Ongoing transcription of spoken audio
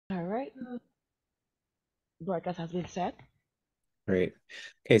All right. Broadcast has been set. Great.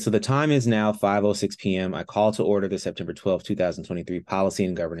 Okay, so the time is now 5:06 p.m. I call to order the September 12th, 2023 Policy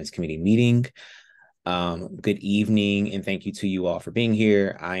and Governance Committee meeting. Good evening, and thank you to you all for being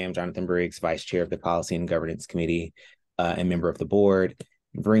here. I am Jonathan Briggs, Vice Chair of the Policy and Governance Committee and member of the board.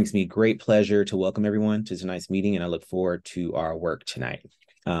 It brings me great pleasure to welcome everyone to tonight's meeting, and I look forward to our work tonight.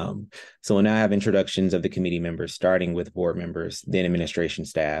 So we'll now have introductions of the committee members, starting with board members, then administration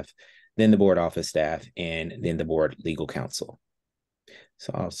staff, then the board office staff, and then the board legal counsel.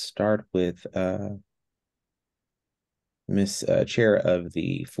 So I'll start with Ms. Chair of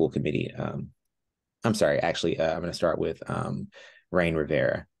the full committee. I'm sorry, actually, I'm going to start with Rain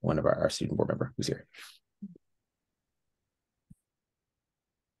Rivera, one of our student board member who's here.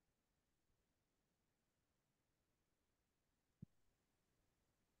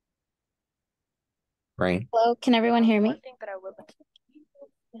 Rain. Hello, can everyone hear me?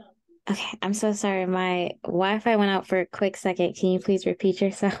 Okay, I'm so sorry. My Wi-Fi went out for a quick second. Can you please repeat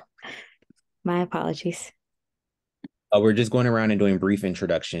yourself? My apologies. We're just going around and doing brief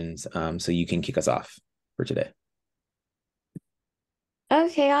introductions, so you can kick us off for today.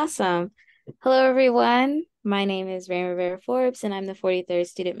 Okay, awesome. Hello, everyone. My name is Rain Rivera Forbes, and I'm the 43rd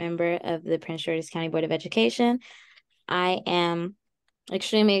student member of the Prince George's County Board of Education. I am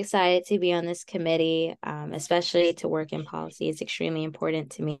extremely excited to be on this committee, especially to work in policy. It's extremely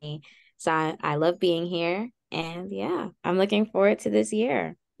important to me. So I love being here. And yeah, I'm looking forward to this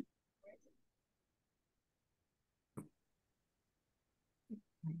year.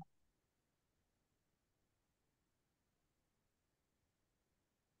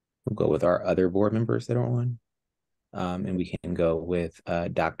 We'll go with our other board members that are on, and we can go with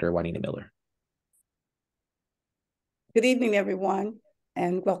Dr. Juanita Miller. Good evening, everyone,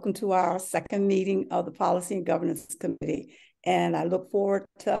 and welcome to our second meeting of the Policy and Governance Committee. And I look forward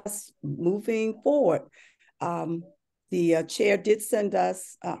to us moving forward. The chair did send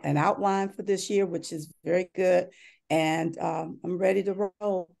us an outline for this year, which is very good. And I'm ready to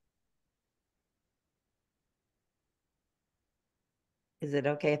roll. Is it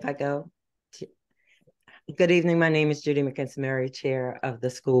okay if I go? Good evening. My name is Judy McKenzie-Murray, Chair of the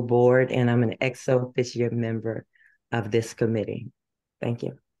School Board, and I'm an ex officio member of this committee. Thank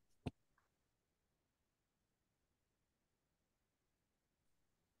you.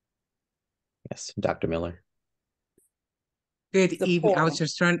 Yes, Dr. Miller. Good evening. I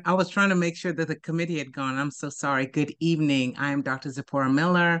was trying to make sure that the committee had gone. I'm so sorry. Good evening. I am Dr. Zipporah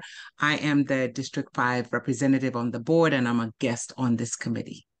Miller. I am the District 5 representative on the board, and I'm a guest on this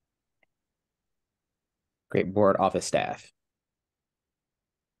committee. Great. Board office staff.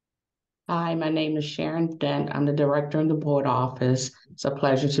 Hi, my name is Sharon Dent. I'm the director in the board office. It's a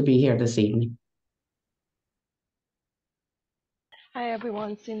pleasure to be here this evening. Hi,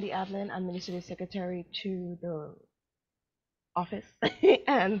 everyone. Cindy Adlin, Administrative Secretary to the office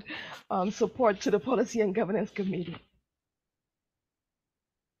and support to the Policy and Governance Committee.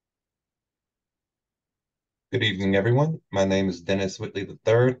 Good evening, everyone. My name is Dennis Whitley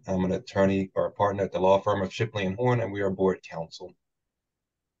III. I'm an attorney or a partner at the law firm of Shipley and Horn, and we are board counsel.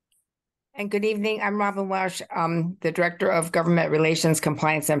 And good evening. I'm Robin Welsh, the Director of Government Relations,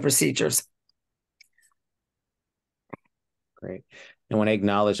 Compliance, and Procedures. Great. I want to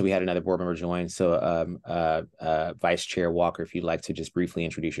acknowledge that we had another board member join. So Vice Chair Walker, if you'd like to just briefly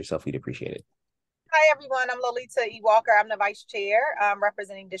introduce yourself, we'd appreciate it. Hi, everyone. I'm Lolita E. Walker. I'm the Vice Chair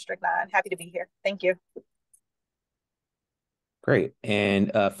representing District 9. Happy to be here. Thank you. Great.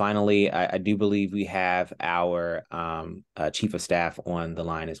 And finally, I do believe we have our Chief of Staff on the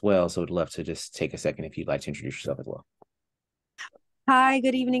line as well. So I'd love to just take a second if you'd like to introduce yourself as well. Hi,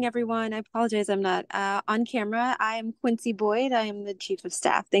 good evening, everyone. I apologize I'm not on camera. I am Quincy Boyd. I am the Chief of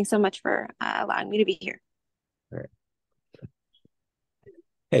Staff. Thanks so much for allowing me to be here. All right.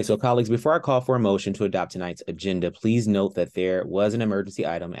 Okay, so colleagues, before I call for a motion to adopt tonight's agenda, please note that there was an emergency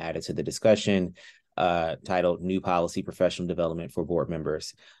item added to the discussion titled New Policy Professional Development for Board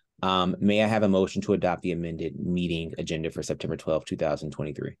Members. May I have a motion to adopt the amended meeting agenda for September 12th,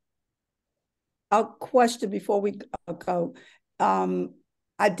 2023? A question before we go.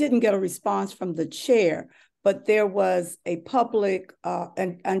 I didn't get a response from the chair, but there was a public,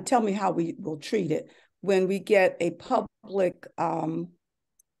 and tell me how we will treat it, when we get a public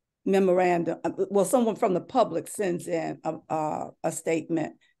memorandum, well, someone from the public sends in a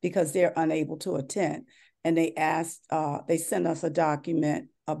statement because they're unable to attend, and they send us a document,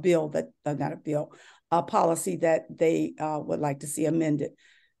 a bill that, not a bill, a policy that they would like to see amended.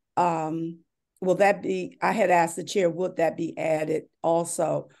 Will that be, I had asked the chair, would that be added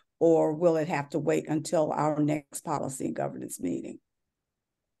also, or will it have to wait until our next policy and governance meeting?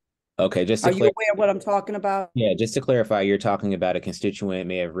 Okay, just Are to you aware of what I'm talking about? Yeah, just to clarify, you're talking about a constituent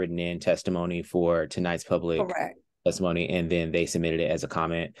may have written in testimony for tonight's public Correct. testimony, and then they submitted it as a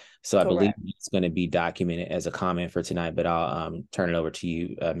comment. So I believe it's going to be documented as a comment for tonight, but I'll turn it over to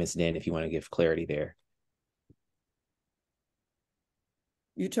you, Ms. Den, if you want to give clarity there.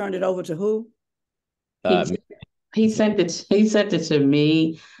 You turned it over to who? He sent it. He sent it to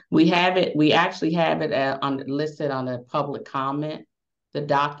me. We have it. We actually have it listed on the public comment, the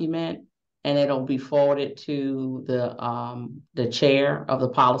document, and it'll be forwarded to the chair of the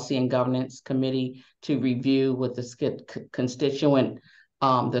Policy and Governance Committee to review with the constituent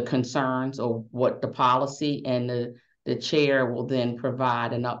the concerns or what the policy, and the chair will then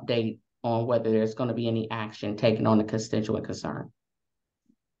provide an update on whether there's going to be any action taken on the constituent concern.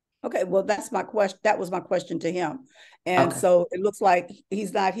 Okay, well, that's my question. That was my question to him. And so it looks like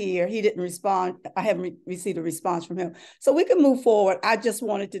he's not here. He didn't respond. I haven't received a response from him. So we can move forward. I just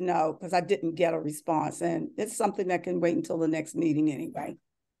wanted to know because I didn't get a response, and it's something that can wait until the next meeting anyway.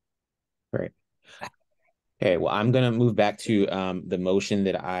 Great. Okay, well, I'm going to move back to the motion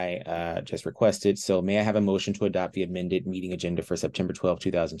that I just requested. So may I have a motion to adopt the amended meeting agenda for September 12,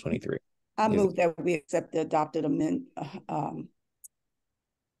 2023? I move that we accept the adopted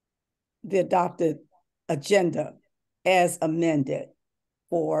agenda as amended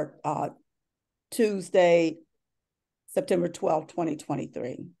for Tuesday, September 12,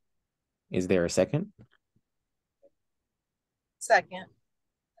 2023. Is there a second? Second.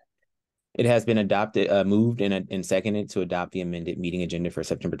 It has been adopted, moved and seconded to adopt the amended meeting agenda for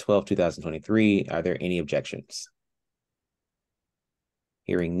September 12, 2023. Are there any objections?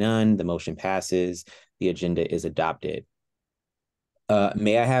 Hearing none, the motion passes. The agenda is adopted.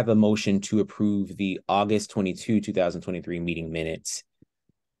 May I have a motion to approve the August 22, 2023 meeting minutes?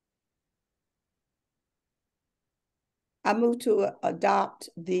 I move to adopt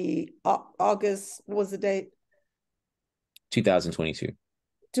the August, what was the date? 2022.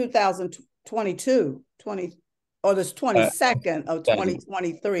 2022, or this 22nd of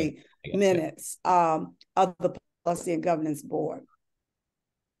 2023 minutes of the Policy and Governance Board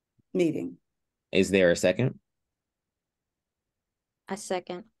meeting. Is there a second? A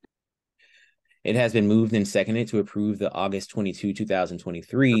second. It has been moved and seconded to approve the August 22,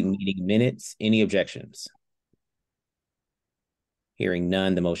 2023 meeting minutes. Any objections? Hearing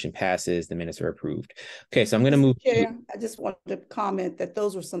none, the motion passes. The minutes are approved. Okay, so I'm going to move. Chair, I just wanted to comment that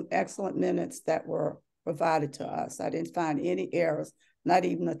those were some excellent minutes that were provided to us. I didn't find any errors, not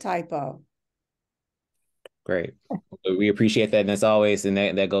even a typo. Great. We appreciate that. And as always, and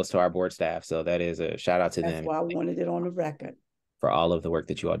that goes to our board staff. So that is a shout out to them. That's why I wanted it on the record. For all of the work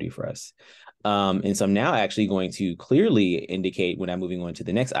that you all do for us. And so I'm now actually going to clearly indicate when I'm moving on to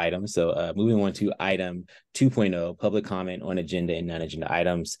the next item. So moving on to item 2.0, public comment on agenda and non-agenda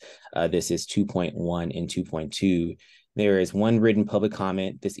items. This is 2.1 and 2.2. There is one written public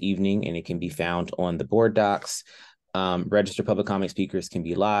comment this evening, and it can be found on the board docs. Registered public comment speakers can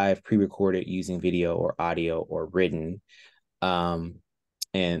be live, pre-recorded using video or audio or written.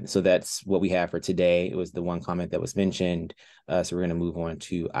 And so that's what we have for today. It was the one comment that was mentioned. So we're going to move on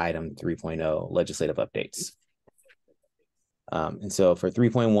to item 3.0, legislative updates. And so for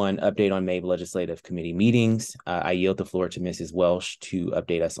 3.1, update on MABE legislative committee meetings, I yield the floor to Mrs. Welsh to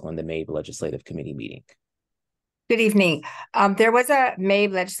update us on the MABE legislative committee meeting. Good evening. There was a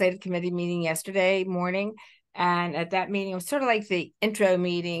MABE legislative committee meeting yesterday morning. And at that meeting, it was sort of like the intro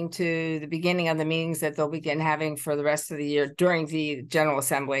meeting to the beginning of the meetings that they'll begin having for the rest of the year during the General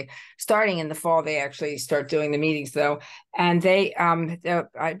Assembly. Starting in the fall, they actually start doing the meetings, though. And they,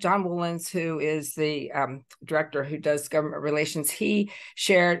 John Woolens, who is the director who does government relations, he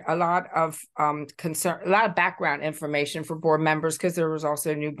shared a lot of concern, a lot of background information for board members, because there was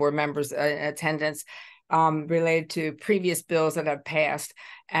also new board members in attendance. Related to previous bills that have passed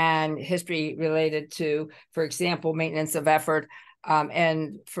and history related to, for example, maintenance of effort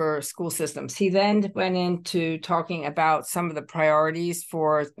and for school systems. He then went into talking about some of the priorities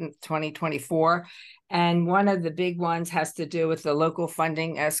for 2024. And one of the big ones has to do with the local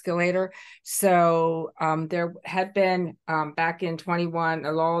funding escalator. So there had been back in 21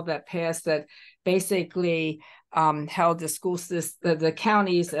 a law that passed that basically held the school system, the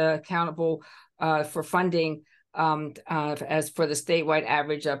counties accountable for funding as for the statewide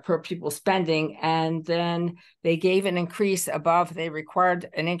average per pupil spending. And then they gave an increase above, they required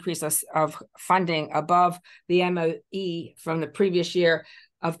an increase of funding above the MOE from the previous year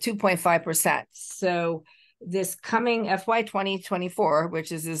of 2.5%. So this coming FY 2024,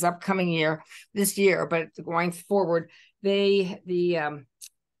 which is this upcoming year, this year, but going forward, the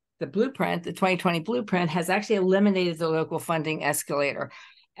blueprint, the 2020 blueprint, has actually eliminated the local funding escalator.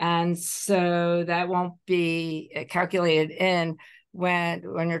 And so that won't be calculated in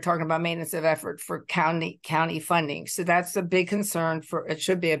when you're talking about maintenance of effort for county funding. So that's a big concern it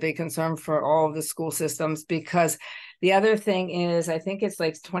should be a big concern for all of the school systems, because the other thing is, I think it's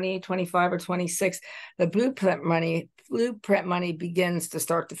like 2025 or 26, the blueprint money begins to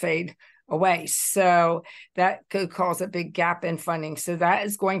start to fade away. So that could cause a big gap in funding. So that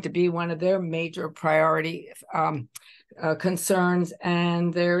is going to be one of their major priority concerns.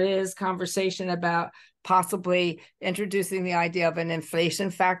 And there is conversation about possibly introducing the idea of an inflation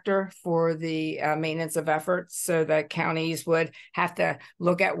factor for the maintenance of efforts, so that counties would have to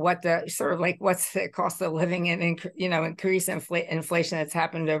look at what the sort of like what's the cost of living and increase inflation that's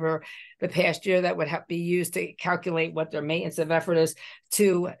happened over the past year, that would have to be used to calculate what their maintenance of effort is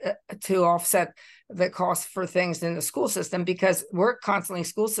to offset the cost for things in the school system, because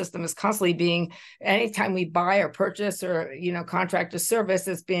school system is constantly being, anytime we buy or purchase or, contract a service,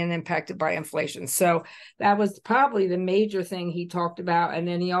 it's being impacted by inflation. So that was probably the major thing he talked about. And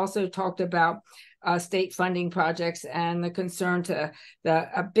then he also talked about state funding projects and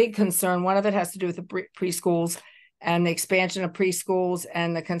a big concern. One of it has to do with the preschools and the expansion of preschools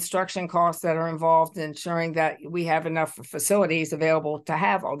and the construction costs that are involved in ensuring that we have enough facilities available to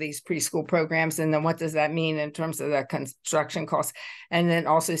have all these preschool programs. And then what does that mean in terms of the construction costs? And then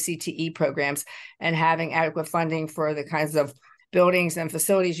also CTE programs, and having adequate funding for the kinds of buildings and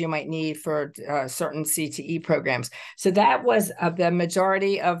facilities you might need for certain CTE programs. So that was the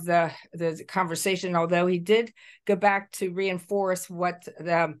majority of the conversation, although he did go back to reinforce what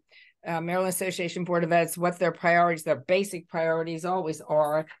the Maryland Association Board of Ed's, what their basic priorities always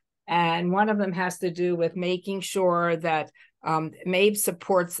are. And one of them has to do with making sure that MABE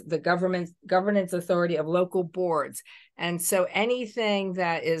supports the governance authority of local boards. And so anything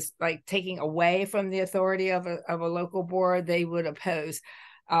that is like taking away from the authority of a local board, they would oppose.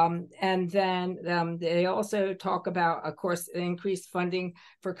 And then they also talk about, of course, increased funding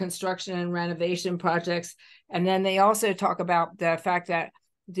for construction and renovation projects. And then they also talk about the fact that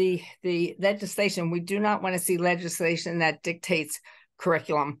the legislation, we do not want to see legislation that dictates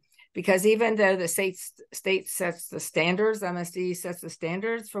curriculum, because even though the state sets the standards, MSD sets the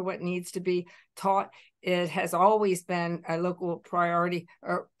standards for what needs to be taught, it has always been a local priority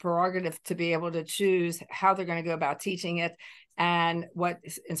or prerogative to be able to choose how they're going to go about teaching it and what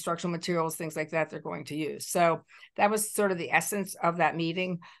instructional materials, things like that, they're going to use. So that was sort of the essence of that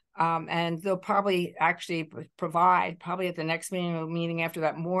meeting. And they'll probably actually provide, at the next meeting after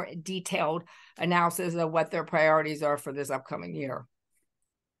that, more detailed analysis of what their priorities are for this upcoming year.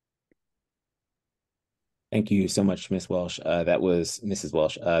 Thank you so much, Ms. Welsh. That was Mrs.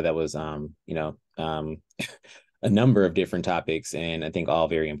 Welsh. That was, a number of different topics, and I think all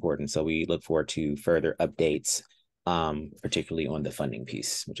very important. So we look forward to further updates, particularly on the funding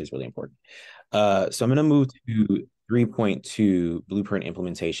piece, which is really important. So I'm going to move to 3.2 blueprint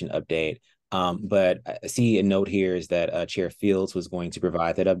implementation update. But I see a note here is that Chair Fields was going to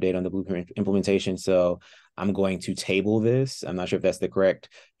provide that update on the blueprint implementation. So I'm going to table this. I'm not sure if that's the correct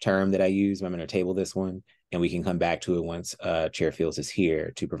term that I use, but I'm going to table this one, and we can come back to it once Chair Fields is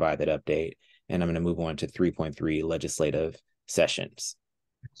here to provide that update. And I'm going to move on to 3.3 legislative sessions.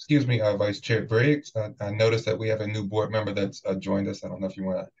 Excuse me, Vice Chair Briggs. I noticed that we have a new board member that's joined us. I don't know if you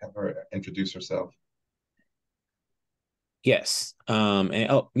want to have her introduce herself. Yes.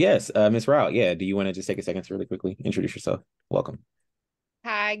 Yes, Ms. Rao. Yeah. Do you want to just take a second to really quickly introduce yourself? Welcome.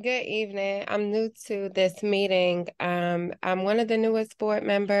 Hi, good evening. I'm new to this meeting. I'm one of the newest board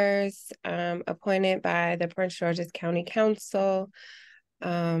members appointed by the Prince George's County Council.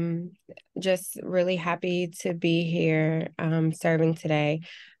 Just really happy to be here serving today.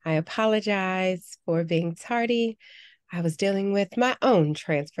 I apologize for being tardy. I was dealing with my own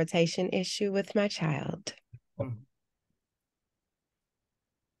transportation issue with my child.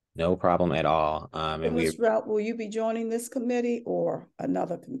 No problem at all. And Ms. Rout, will you be joining this committee or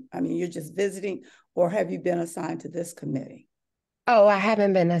another? I mean, you're just visiting, or have you been assigned to this committee? Oh, I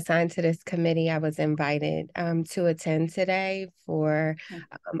haven't been assigned to this committee. I was invited to attend today for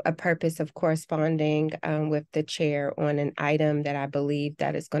a purpose of corresponding with the chair on an item that I believe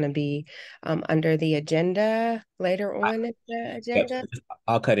that is going to be under the agenda later on in the agenda.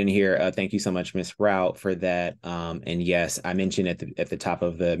 I'll cut in here. Thank you so much, Ms. Rout, for that. And yes, I mentioned at the top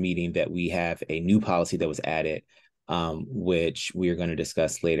of the meeting that we have a new policy that was added, which we are going to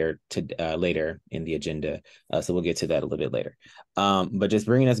discuss later in the agenda. So we'll get to that a little bit later. But just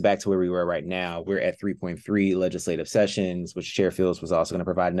bringing us back to where we were right now, we're at 3.3 legislative sessions, which Chair Fields was also going to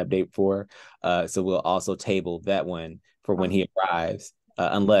provide an update for. So we'll also table that one for when he arrives,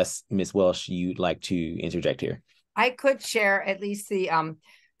 unless Ms. Welsh, you'd like to interject here. I could share at least the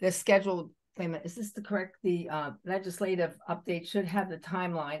the scheduled, wait a minute, is this the correct, the legislative update should have the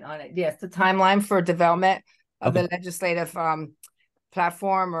timeline on it. Yes, the timeline for development of the legislative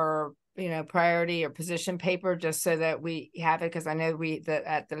platform or, you know, priority or position paper, just so that we have it, because I know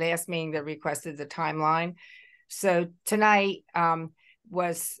at the last meeting they requested the timeline. So tonight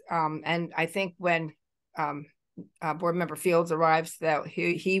was, and I think when Board Member Fields arrives, that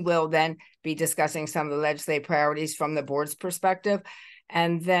he will then be discussing some of the legislative priorities from the board's perspective.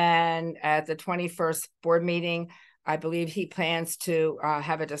 And then at the 21st board meeting, I believe he plans to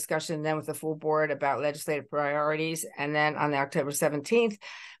have a discussion then with the full board about legislative priorities. And then on the October 17th,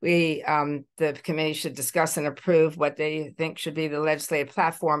 the committee should discuss and approve what they think should be the legislative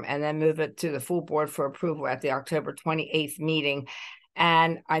platform, and then move it to the full board for approval at the October 28th meeting.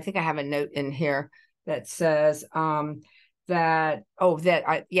 And I think I have a note in here that says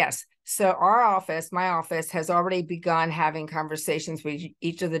yes. So our office, my office, has already begun having conversations with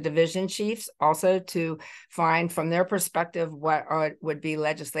each of the division chiefs, also to find from their perspective what would be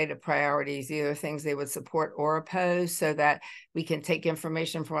legislative priorities, either things they would support or oppose, so that we can take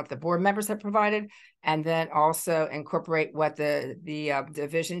information from what the board members have provided, and then also incorporate what the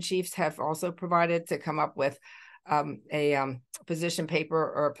division chiefs have also provided to come up with a position paper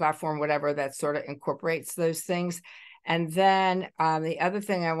or a platform, whatever, that sort of incorporates those things. And then the other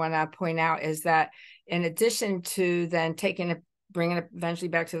thing I want to point out is that in addition to then bringing it eventually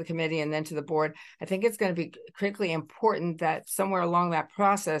back to the committee and then to the board, I think it's going to be critically important that somewhere along that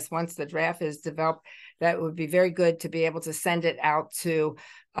process, once the draft is developed, that would be very good to be able to send it out to,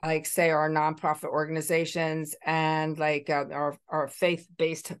 like, say, our nonprofit organizations and like our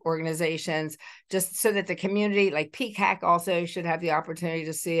faith-based organizations, just so that the community, like PCAC, also should have the opportunity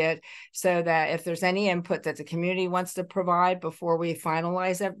to see it, so that if there's any input that the community wants to provide before we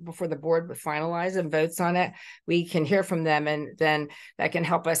finalize it, before the board would finalize and votes on it, we can hear from them, and then that can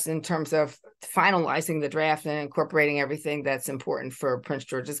help us in terms of finalizing the draft and incorporating everything that's important for Prince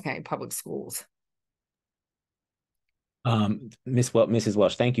George's County Public Schools. Mrs.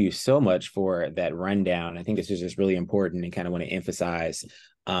 Welch, thank you so much for that rundown. I think this is just really important, and kind of want to emphasize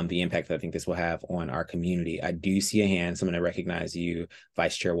the impact that I think this will have on our community. I do see a hand, so I'm going to recognize you,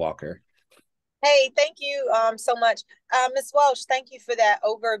 Vice Chair Walker. Hey, thank you so much. Ms. Welch, thank you for that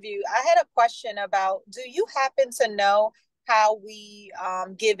overview. I had a question about, do you happen to know how we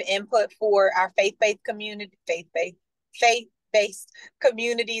give input for our faith-based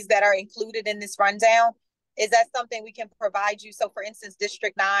communities that are included in this rundown? Is that something we can provide you? So for instance,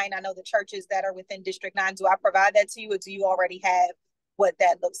 District 9, I know the churches that are within District 9, do I provide that to you, or do you already have what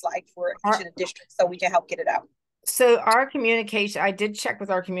that looks like for each of the districts so we can help get it out? So our communication, I did check with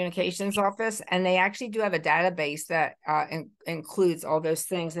our communications office, and they actually do have a database that includes all those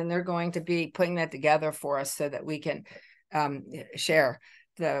things, and they're going to be putting that together for us so that we can share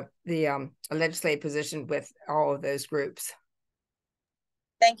the legislative position with all of those groups.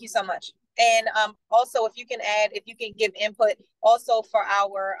 Thank you so much. And also, if you can give input also for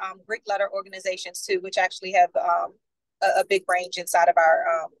our Greek letter organizations too, which actually have a big range inside of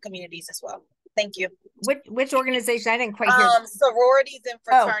our communities as well. Thank you. Which organization? I didn't quite hear. Sororities and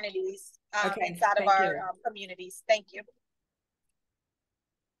fraternities okay. Inside of our communities. Thank you.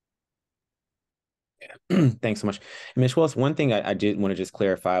 Yeah. Thanks so much. Ms. Wells, one thing I did want to just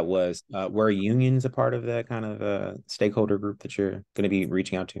clarify was, were unions a part of that kind of stakeholder group that you're going to be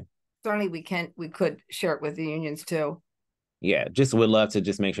reaching out to? Certainly we could share it with the unions too. Yeah, just would love to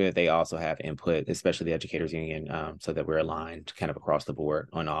just make sure that they also have input, especially the educators union, so that we're aligned kind of across the board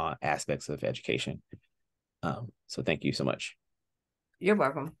on all aspects of education. So thank you so much. You're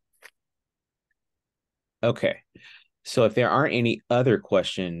welcome. Okay, so if there aren't any other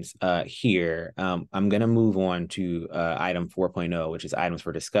questions here, I'm going to move on to item 4.0, which is items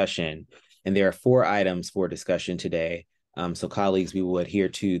for discussion. And there are 4 items for discussion today. So colleagues, we will adhere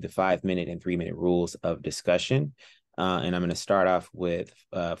to the 5-minute and 3-minute rules of discussion. And I'm going to start off with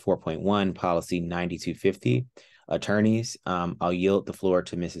 4.1, policy 9250, attorneys. I'll yield the floor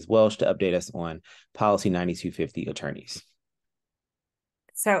to Mrs. Welch to update us on policy 9250, attorneys.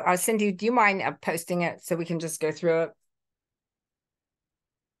 So Cindy, do you mind posting it so we can just go through it?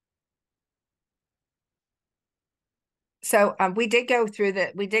 So we did go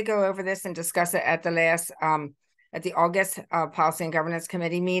over this and discuss it at the last at the August Policy and Governance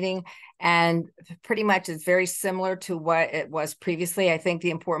Committee meeting, and pretty much it's very similar to what it was previously. I think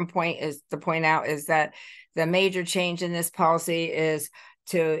the important point is to point out is that the major change in this policy is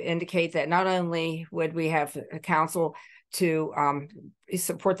to indicate that not only would we have a council to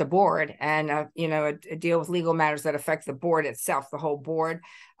support the board and, you know, deal with legal matters that affect the board itself, the whole board.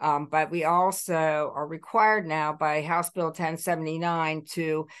 But we also are required now by House Bill 1079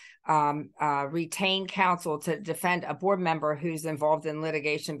 to retain counsel to defend a board member who's involved in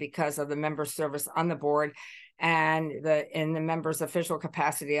litigation because of the member's service on the board and in the member's official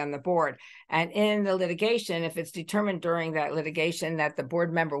capacity on the board. And in the litigation, if it's determined during that litigation that the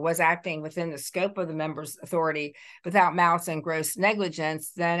board member was acting within the scope of the member's authority without malice and gross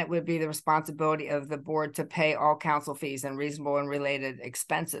negligence, then it would be the responsibility of the board to pay all counsel fees and reasonable and related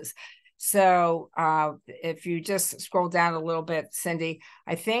expenses. So if you just scroll down a little bit, Cindy,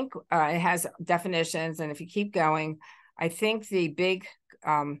 I think it has definitions. And if you keep going, I think the big,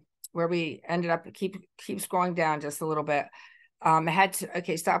 where we ended up, keep scrolling down just a little bit. I had to,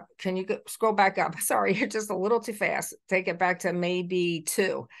 okay, stop. Can you scroll back up? Sorry, you're just a little too fast. Take it back to maybe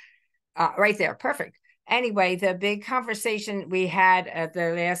 2. Right there, perfect. Anyway, the big conversation we had at the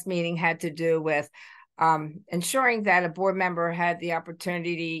last meeting had to do with ensuring that a board member had the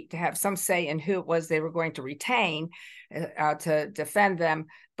opportunity to have some say in who it was they were going to retain to defend them,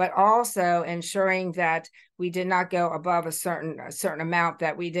 but also ensuring that we did not go above a certain amount,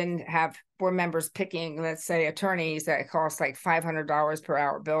 that we didn't have board members picking, let's say, attorneys that cost like $500 per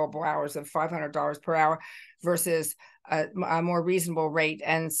hour, billable hours of $500 per hour versus a more reasonable rate.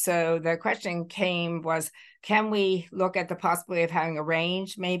 And so the question was, can we look at the possibility of having a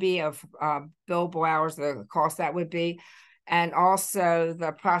range maybe of billable hours, the cost that would be, and also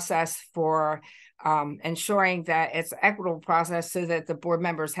the process for ensuring that it's an equitable process so that the board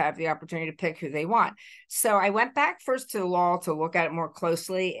members have the opportunity to pick who they want. So I went back first to the law to look at it more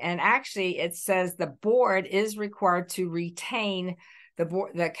closely. And actually it says the board is required to retain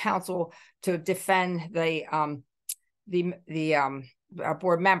the counsel to defend the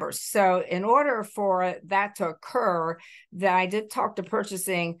board members. So in order for that to occur, that I did talk to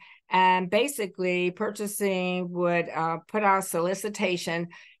purchasing, and basically purchasing would put out a solicitation,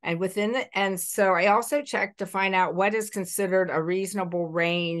 and so I also checked to find out what is considered a reasonable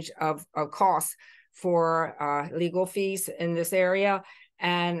range of costs for legal fees in this area.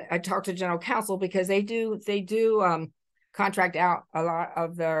 And I talked to general counsel because they do contract out a lot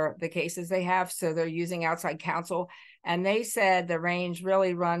of the cases they have, so they're using outside counsel. And they said the range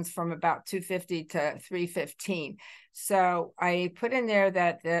really runs from about $250 to $315. So I put in there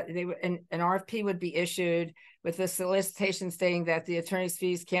that an RFP would be issued with the solicitation stating that the attorney's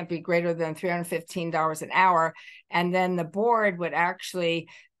fees can't be greater than $315 an hour. And then the board would actually,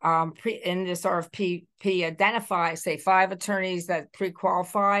 in this RFP, identify, say, 5 attorneys that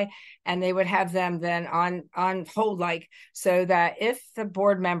pre-qualify, and they would have them then on hold, like, so that if the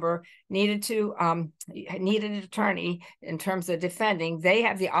board member needed an attorney in terms of defending, they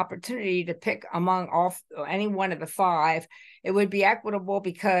have the opportunity to pick among any one of the 5. It would be equitable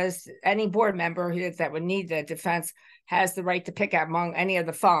because any board member that would need the defense has the right to pick among any of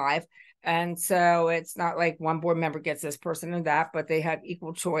the 5. And so it's not like one board member gets this person and that, but they have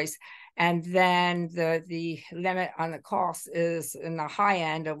equal choice. And then the limit on the cost is in the high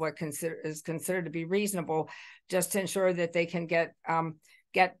end of what is considered to be reasonable, just to ensure that they can get one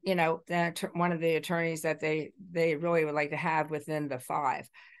of the attorneys that they really would like to have within the 5.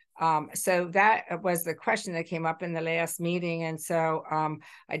 So that was the question that came up in the last meeting. And so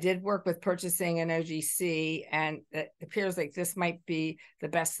I did work with purchasing and OGC, and it appears like this might be the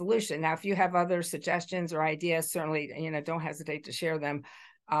best solution. Now, if you have other suggestions or ideas, certainly, don't hesitate to share them.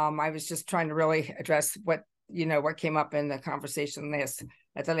 I was just trying to really address what came up in the conversation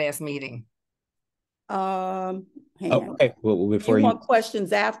at the last meeting. Okay. Well, before you want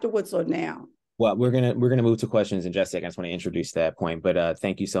questions afterwards or now? Well, we're gonna move to questions in just a second. I just want to introduce that point, but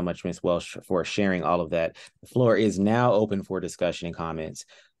thank you so much, Ms. Welsh, for sharing all of that. The floor is now open for discussion and comments.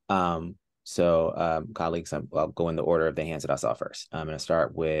 So colleagues, I'll go in the order of the hands that I saw first. I'm going to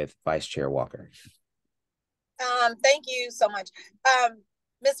start with Vice Chair Walker. Thank you so much.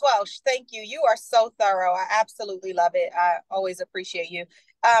 Ms. Welsh, thank you. You are so thorough. I absolutely love it. I always appreciate you.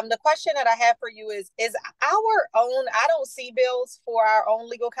 The question that I have for you is our own, I don't see bills for our own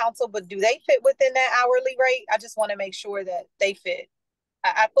legal counsel, but do they fit within that hourly rate? I just want to make sure that they fit.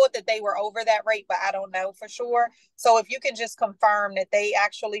 I thought that they were over that rate, but I don't know for sure. So if you can just confirm that they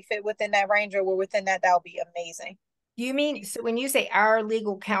actually fit within that range or we're within that, that would be amazing. Do you mean, so when you say our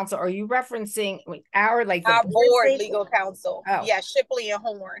legal counsel, are you referencing our board legal counsel? Oh. Yeah, Shipley and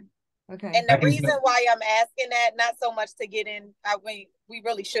Horn. Okay. And the reason why I'm asking that, not so much to get in, we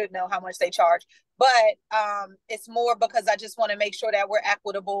really should know how much they charge, but it's more because I just want to make sure that we're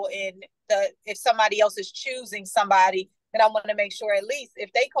equitable in if somebody else is choosing somebody, then I want to make sure at least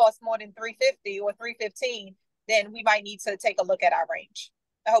if they cost more than $350 or $315, then we might need to take a look at our range.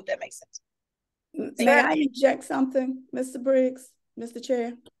 I hope that makes sense. May I inject something, Mr. Briggs, Mr.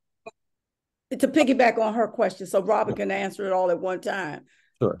 Chair? To piggyback on her question, so Robert can answer it all at one time.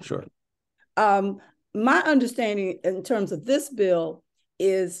 Sure. My understanding in terms of this bill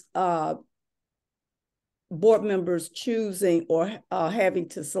is board members choosing or having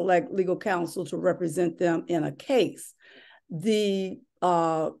to select legal counsel to represent them in a case. The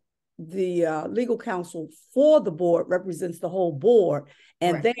legal counsel for the board represents the whole board,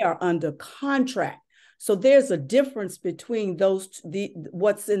 and they are under contract. So there's a difference between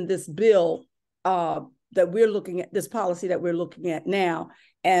what's in this bill that we're looking at, this policy that we're looking at now,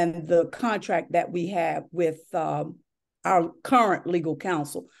 and the contract that we have with our current legal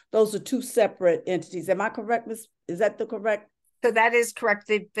counsel. Those are two separate entities. Am I correct, Ms.? Is that the correct? So that is correct.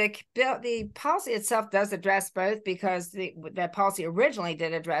 The policy itself does address both, because that policy originally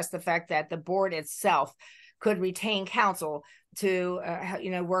did address the fact that the board itself could retain counsel to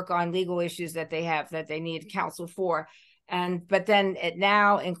work on legal issues that they need counsel for. But then it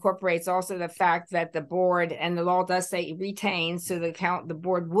now incorporates also the fact that the board, and the law does say retain, so the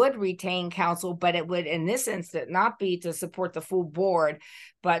board would retain counsel, but it would in this instance not be to support the full board,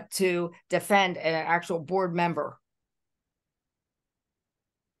 but to defend an actual board member.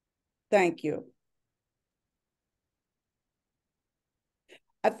 Thank you.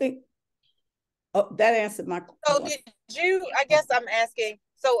 I think that answered my question. So I guess I'm asking,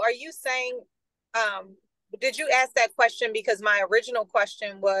 so are you saying, did you ask that question because my original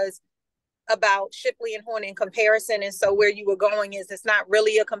question was about Shipley and Horn in comparison, and so where you were going is it's not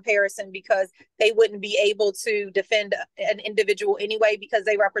really a comparison because they wouldn't be able to defend an individual anyway because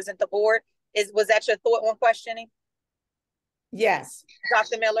they represent the board? Was that your thought on questioning? Yes.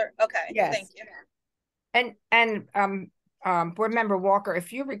 Dr. Miller? Okay, yes. Thank you. And Board Member Walker,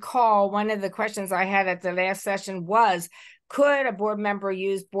 if you recall, one of the questions I had at the last session was, could a board member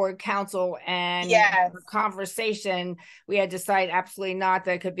use board counsel? And yes. The conversation, we had decided absolutely not.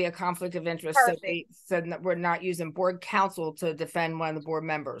 That could be a conflict of interest. Perfect. So we said that we're not using board counsel to defend one of the board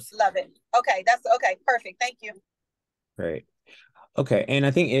members. Love it. Okay, that's okay. Perfect. Thank you. Great. Okay, and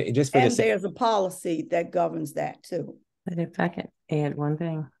I think just for and this, there's a policy that governs that too. But if I can add one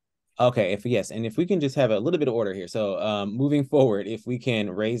thing. Okay, if we can just have a little bit of order here. So moving forward, if we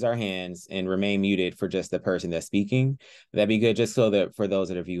can raise our hands and remain muted for just the person that's speaking, that'd be good, just so that for those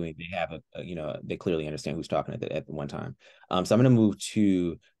that are viewing, they have they clearly understand who's talking at the one time. So I'm going to move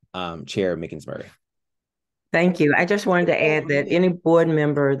to Chair Mickens-Murray. Thank you. I just wanted to add that any board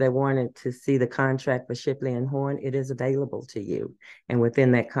member that wanted to see the contract for Shipley and Horn, it is available to you. And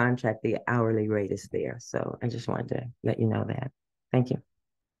within that contract, the hourly rate is there. So I just wanted to let you know that. Thank you.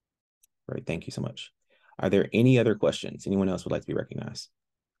 Great, thank you so much. Are there any other questions? Anyone else would like to be recognized?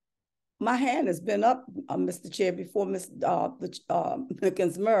 My hand has been up, Mr. Chair, before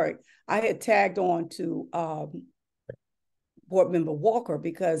Mickens-Murray. I had tagged on to Board Member Walker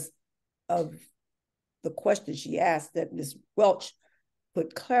because of the question she asked that Ms. Welch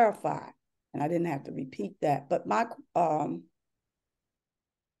could clarify, and I didn't have to repeat that. But my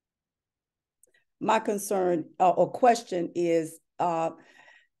concern or question is,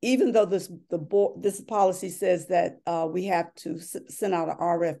 even though this policy says that we have to send out an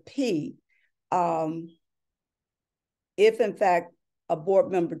RFP, if in fact a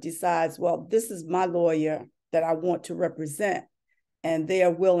board member decides, well, this is my lawyer that I want to represent, and they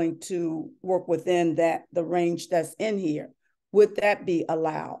are willing to work within the range that's in here, would that be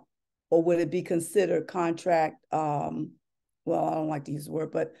allowed? Or would it be considered contract? Well, I don't like to use the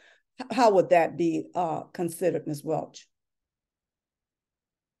word, but how would that be considered, Ms. Welch?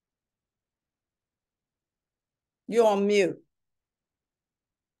 You're on mute.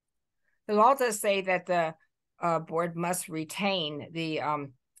 The law does say that the board must retain the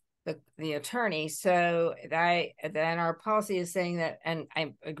attorney. So then our policy is saying that, and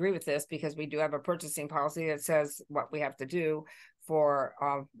I agree with this because we do have a purchasing policy that says what we have to do for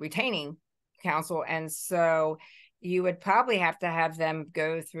retaining counsel. And so you would probably have to have them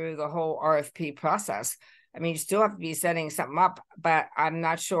go through the whole RFP process. I mean, you still have to be setting something up, but I'm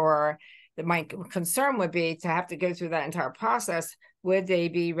not sure. My concern would be to have to go through that entire process. Would they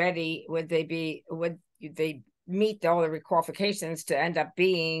be ready? Would they meet all the qualifications to end up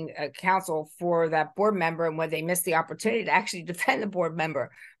being a counsel for that board member? And would they miss the opportunity to actually defend the board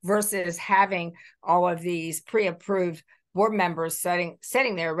member versus having all of these pre-approved board members sitting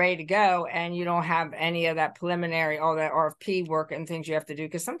there ready to go, and you don't have any of that preliminary, all that RFP work and things you have to do?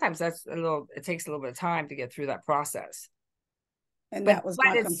 Because sometimes it takes a little bit of time to get through that process. And that was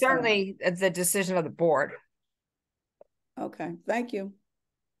my concern. But it's certainly the decision of the board. Okay, thank you.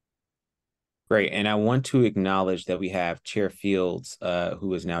 Great. And I want to acknowledge that we have Chair Fields,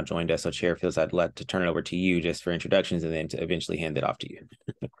 who has now joined us. So Chair Fields, I'd like to turn it over to you just for introductions and then to eventually hand it off to you.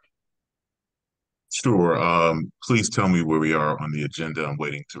 Sure. Please tell me where we are on the agenda. I'm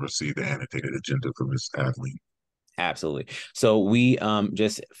waiting to receive the annotated agenda from Ms. Adeline. Absolutely. So we,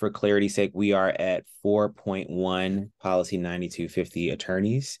 just for clarity's sake, we are at 4.1 policy 9250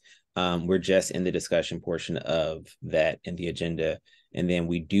 attorneys. We're just in the discussion portion of that in the agenda. And then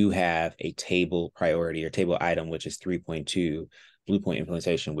we do have a table priority or table item, which is 3.2 Bluepoint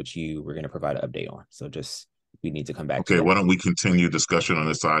implementation, which you were going to provide an update on. So just, we need to come back to Okay, that. why don't we continue discussion on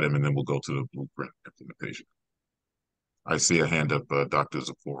this item and then we'll go to the blueprint implementation. I see a hand up, Dr.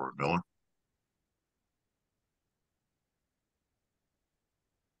 Zipporah Miller.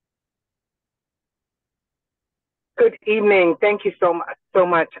 Good evening. Thank you so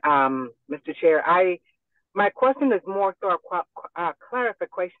much, Mr. Chair. My question is more so a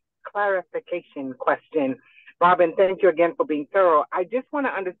clarification question. Robin, thank you again for being thorough. I just want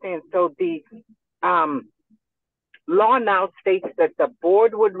to understand. So the law now states that the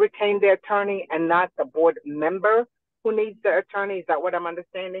board would retain the attorney and not the board member who needs the attorney. Is that what I'm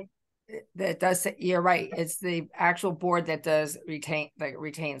understanding? That does. You're right. It's the actual board that does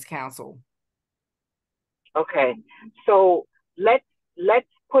retains counsel. Okay, so let's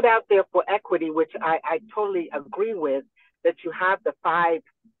put out there for equity, which I totally agree with, that you have the 5,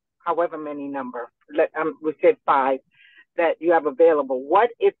 however many number, we said 5, that you have available.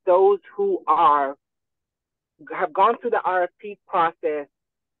 What if those who have gone through the RFP process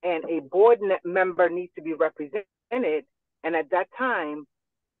and a board member needs to be represented, and at that time,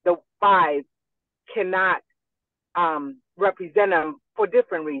 the 5 cannot represent them for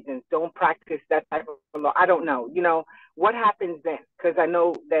different reasons, don't practice that type of law. I don't know. What happens then? Because I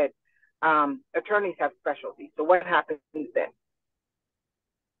know that attorneys have specialties. So what happens then?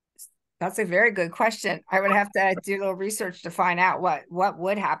 That's a very good question. I would have to do a little research to find out what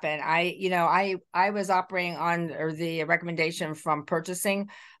would happen. I was operating on the recommendation from purchasing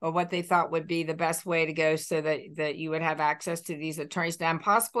or what they thought would be the best way to go so that you would have access to these attorneys. Now,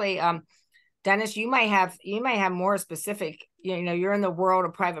 possibly, Dennis, you might have more specific, you're in the world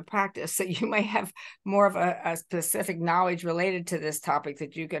of private practice, so you might have more of a specific knowledge related to this topic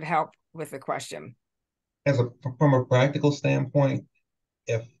that you could help with the question. From a practical standpoint,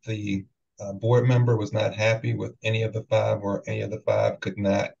 if the board member was not happy with any of the 5 or any of the 5 could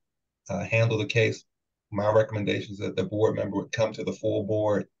not handle the case, my recommendation is that the board member would come to the full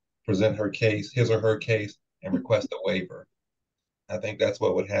board, present his or her case, and request a waiver. I think that's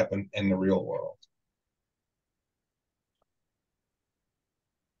what would happen in the real world.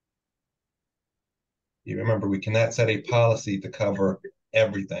 You remember, we cannot set a policy to cover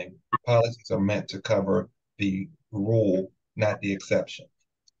everything. Policies are meant to cover the rule, not the exception.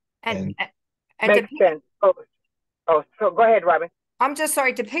 And makes sense. So go ahead, Robin. I'm just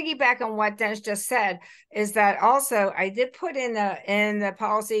sorry to piggyback on what Dennis just said. Is that also I did put in the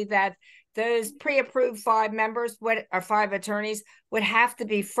policy that those pre-approved 5 members, 5 attorneys, would have to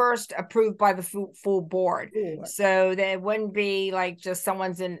be first approved by the full board. Yeah. So there wouldn't be like just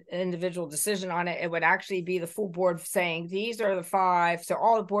someone's individual decision on it. It would actually be the full board saying, these are the 5. So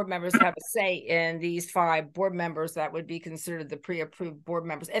all the board members have a say in these 5 board members that would be considered the pre-approved board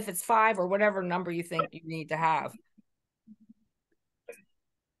members. If it's 5 or whatever number you think you need to have.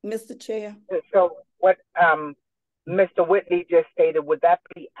 Mr. Chair. So what, Mr. Whitley just stated, would that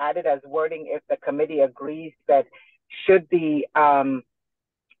be added as wording if the committee agrees that should the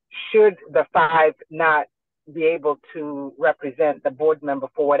 5 not be able to represent the board member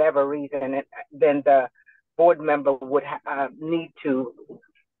for whatever reason, then the board member would need to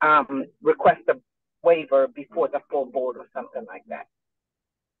request a waiver before the full board or something like that?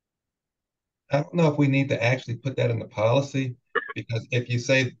 I don't know if we need to actually put that in the policy, because if you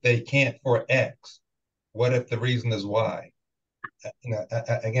say they can't for X, what if the reason is Y?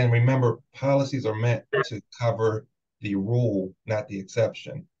 Again, remember, policies are meant to cover the rule, not the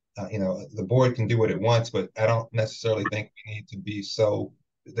exception. The board can do what it wants, but I don't necessarily think we need to be so,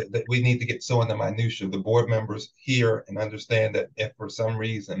 that we need to get so in the minutia. The board members hear and understand that if for some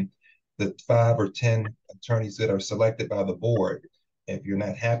reason the 5 or 10 attorneys that are selected by the board, if you're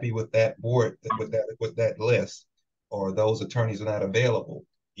not happy with that board, with that list, or those attorneys are not available,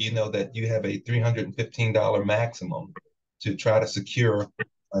 you know that you have a $315 maximum to try to secure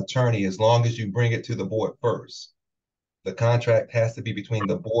an attorney as long as you bring it to the board first. The contract has to be between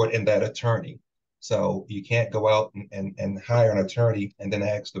the board and that attorney. So you can't go out and hire an attorney and then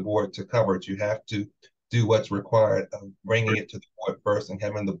ask the board to cover it. You have to do what's required of bringing it to the board first and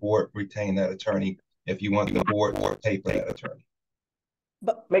having the board retain that attorney if you want the board to pay for that attorney.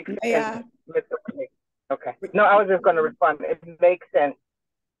 But Mr. Whitley. Okay. No, I was just going to respond. It makes sense.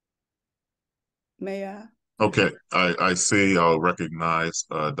 May I? Okay, I see. I'll recognize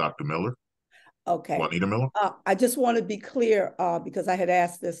Dr. Miller. Okay. Juanita Miller. I just want to be clear because I had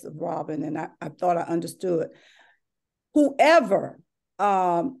asked this of Robin and I thought I understood. Whoever,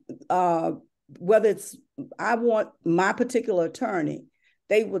 whether it's, I want my particular attorney,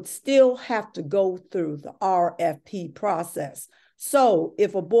 they would still have to go through the RFP process. So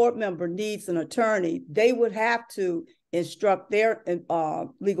if a board member needs an attorney, they would have to instruct their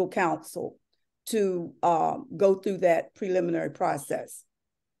legal counsel to go through that preliminary process,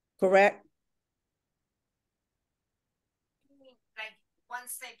 correct? Like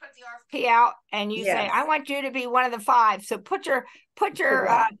once they put the RFP out and you say, I want you to be one of the 5. So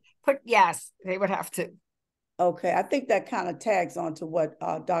yes, they would have to. Okay, I think that kind of tags on to what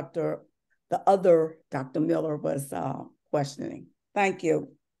the other Dr. Miller was questioning. Thank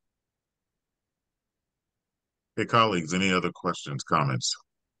you. Hey, colleagues, any other questions, comments?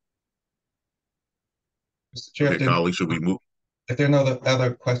 Mr. Chair, okay, colleagues, should we move? If there are no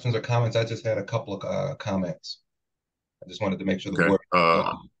other questions or comments, I just had a couple of comments. I just wanted to make sure the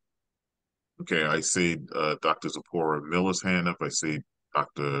board. Okay, I see Dr. Zipporah Miller's hand up. I see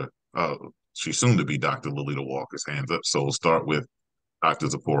she's soon to be Dr. Lolita Walker's hands up. So we'll start with Dr.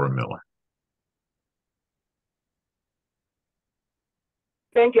 Zipporah Miller.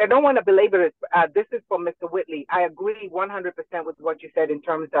 Thank you. I don't want to belabor it. This is for Mr. Whitley. I agree 100% with what you said in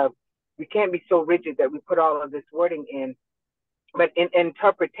terms of we can't be so rigid that we put all of this wording in. But in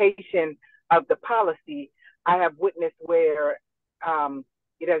interpretation of the policy, I have witnessed where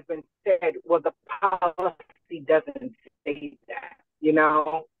it has been said, well, the policy doesn't say that, you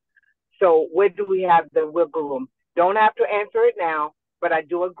know? So where do we have the wiggle room? Don't have to answer it now, but I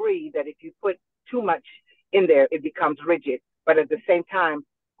do agree that if you put too much in there, it becomes rigid. But at the same time,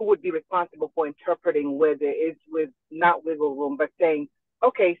 who would be responsible for interpreting where there is not wiggle room, but saying,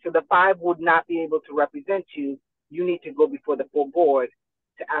 okay, so the 5 would not be able to represent you. You need to go before the full board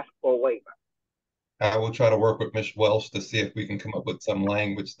to ask for a waiver. I will try to work with Ms. Welsh to see if we can come up with some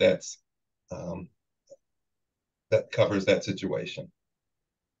language that's that covers that situation.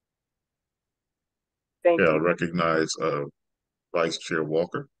 Thank you. I'll recognize Vice Chair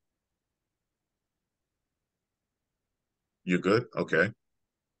Walker. You're good? Okay.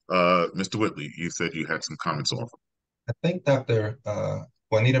 Mr. Whitley, you said you had some comments on. I think Dr.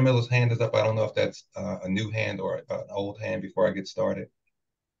 Juanita Miller's hand is up. I don't know if that's a new hand or an old hand before I get started.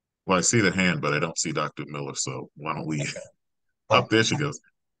 Well, I see the hand, but I don't see Dr. Miller, so why don't we... Up there she goes.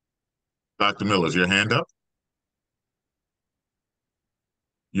 Dr. Miller, is your hand up?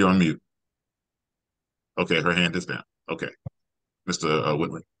 You're on mute. Okay, her hand is down. Okay. Mr.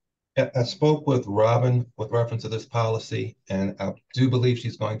 Whitley. I spoke with Robin with reference to this policy, and I do believe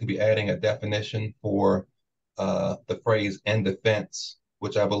she's going to be adding a definition for the phrase "in defense,"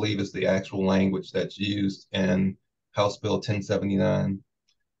 which I believe is the actual language that's used in House Bill 1079.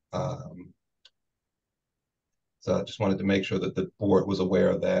 So I just wanted to make sure that the board was aware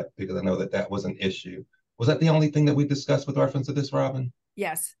of that, because I know that that was an issue. Was that the only thing that we discussed with reference to this, Robin?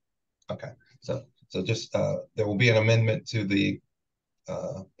 Yes. Okay, so just there will be an amendment to the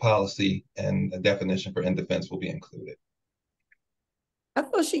policy, and a definition for in defense will be included. I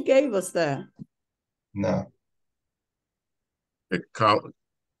thought she gave us that. No.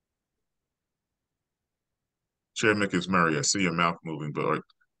 Chair Mickens-Murray, I see your mouth moving, but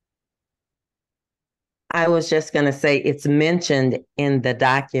I was just going to say it's mentioned in the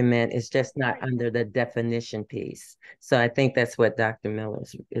document. It's just not under the definition piece. So I think that's what Dr. Miller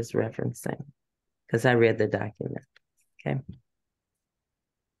is referencing, because I read the document. Okay.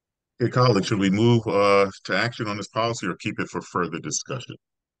 Hey, colleagues, should we move to action on this policy or keep it for further discussion?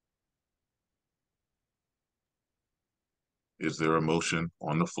 Is there a motion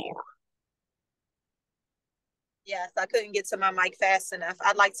on the floor? Yes, I couldn't get to my mic fast enough.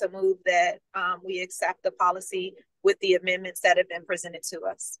 I'd like to move that we accept the policy with the amendments that have been presented to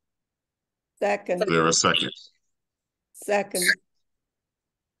us. Second. Is there a second? Second.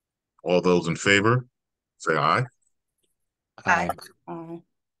 All those in favor, say aye. Aye. Aye.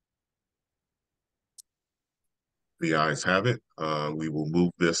 The ayes have it. We will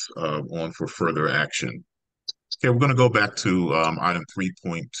move this on for further action. Okay, we're going to go back to item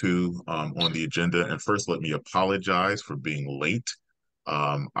 3.2 on the agenda. And first, let me apologize for being late.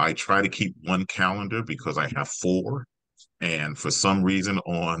 I try to keep one calendar because I have 4. And for some reason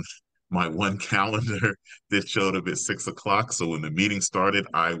on my one calendar, this showed up at 6 o'clock. So when the meeting started,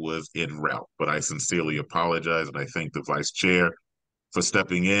 I was en route. But I sincerely apologize. And I thank the vice chair for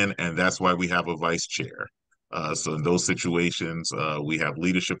stepping in. And that's why we have a vice chair. So in those situations, we have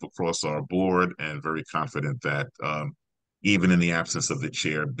leadership across our board and very confident that even in the absence of the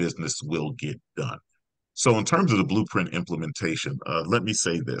chair, business will get done. So in terms of the blueprint implementation, let me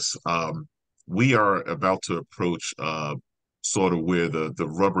say this. We are about to approach sort of where the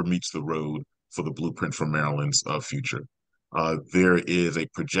rubber meets the road for the blueprint for Maryland's future. There is a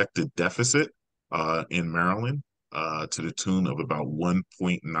projected deficit in Maryland to the tune of about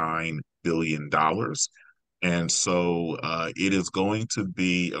 $1.9 billion. And so it is going to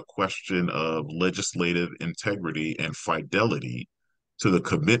be a question of legislative integrity and fidelity to the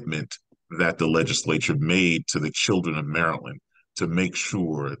commitment that the legislature made to the children of Maryland to make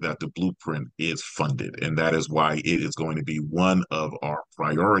sure that the blueprint is funded. And that is why it is going to be one of our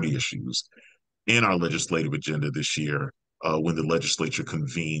priority issues in our legislative agenda this year when the legislature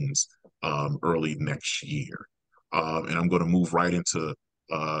convenes early next year. And I'm going to move right into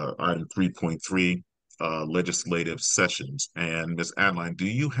item 3.3, legislative sessions. And Ms. Adeline, do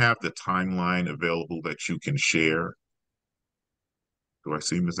you have the timeline available that you can share? Do I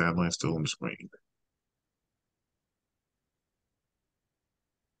see Ms. Adeline still on the screen?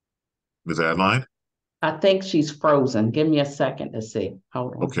 Ms. Adeline? I think she's frozen. Give me a second to see.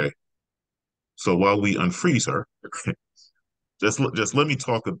 Hold on. Okay. So while we unfreeze her, just let me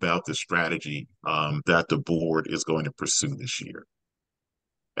talk about the strategy that the board is going to pursue this year.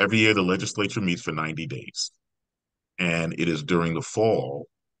 Every year, the legislature meets for 90 days. And it is during the fall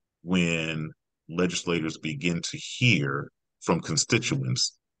when legislators begin to hear from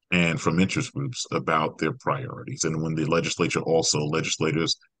constituents and from interest groups about their priorities. And when the legislators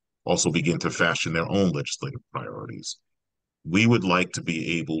also begin to fashion their own legislative priorities. We would like to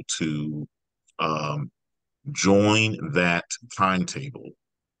be able to join that timetable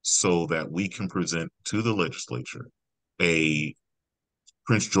so that we can present to the legislature a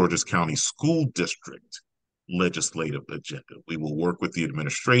Prince George's County School District legislative agenda. We will work with the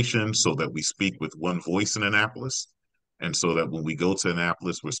administration so that we speak with one voice in Annapolis, and so that when we go to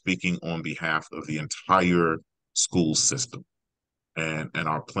Annapolis, we're speaking on behalf of the entire school system. And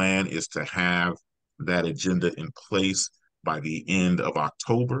our plan is to have that agenda in place by the end of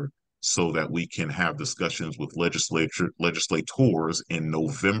October so that we can have discussions with legislators in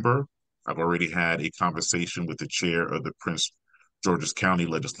November. I've already had a conversation with the chair of the Prince George's County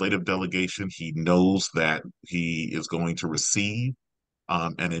Legislative Delegation. He knows that he is going to receive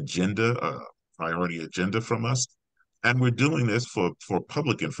an agenda, a priority agenda from us. And we're doing this for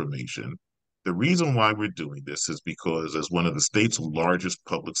public information. The reason why we're doing this is because as one of the state's largest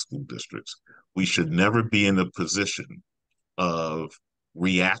public school districts, we should never be in a position of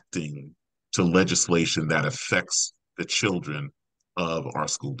reacting to legislation that affects the children of our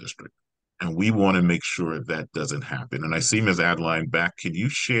school district. And we want to make sure that doesn't happen. And I see Ms. Adeline back. Can you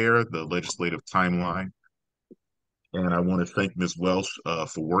share the legislative timeline? And I want to thank Ms. Welsh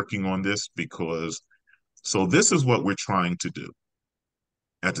for working on this so this is what we're trying to do.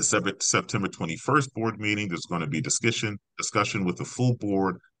 At the September 21st board meeting, there's going to be discussion with the full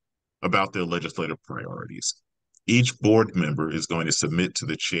board about their legislative priorities. Each board member is going to submit to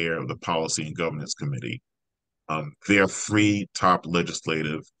the chair of the Policy and Governance Committee their 3 top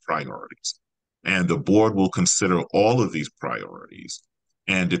legislative priorities. And the board will consider all of these priorities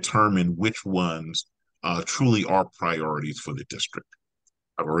and determine which ones truly are priorities for the district.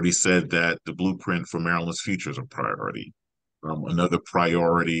 I've already said that the blueprint for Maryland's future is a priority. Another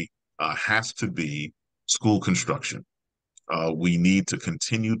priority has to be school construction. We need to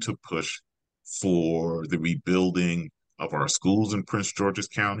continue to push for the rebuilding of our schools in Prince George's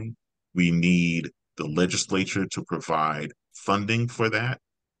County. We need the legislature to provide funding for that.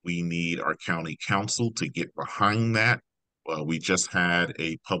 We need our county council to get behind that. We just had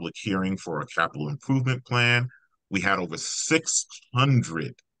a public hearing for a capital improvement plan. We had over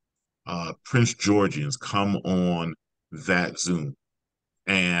 600 Prince Georgians come on that Zoom.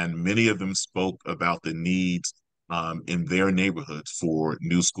 And many of them spoke about the needs in their neighborhoods for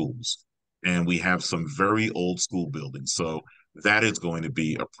new schools. And we have some very old school buildings. So that is going to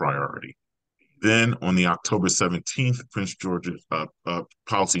be a priority. Then on the October 17th, Prince George's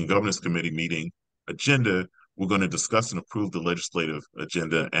Policy and Governance Committee meeting agenda, we're going to discuss and approve the legislative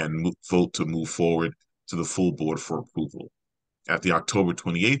agenda and vote to move forward to the full board for approval. At the October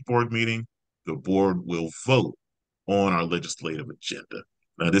 28th board meeting, the board will vote on our legislative agenda.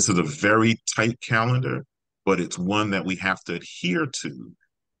 Now, this is a very tight calendar, but it's one that we have to adhere to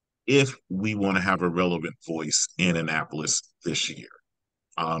if we want to have a relevant voice in Annapolis this year.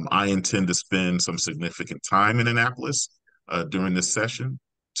 I intend to spend some significant time in Annapolis during this session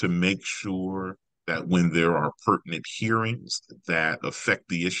to make sure that when there are pertinent hearings that affect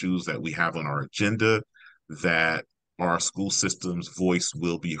the issues that we have on our agenda, that our school system's voice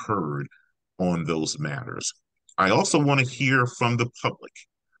will be heard on those matters. I also want to hear from the public,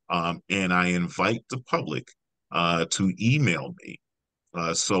 and I invite the public to email me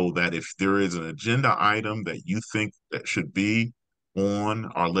so that if there is an agenda item that you think that should be on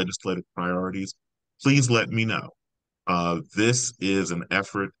our legislative priorities, please let me know. This is an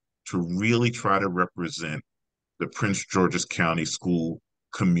effort to really try to represent the Prince George's County school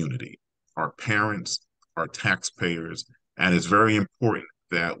community, our parents, our taxpayers, and it's very important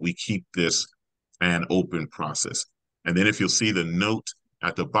that we keep this an open process. And then if you'll see the note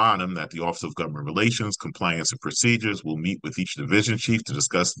at the bottom that the Office of Government Relations, Compliance and Procedures will meet with each division chief to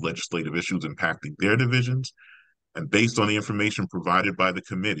discuss legislative issues impacting their divisions. And based on the information provided by the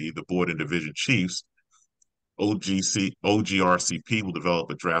committee, the board and division chiefs, OGRCP will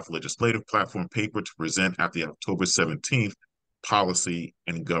develop a draft legislative platform paper to present at the October 17th Policy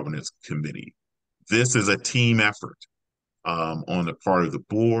and Governance Committee. This is a team effort on the part of the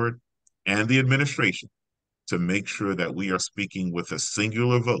board and the administration to make sure that we are speaking with a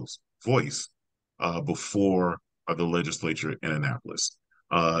singular voice before the legislature in Annapolis.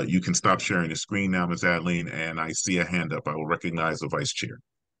 You can stop sharing the screen now, Ms. Adeline, and I see a hand up. I will recognize the vice chair.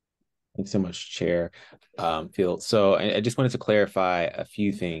 Thanks so much, Chair Fields. So I just wanted to clarify a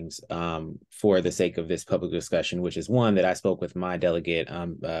few things for the sake of this public discussion, which is one that I spoke with my delegate,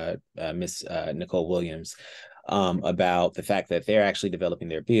 Ms. Nicole Williams, about the fact that they're actually developing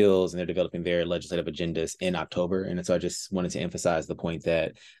their bills and they're developing their legislative agendas in October. And so I just wanted to emphasize the point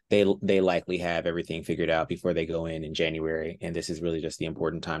that they likely have everything figured out before they go in January. And this is really just the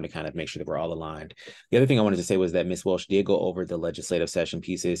important time to kind of make sure that we're all aligned. The other thing I wanted to say was that Ms. Welsh did go over the legislative session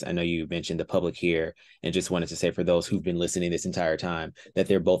pieces. I know you mentioned the public here, and just wanted to say for those who've been listening this entire time that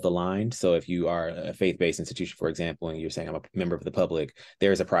they're both aligned. So if you are a faith-based institution, for example, and you're saying I'm a member of the public,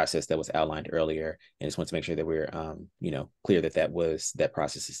 there is a process that was outlined earlier. And just want to make sure that we're clear that that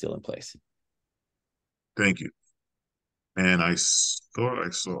process is still in place. Thank you. And I thought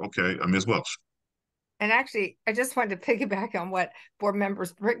I saw, okay, Ms. Welch. And actually, I just wanted to piggyback on what Board Member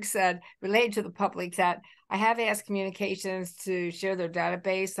Briggs said related to the public, that I have asked communications to share their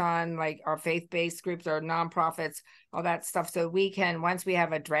database on like our faith-based groups or nonprofits, all that stuff. So we can, once we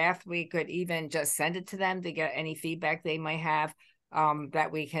have a draft, we could even just send it to them to get any feedback they might have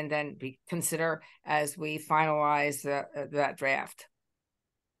that we can then consider as we finalize that draft.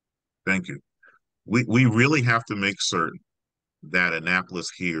 Thank you. We really have to make certain that Annapolis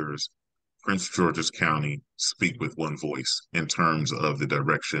hears Prince George's County speak with one voice in terms of the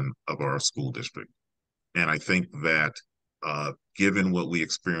direction of our school district. And I think that given what we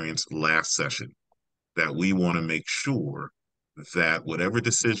experienced last session, that we want to make sure that whatever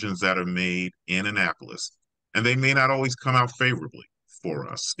decisions that are made in Annapolis, and they may not always come out favorably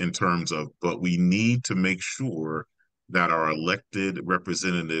for us in terms of, but we need to make sure that our elected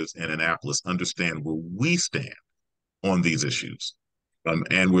representatives in Annapolis understand where we stand on these issues.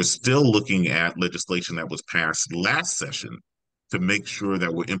 And we're still looking at legislation that was passed last session to make sure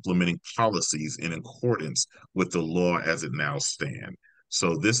that we're implementing policies in accordance with the law as it now stands.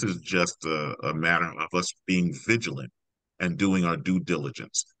 So this is just a matter of us being vigilant and doing our due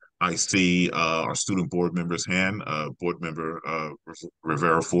diligence. I see our student board member's hand, Board Member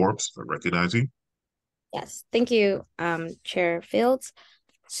Rivera Forbes, I recognize you. Yes, thank you, Chair Fields.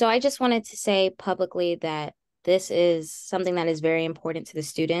 So I just wanted to say publicly that this is something that is very important to the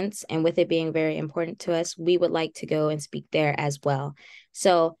students, and with it being very important to us, we would like to go and speak there as well.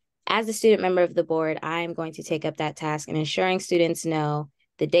 So as a student member of the board, I'm going to take up that task and ensuring students know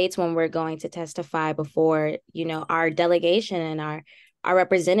the dates when we're going to testify before, our delegation and our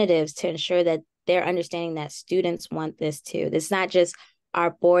representatives, to ensure that they're understanding that students want this too. It's not just our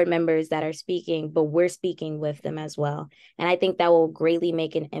board members that are speaking, but we're speaking with them as well. And I think that will greatly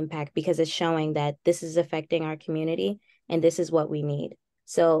make an impact because it's showing that this is affecting our community and this is what we need.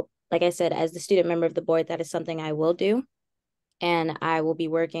 So like I said, as the student member of the board, that is something I will do. And I will be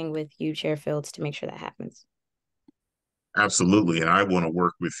working with you, Chair Fields, to make sure that happens. Absolutely. And I want to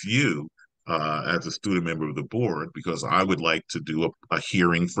work with you as a student member of the board, because I would like to do a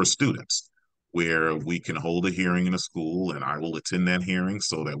hearing for students where we can hold a hearing in a school, and I will attend that hearing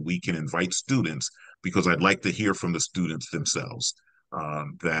so that we can invite students, because I'd like to hear from the students themselves.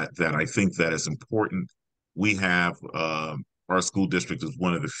 That I think that is important. We have, our school district is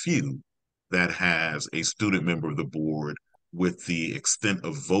one of the few that has a student member of the board with the extent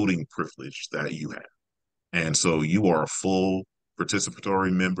of voting privilege that you have. And so you are a full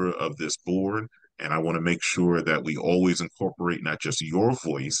participatory member of this board, and I want to make sure that we always incorporate not just your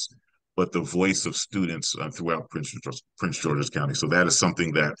voice, but the voice of students throughout Prince George's County. So that is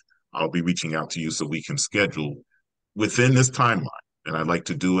something that I'll be reaching out to you so we can schedule within this timeline. And I'd like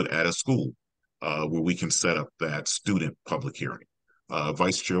to do it at a school where we can set up that student public hearing.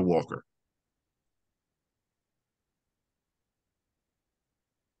 Vice Chair Walker.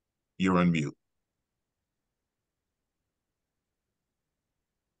 You're on mute.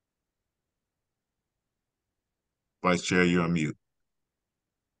 Vice Chair, you're on mute.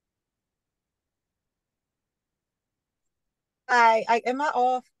 Hi, am I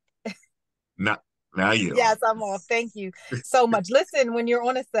off? Now you Yes, I'm off. Thank you so much. Listen, when you're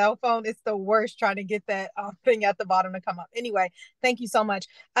on a cell phone, it's the worst trying to get that thing at the bottom to come up. Anyway, thank you so much.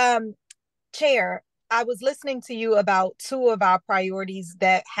 Chair, I was listening to you about two of our priorities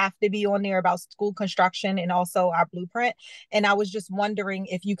that have to be on there about school construction and also our blueprint. And I was just wondering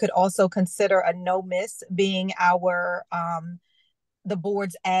if you could also consider a no miss being our the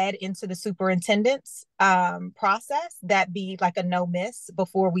board's add into the superintendent's process, that be like a no miss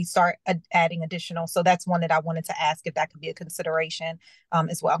before we start adding additional. So that's one that I wanted to ask if that could be a consideration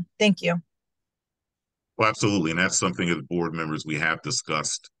as well. Thank you. Well, absolutely. And that's something as board members we have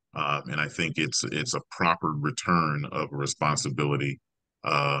discussed. And I think it's a proper return of a responsibility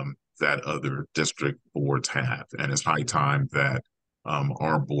that other district boards have. And it's high time that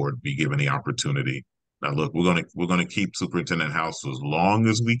our board be given the opportunity. Now, look, we're gonna keep Superintendent House as long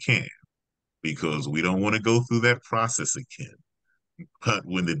as we can, because we don't want to go through that process again. But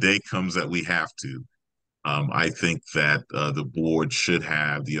when the day comes that we have to, I think that the board should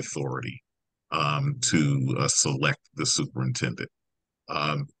have the authority to select the superintendent.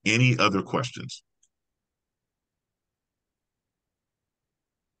 Any other questions?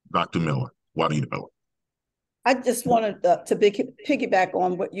 Dr. Miller, Juanita Miller. I just wanted to piggyback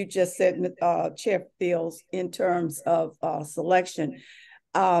on what you just said, Chair Fields, in terms of selection.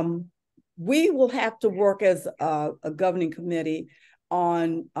 We will have to work as a governing committee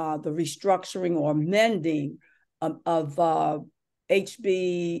on the restructuring or amending of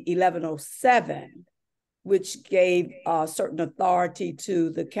HB 1107, which gave certain authority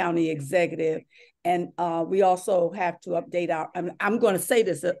to the county executive. And we also have to update I'm going to say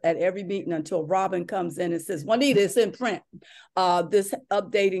this at every meeting until Robin comes in and says, Juanita, it's in print. This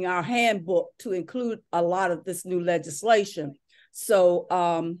updating our handbook to include a lot of this new legislation. So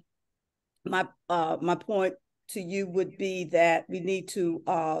my point to you would be that we need to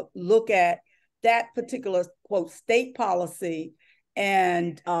look at that particular, quote, state policy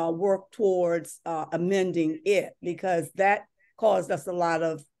and work towards amending it, because that caused us a lot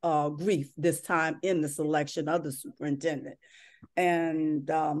of grief this time in the selection of the superintendent. And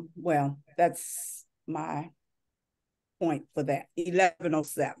well, that's my point for that,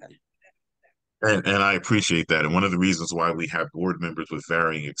 1107. And I appreciate that. And one of the reasons why we have board members with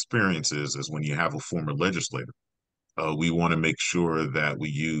varying experiences is when you have a former legislator, we want to make sure that we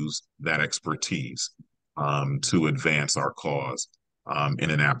use that expertise to advance our cause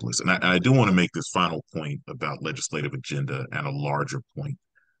in Annapolis. And I do want to make this final point about legislative agenda and a larger point.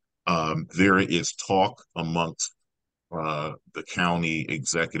 There is talk amongst the County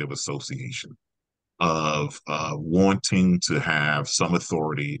Executive Association of wanting to have some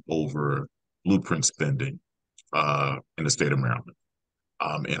authority over blueprint spending in the state of Maryland.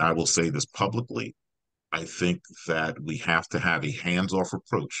 And I will say this publicly, I think that we have to have a hands-off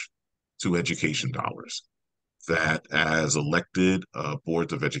approach to education dollars. That as elected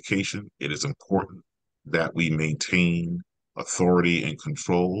boards of education, it is important that we maintain authority and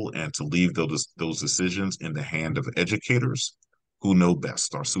control, and to leave those decisions in the hand of educators who know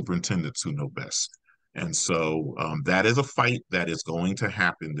best, our superintendents who know best. And so that is a fight that is going to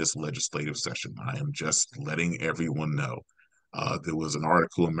happen this legislative session. I am just letting everyone know. There was an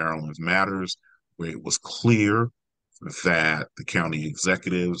article in Maryland Matters where it was clear that the county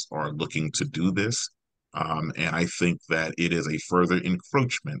executives are looking to do this. And I think that it is a further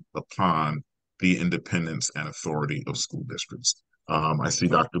encroachment upon the independence and authority of school districts. I see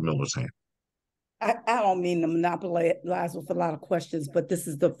Dr. Miller's hand. I don't mean to monopolize with a lot of questions, but this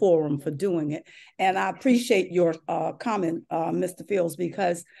is the forum for doing it. And I appreciate your comment, Mr. Fields,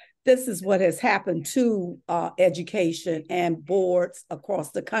 because this is what has happened to education and boards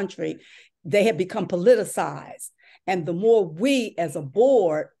across the country. They have become politicized. And the more we as a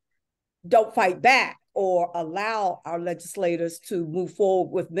board don't fight back or allow our legislators to move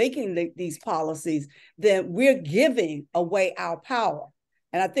forward with making these policies, then we're giving away our power.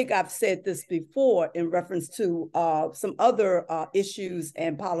 And I think I've said this before in reference to some other issues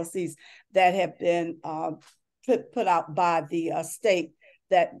and policies that have been put out by the state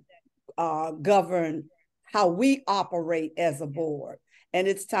that govern how we operate as a board. And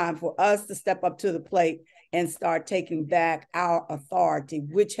it's time for us to step up to the plate and start taking back our authority,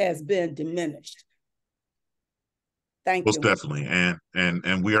 which has been diminished. Thank you. Most definitely.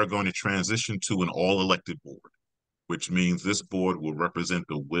 And we are going to transition to an all-elected board, which means this board will represent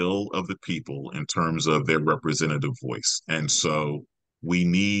the will of the people in terms of their representative voice. And so we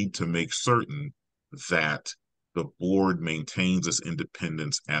need to make certain that the board maintains its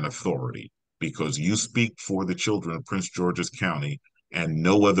independence and authority, because you speak for the children of Prince George's County, and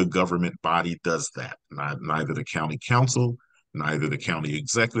no other government body does that. Neither the county council, neither the county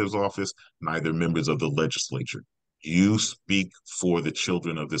executive's office, neither members of the legislature. You speak for the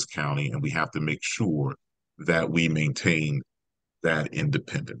children of this county, and we have to make sure that we maintain that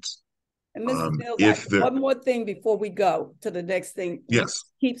independence. And Mrs. Mills, one more thing before we go to the next thing. Yes.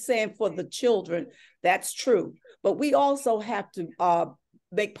 You keep saying for the children, that's true. But we also have to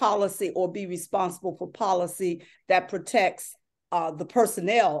make policy or be responsible for policy that protects the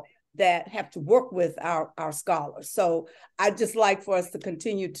personnel that have to work with our scholars. So I'd just like for us to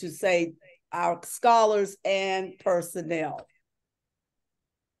continue to say our scholars and personnel.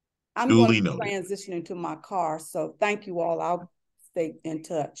 I'm going to transition into my car. So thank you all. I'll stay in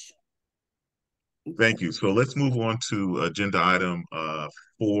touch. Thank you. So let's move on to agenda item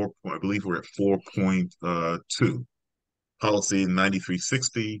 4. I believe we're at 4.2. Policy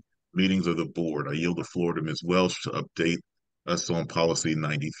 9360, meetings of the board. I yield the floor to Ms. Welch to update us on policy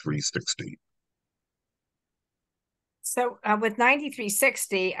 9360. So with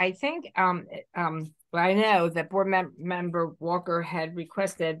 9360, I think I know that board member Walker had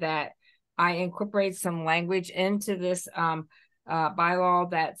requested that I incorporate some language into this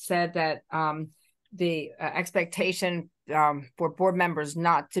bylaw that said that the expectation for board members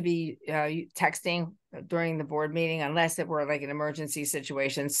not to be texting during the board meeting unless it were like an emergency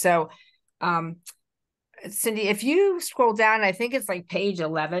situation. So Cindy, if you scroll down, I think it's like page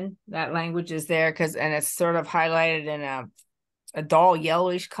 11, that language is there and it's sort of highlighted in a dull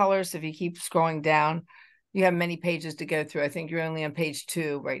yellowish color. So if you keep scrolling down, you have many pages to go through. I think you're only on page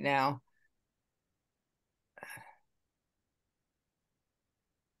 2 right now.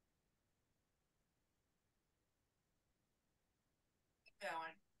 Keep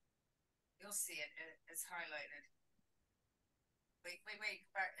going. You'll see it. It's highlighted. Wait.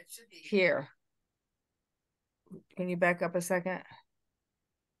 It should be here. Can you back up a second?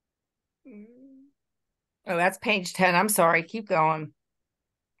 Oh, that's page 10. I'm sorry. Keep going.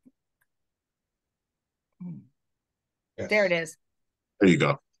 Yes. There it is. There you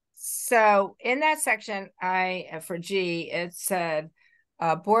go. So in that section, for G, it said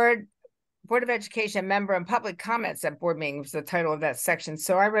Board of Education member and public comments at board meetings was the title of that section.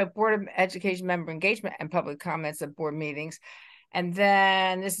 So I wrote Board of Education member engagement and public comments at board meetings. And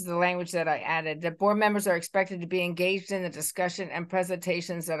then this is the language that I added. The board members are expected to be engaged in the discussion and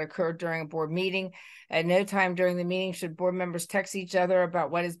presentations that occur during a board meeting. At no time during the meeting should board members text each other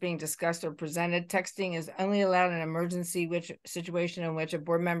about what is being discussed or presented. Texting is only allowed in an emergency situation in which a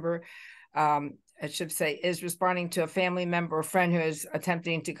board member, I should say, is responding to a family member or friend who is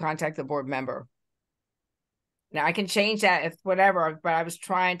attempting to contact the board member. Now I can change that if whatever, but I was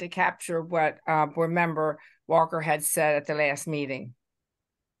trying to capture what board member Walker had said at the last meeting.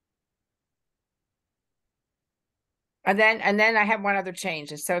 And then I have one other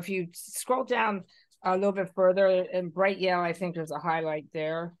change. So if you scroll down a little bit further in bright yellow, I think there's a highlight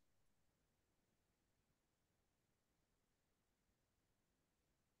there.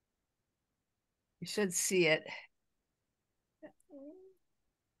 You should see it.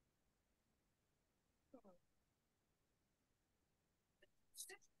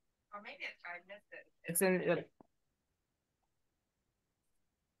 Or maybe I missed it. It's in it.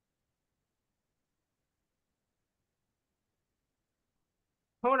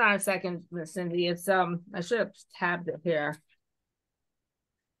 Hold on a second, Miss Cindy. It's I should have tabbed it here.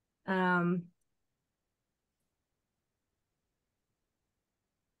 Do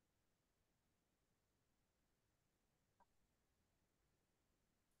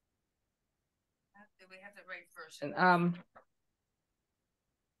we have the right version?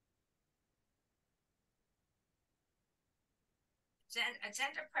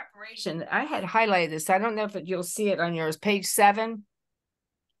 Agenda preparation. I had highlighted this. I don't know if you'll see it on yours. Page 7.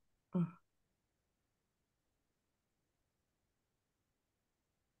 And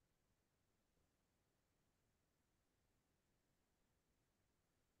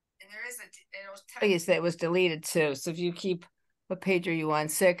there is it'll tell you that it was deleted too. So if you keep, what page are you on?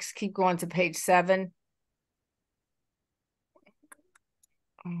 6. Keep going to page 7.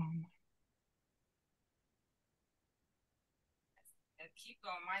 Keep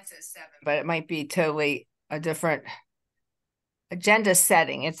going. Mine says 7, but it might be totally a different agenda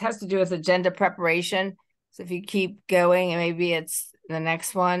setting. It has to do with agenda preparation. So if you keep going, and maybe it's the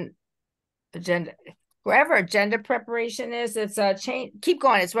next one, agenda, wherever agenda preparation is, it's a change. Keep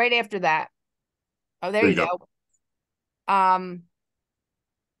going. It's right after that. Oh, there you go.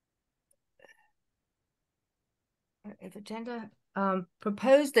 If agenda,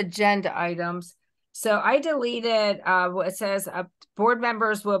 proposed agenda items. So I deleted what it says, board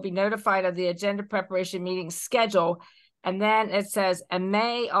members will be notified of the agenda preparation meeting schedule. And then it says, and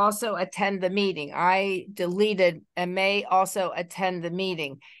may also attend the meeting. I deleted, and may also attend the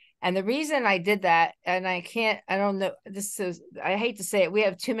meeting. And the reason I did that, and I don't know, I hate to say it, we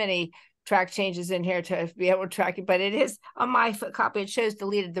have too many track changes in here to be able to track it, but it is on my copy, it shows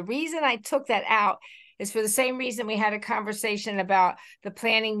deleted. The reason I took that out is for the same reason we had a conversation about the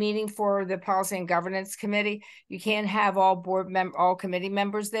planning meeting for the Policy and Governance Committee. You can't have all all committee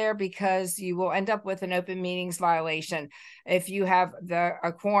members there because you will end up with an open meetings violation. If you have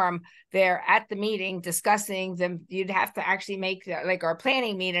a quorum there at the meeting discussing them, you'd have to actually make like our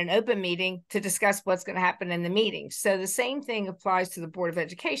planning meeting, an open meeting to discuss what's going to happen in the meeting. So the same thing applies to the Board of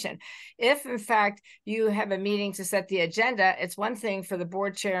Education. If in fact you have a meeting to set the agenda, it's one thing for the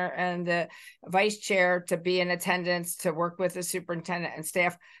board chair and the vice chair to be in attendance, to work with the superintendent and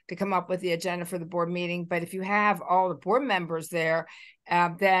staff to come up with the agenda for the board meeting. But if you have all the board members there,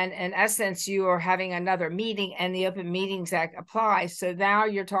 then in essence, you are having another meeting and the Open Meetings Act applies. So now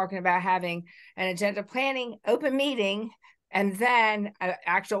you're talking about having an agenda planning open meeting and then an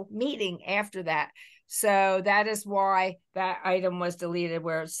actual meeting after that. So that is why that item was deleted,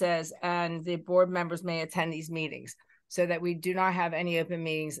 where it says, and the board members may attend these meetings, so that we do not have any Open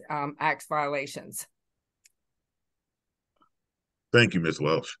Meetings Act violations. Thank you, Ms.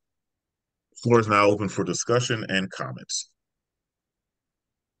 Welch. The floor is now open for discussion and comments.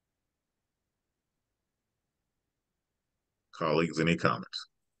 Colleagues, any comments?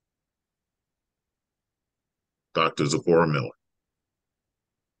 Dr. Zipporah Miller.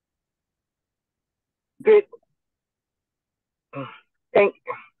 Good. I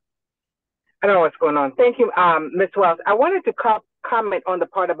don't know what's going on. Thank you, Ms. Wells. I wanted to comment on the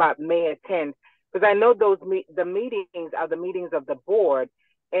part about may attend, because I know the meetings are the meetings of the board.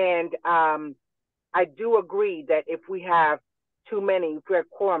 And I do agree that if we have too many, if we're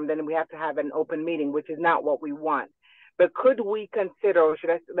quorum, then we have to have an open meeting, which is not what we want. But could we consider, or should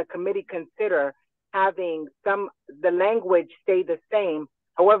the committee consider having the language stay the same?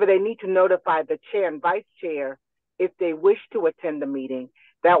 However, they need to notify the chair and vice chair if they wish to attend the meeting.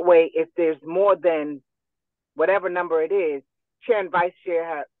 That way, if there's more than whatever number it is, chair and vice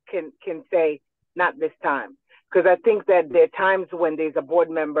chair can say, not this time. Because I think that there are times when there's a board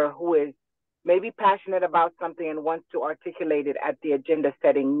member who is maybe passionate about something and wants to articulate it at the agenda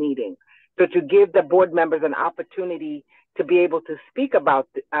setting meeting. So to give the board members an opportunity to be able to speak about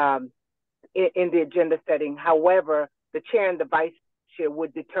in the agenda setting. However, the chair and the vice chair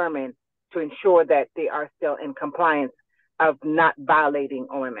would determine to ensure that they are still in compliance of not violating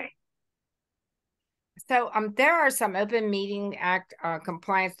OMA. So there are some Open Meeting Act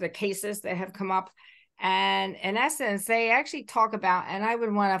compliance, the cases that have come up. And in essence, they actually talk about, and I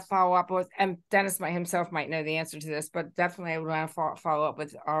would want to follow up with, and Dennis himself might know the answer to this, but definitely I would want to follow up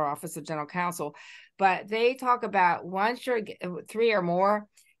with our Office of General Counsel. But they talk about once you're 3 or more,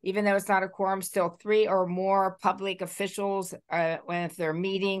 even though it's not a quorum, still 3 or more public officials, if they're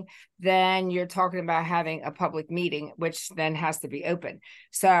meeting, then you're talking about having a public meeting, which then has to be open.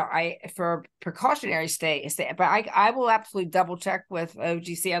 So for precautionary stay, but I will absolutely double check with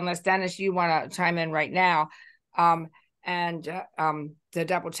OGC, unless Dennis, you want to chime in right now, to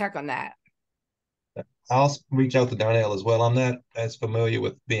double check on that. I'll reach out to Darnell as well. I'm not as familiar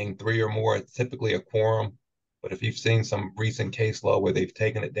with being 3 or more. It's typically a quorum. But if you've seen some recent case law where they've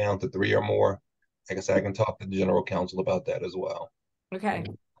taken it down to 3 or more, like I said, I can talk to the general counsel about that as well. Okay.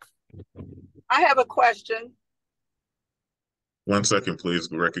 I have a question. 1 second,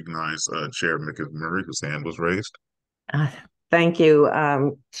 please. We recognize Chair McMurray, whose hand was raised. Thank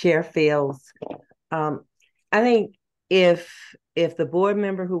you, Chair Fields. I think if the board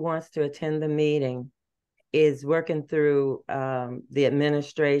member who wants to attend the meeting is working through the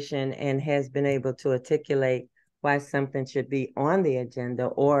administration and has been able to articulate why something should be on the agenda,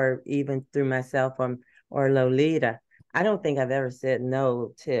 or even through myself or Lolita, I don't think I've ever said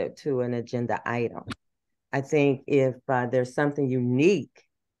no to an agenda item. I think if there's something unique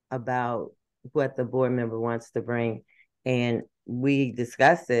about what the board member wants to bring and we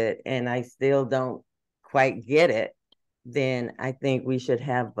discuss it and I still don't quite get it, then I think we should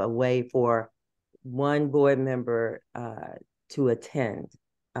have a way for one board member to attend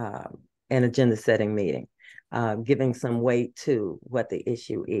an agenda setting meeting, giving some weight to what the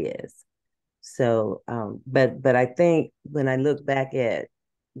issue is. So, but I think when I look back at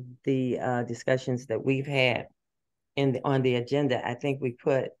the discussions that we've had on the agenda, I think we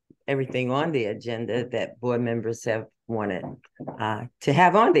put everything on the agenda that board members have wanted to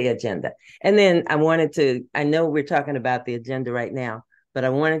have on the agenda. And then I know we're talking about the agenda right now, but I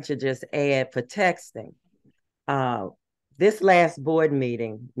wanted to just add for texting. This last board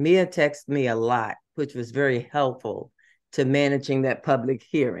meeting, Mia texted me a lot, which was very helpful to managing that public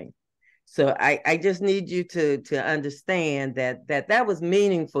hearing. So I just need you to understand that was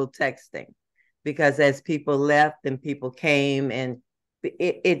meaningful texting, because as people left and people came, and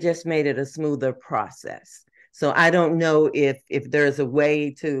it just made it a smoother process. So I don't know if there's a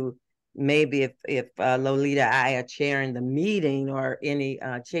way to, maybe if Lolita, I are chairing the meeting, or any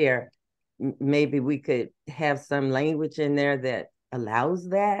chair, maybe we could have some language in there that allows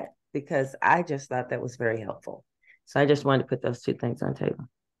that, because I just thought that was very helpful. So I just wanted to put those two things on the table.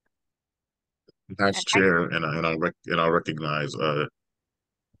 Vice Chair, and I recognize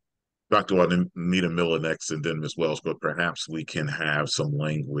Dr. Juanita Miller next, and then Ms. Wells, but perhaps we can have some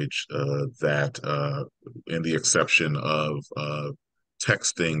language that, in the exception of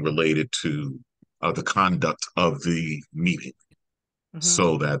texting related to the conduct of the meeting,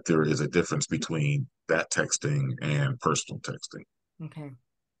 so that there is a difference between that texting and personal texting. Okay.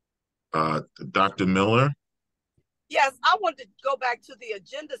 Dr. Miller? Yes, I want to go back to the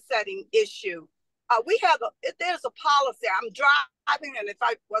agenda setting issue. There's a policy. I'm driving, and if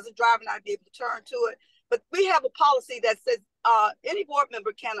I wasn't driving, I'd be able to turn to it. But we have a policy that says any board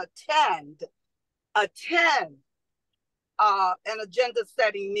member can attend an agenda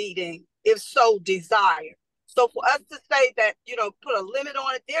setting meeting if so desired. So for us to say that, put a limit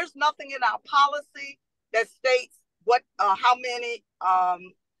on it, there's nothing in our policy that states how many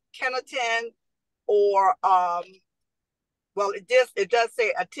can attend, or well, it does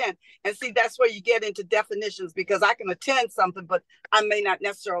say attend. And see, that's where you get into definitions, because I can attend something, but I may not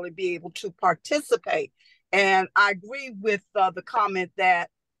necessarily be able to participate. And I agree with the comment that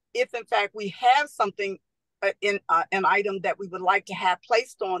if in fact we have something in an item that we would like to have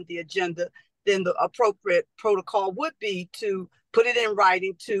placed on the agenda, then the appropriate protocol would be to put it in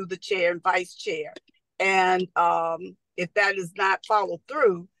writing to the chair and vice chair. And if that is not followed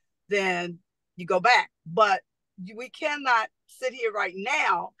through, then you go back. But we cannot sit here right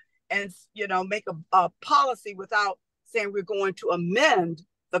now and make a policy without saying we're going to amend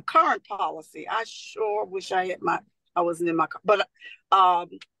the current policy. I sure wish I wasn't in my car, but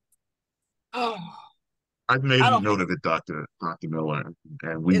I've made a note of it, Dr. Miller,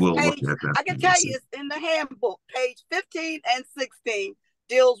 and we will look at that. I can tell you, it's in the handbook, page 15 and 16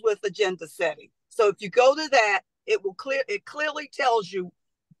 deals with agenda setting. So if you go to that, it clearly tells you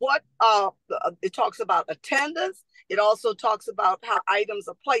what it talks about attendance. It also talks about how items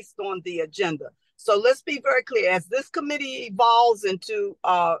are placed on the agenda. So let's be very clear, as this committee evolves into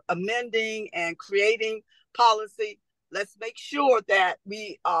amending and creating policy, let's make sure that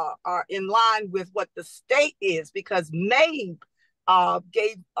we are in line with what the state is, because MABE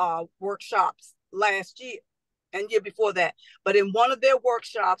gave workshops last year and year before that. But in one of their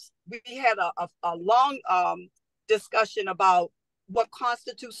workshops, we had a long discussion about what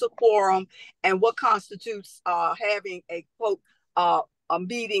constitutes a quorum and what constitutes having a, quote, a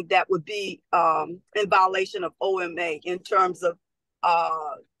meeting that would be in violation of OMA in terms of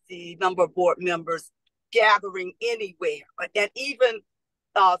the number of board members gathering anywhere, and even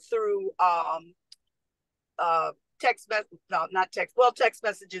through text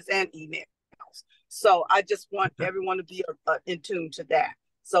messages and emails. So I just want everyone to be in tune to that.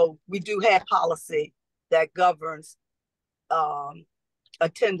 So we do have policy that governs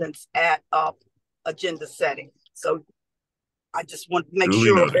attendance at agenda setting. So I just want to make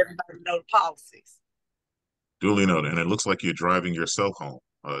sure everybody knows the policies. Duly noted. And it looks like you're driving yourself home,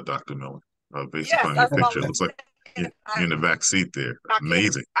 Dr. Miller. Based upon your picture, it looks like you're in the back seat there.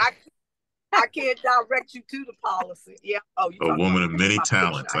 Amazing. I can't direct you to the policy. Yeah. Oh, a woman of many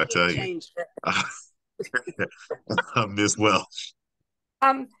talents, I tell you. Ms. Welch.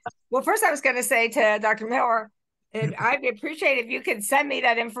 Well, first I was going to say to Dr. Miller, and I'd appreciate if you could send me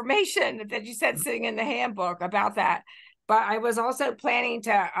that information that you said sitting in the handbook about that. But I was also planning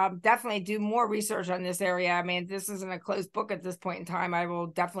to definitely do more research on this area. I mean, this isn't a closed book at this point in time. I will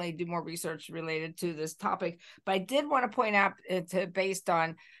definitely do more research related to this topic. But I did want to point out, based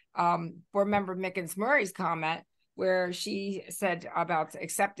on board member Mickens Murray's comment, where she said about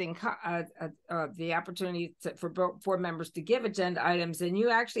accepting the opportunity for board members to give agenda items. And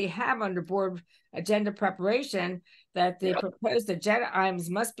you actually have under board agenda preparation that the proposed agenda items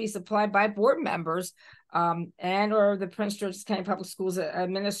must be supplied by board members and or the Prince George's County Public Schools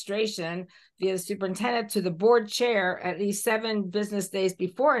administration via the superintendent to the board chair at least 7 business days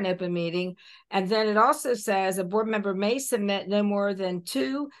before an open meeting. And then it also says a board member may submit no more than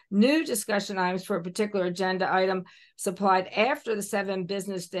 2 new discussion items for a particular agenda item supplied after the 7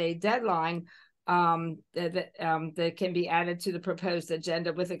 business day deadline that can be added to the proposed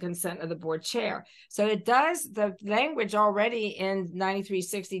agenda with the consent of the board chair. So it does, the language already in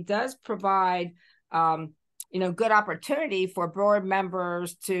 9360 does provide good opportunity for board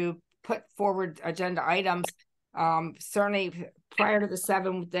members to put forward agenda items, certainly prior to the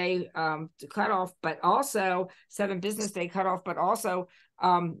 7-day cutoff, but also 7 business day cutoff, but also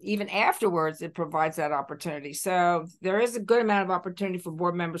even afterwards, it provides that opportunity. So there is a good amount of opportunity for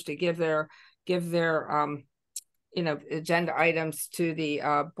board members to give their agenda items to the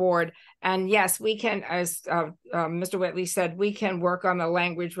board. And yes, we can, as Mr. Whitley said, we can work on the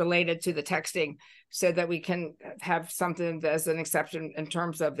language related to the texting so that we can have something as an exception in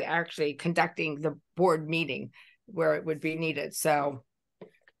terms of actually conducting the board meeting where it would be needed. So.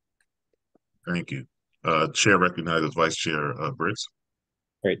 Thank you. Chair recognizes Vice Chair Briggs.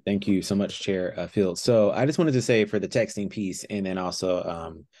 Great. Thank you so much, Chair Fields. So I just wanted to say for the texting piece, and then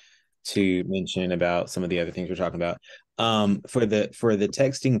also to mention about some of the other things we're talking about. For the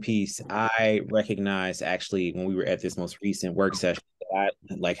texting piece, I recognized actually when we were at this most recent work session that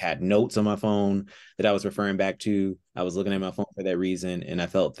I had notes on my phone that I was referring back to. I was looking at my phone for that reason, and I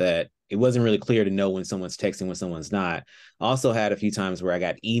felt that it wasn't really clear to know when someone's texting, when someone's not. I also had a few times where I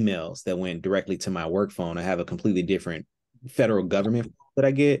got emails that went directly to my work phone. I have a completely different federal government that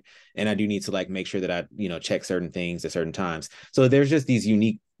I get, and I do need to make sure that I check certain things at certain times. So there's just these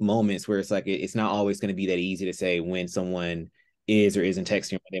unique moments where it's it's not always going to be that easy to say when someone is or isn't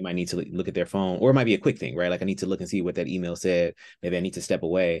texting, or they might need to look at their phone, or it might be a quick thing, right? I need to look and see what that email said. Maybe I need to step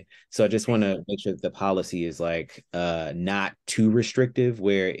away. So I just want to make sure that the policy is not too restrictive,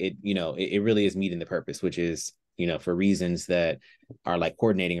 where it really is meeting the purpose, which is for reasons that are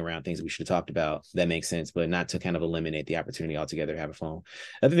coordinating around things that we should have talked about. That makes sense, but not to kind of eliminate the opportunity altogether to have a phone.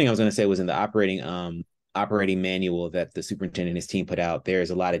 The other thing I was going to say was in the operating manual that the superintendent and his team put out, there's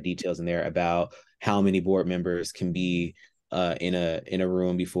a lot of details in there about how many board members can be in a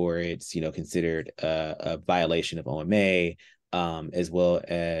room before it's considered a violation of OMA, as well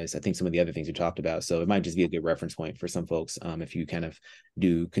as I think some of the other things we talked about. So it might just be a good reference point for some folks if you kind of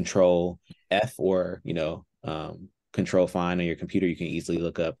do Control F or Control Find on your computer. You can easily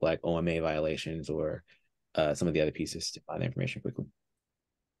look up OMA violations or some of the other pieces to find the information quickly.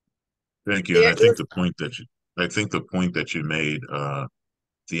 Thank you. And I think the point that you made,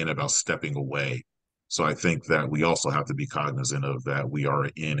 Deanna, about stepping away. So I think that we also have to be cognizant of that we are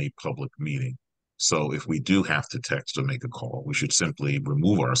in a public meeting. So if we do have to text or make a call, we should simply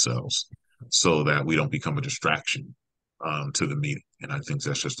remove ourselves so that we don't become a distraction to the meeting. And I think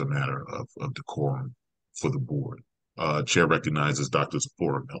that's just a matter of decorum for the board. Chair recognizes Dr.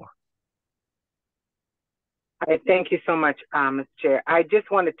 Zipporah Miller. Thank you so much, Mr. Chair. I just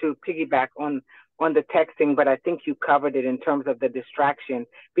wanted to piggyback on the texting, but I think you covered it in terms of the distraction,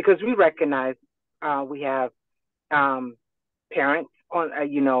 because we recognize we have parents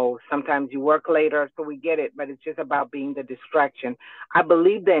on, sometimes you work later, so we get it, but it's just about being the distraction. I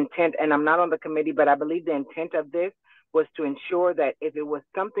believe the intent, and I'm not on the committee, but I believe the intent of this was to ensure that if it was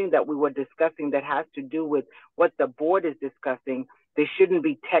something that we were discussing that has to do with what the board is discussing, there shouldn't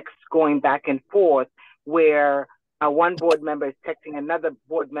be texts going back and forth where one board member is texting another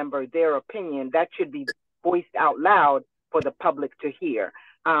board member their opinion. That should be voiced out loud for the public to hear.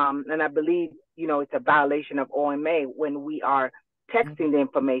 And I believe, it's a violation of OMA when we are texting the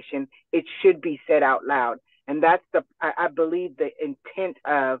information. It should be said out loud. And that's I believe the intent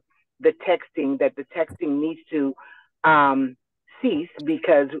of the texting, that the texting needs to cease,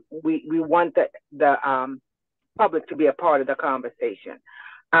 because we want the public to be a part of the conversation.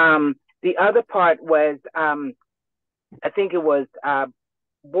 The other part was, I think it was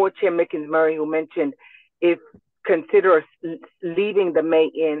Board Chair Mickens-Murray who mentioned if consider leaving the May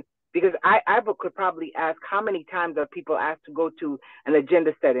in, because I could probably ask how many times are people asked to go to an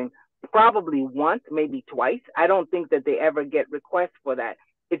agenda setting? Probably once, maybe twice. I don't think that they ever get requests for that.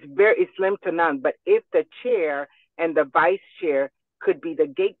 It's very slim to none. But if the chair and the vice chair could be the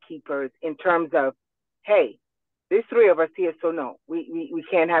gatekeepers in terms of, hey, there's 3 of us here, so no, we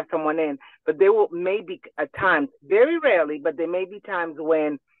can't have someone in. But there may be times, very rarely, but there may be times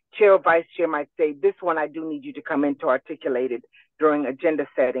when chair or vice chair might say, this one I do need you to come in to articulate it during agenda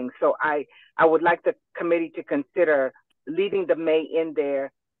setting. So I would like the committee to consider leaving the May in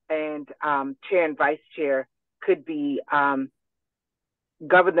there, and chair and vice chair could be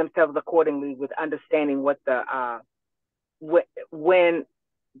govern themselves accordingly with understanding what the when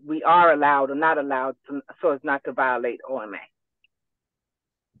we are allowed or not allowed so as not to violate OMA.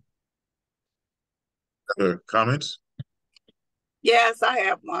 Other comments? Yes, I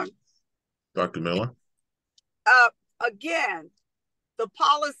have one. Dr. Miller? Again, the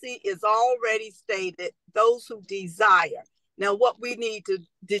policy is already stated, those who desire. Now, what we need to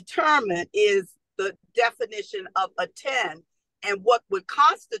determine is the definition of attend and what would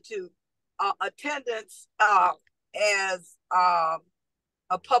constitute attendance as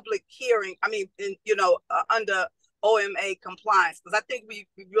a public hearing. I mean, under OMA compliance, because I think we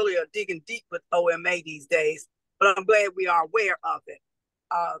really are digging deep with OMA these days, but I'm glad we are aware of it.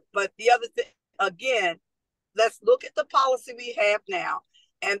 But the other thing, again, let's look at the policy we have now.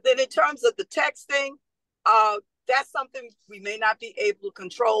 And then in terms of the texting, that's something we may not be able to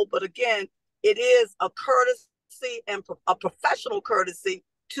control, but again, it is a courtesy and a professional courtesy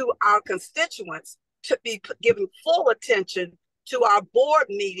to our constituents to be giving full attention to our board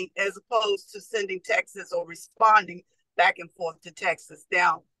meeting as opposed to sending texts or responding back and forth to texts.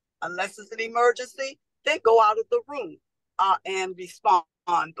 Now, unless it's an emergency, then go out of the room and respond.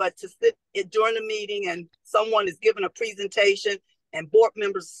 But to sit during the meeting and someone is giving a presentation and board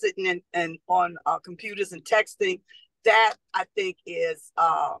members sitting on computers and texting, that I think is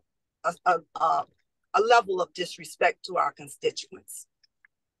a level of disrespect to our constituents.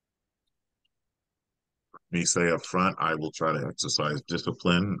 Me say up front, I will try to exercise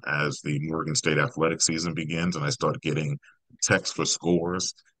discipline as the Morgan State athletic season begins and I start getting texts for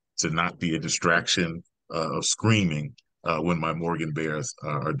scores to not be a distraction of screaming when my Morgan Bears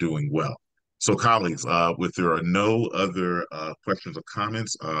are doing well. So colleagues, if there are no other questions or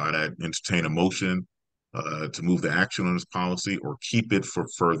comments, I'd entertain a motion to move the action on this policy or keep it for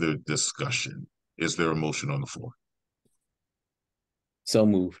further discussion. Is there a motion on the floor? So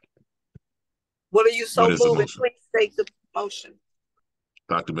moved. What are you so moving? Please state the motion.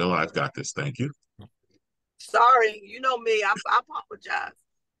 Dr. Miller, I've got this. Thank you. Sorry, you know me. I apologize.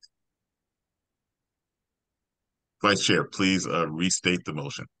 Vice Chair, please restate the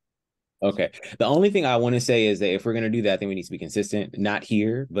motion. Okay. The only thing I want to say is that if we're going to do that, I think we need to be consistent, not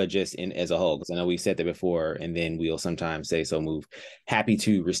here, but just as a whole, because I know we've said that before, and then we'll sometimes say so move. Happy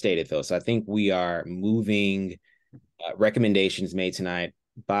to restate it, though. So I think we are moving recommendations made tonight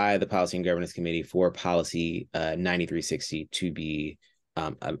by the Policy and Governance Committee for Policy 9360 to be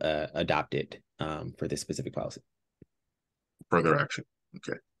adopted for this specific policy. Further action.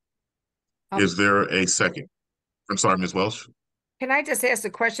 Okay. Is there a second? I'm sorry, Ms. Welsh. Can I just ask a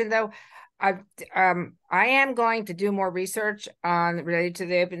question, though? I am going to do more research related to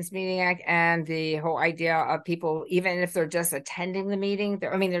the Opens Meeting Act and the whole idea of people, even if they're just attending the meeting,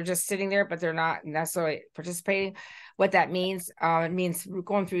 they're just sitting there, but they're not necessarily participating. What that means, it means we're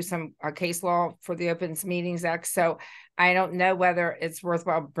going through some case law for the Opens Meetings Act. So I don't know whether it's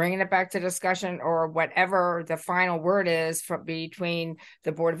worthwhile bringing it back to discussion or whatever the final word is between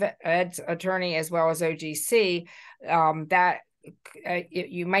the Board of Ed's attorney as well as OGC, that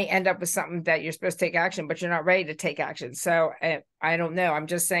you might end up with something that you're supposed to take action, but you're not ready to take action. So I don't know. I'm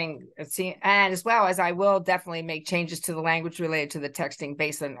just saying, and as well as I will definitely make changes to the language related to the texting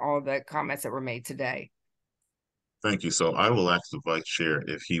based on all the comments that were made today. Thank you. So I will ask the Vice Chair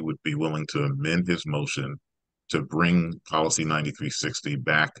if he would be willing to amend his motion to bring Policy 9360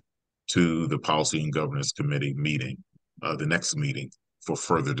 back to the Policy and Governance Committee meeting, the next meeting, for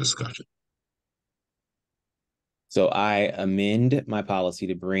further discussion. So I amend my policy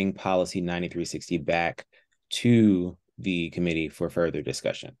to bring Policy 9360 back to the committee for further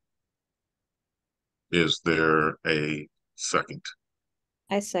discussion. Is there a second?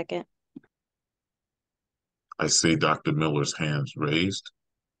 I second. I see Dr. Miller's hands raised.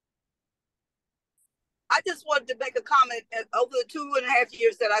 I just wanted to make a comment. Over the 2.5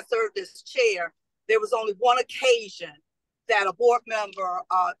 years that I served as chair, there was only one occasion that a board member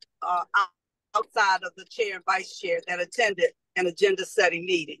outside of the chair and vice chair that attended an agenda setting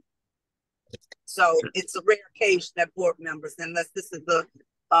meeting. So it's a rare occasion that board members, unless this is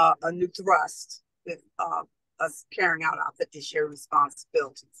a new thrust with us carrying out our fiduciary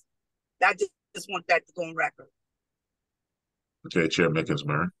responsibilities. I just want that to go on record. Okay, Chair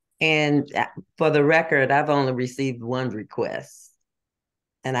Mickens-Murray. And for the record, I've only received one request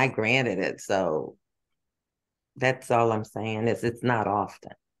and I granted it. So that's all I'm saying is it's not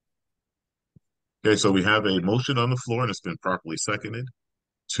often. Okay, so we have a motion on the floor and it's been properly seconded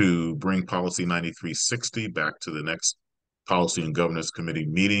to bring Policy 9360 back to the next Policy and Governance Committee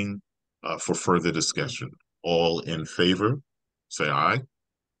meeting for further discussion. All in favor, say aye.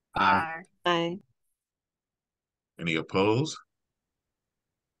 Aye. Aye. Any opposed?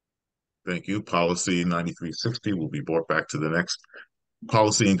 Thank you. Policy 9360 will be brought back to the next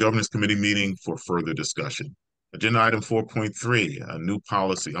Policy and Governance Committee meeting for further discussion. Agenda item 4.3, a new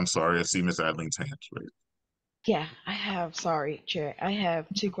policy. I'm sorry, I see Ms. Adling's hand raised. Yeah, sorry, Chair. I have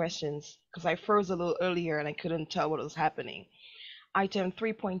two questions because I froze a little earlier and I couldn't tell what was happening. Item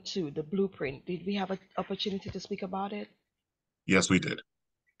 3.2, the blueprint. Did we have an opportunity to speak about it? Yes, we did.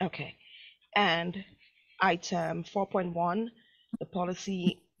 Okay. And item 4.1, the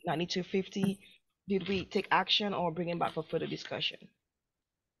policy 9250. Did we take action or bring it back for further discussion?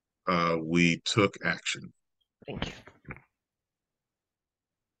 We took action. Thank you.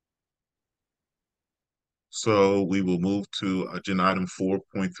 So we will move to agenda item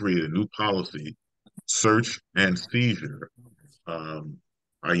 4.3, the new policy, search and seizure.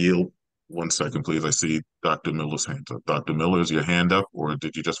 I yield 1 second, please. I see Dr. Miller's hand up. Dr. Miller, is your hand up, or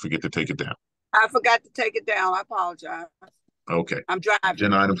did you just forget to take it down? I forgot to take it down. I apologize. Okay. I'm driving.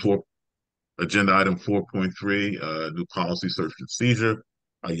 Agenda item 4.3, new policy, search and seizure.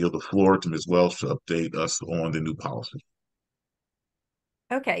 I yield the floor to Ms. Welch to update us on the new policy.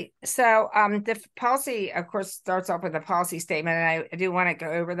 Okay, so the policy, of course, starts off with a policy statement, and I do want to go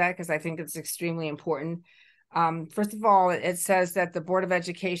over that because I think it's extremely important. First of all, it says that the Board of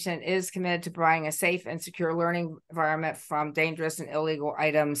Education is committed to providing a safe and secure learning environment from dangerous and illegal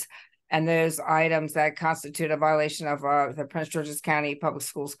items, and those items that constitute a violation of the Prince George's County Public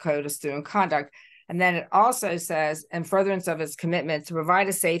Schools Code of Student Conduct. And then it also says, in furtherance of its commitment to provide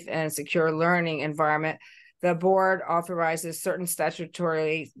a safe and secure learning environment, the board authorizes certain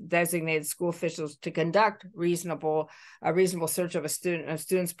statutorily designated school officials to conduct a reasonable search of a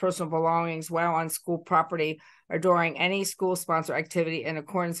student's personal belongings while on school property or during any school-sponsored activity in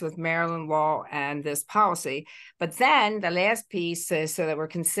accordance with Maryland law and this policy. But then the last piece says, so that we're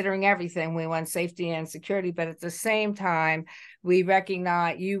considering everything, we want safety and security, but at the same time, we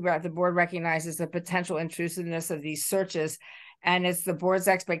recognize, the board recognizes the potential intrusiveness of these searches. And it's the board's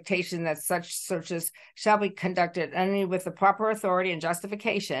expectation that such searches shall be conducted only with the proper authority and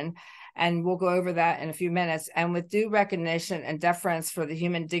justification, and we'll go over that in a few minutes, and with due recognition and deference for the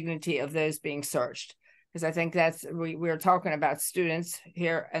human dignity of those being searched. Because I think that's, we're talking about students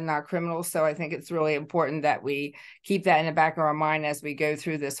here and not criminals, so I think it's really important that we keep that in the back of our mind as we go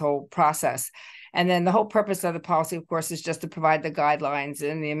through this whole process. And then the whole purpose of the policy, of course, is just to provide the guidelines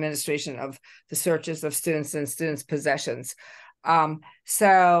in the administration of the searches of students and students' possessions.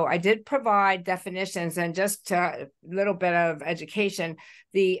 So I did provide definitions, and just a little bit of education.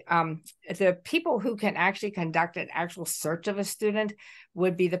 The people who can actually conduct an actual search of a student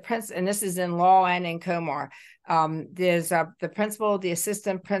would be the principal, and this is in law and in COMAR. There's the principal, the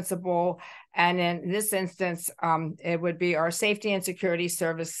assistant principal, and in this instance, it would be our safety and security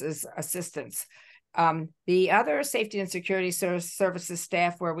services assistants. The other safety and security services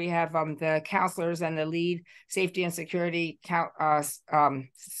staff, where we have the counselors and the lead safety and security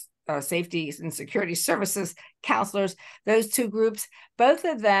safety and security services counselors, those two groups, both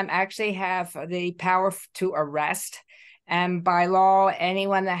of them actually have the power to arrest. And by law,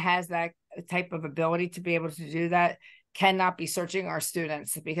 anyone that has that type of ability to be able to do that cannot be searching our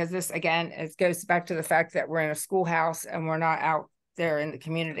students, because this, again, it goes back to the fact that we're in a schoolhouse and we're not out there in the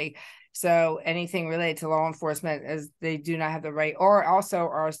community. So anything related to law enforcement, is they do not have the right, or also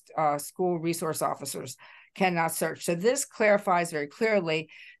our school resource officers cannot search. So this clarifies very clearly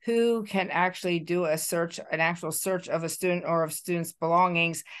who can actually do a search, an actual search of a student or of students'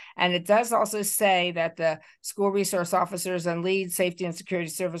 belongings. And it does also say that the school resource officers and lead safety and security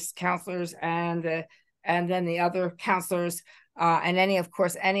service counselors and then the other counselors and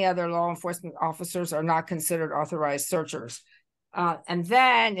any other law enforcement officers are not considered authorized searchers. And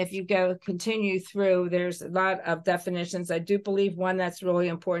then if you continue through, there's a lot of definitions. I do believe one that's really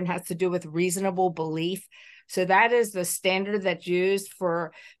important has to do with reasonable belief. So that is the standard that's used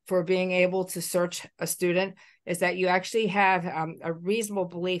for being able to search a student, is that you actually have a reasonable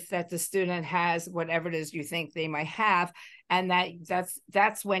belief that the student has whatever it is you think they might have. And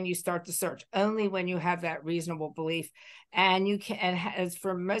that's when you start the search, only when you have that reasonable belief. And you can, and as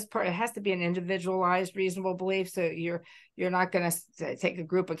for most part, it has to be an individualized reasonable belief. So you're not going to take a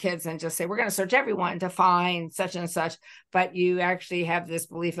group of kids and just say, we're going to search everyone to find such and such, but you actually have this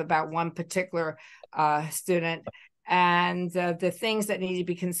belief about one particular student. And the things that need to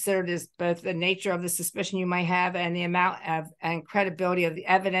be considered is both the nature of the suspicion you might have and the amount of and credibility of the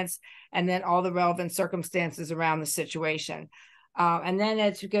evidence, and then all the relevant circumstances around the situation. And then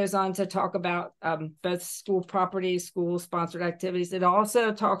it goes on to talk about both school property, school-sponsored activities. It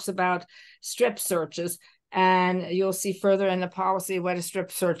also talks about strip searches, and you'll see further in the policy what a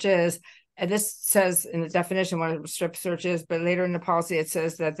strip search is. and this says in the definition what a strip search is, but later in the policy it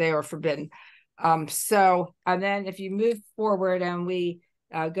says that they are forbidden. So, and then if you move forward and we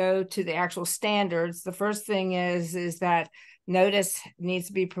go to the actual standards, the first thing is that notice needs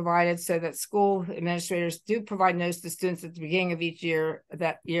to be provided so that school administrators do provide notice to students at the beginning of each year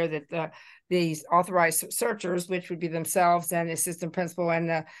that these authorized searchers, which would be themselves and the assistant principal and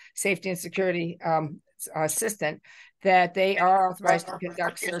the safety and security assistant, that they are authorized to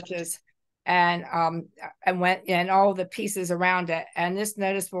conduct searches and all the pieces around it. And this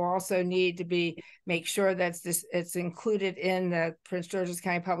notice will also need to make sure that it's included in the Prince George's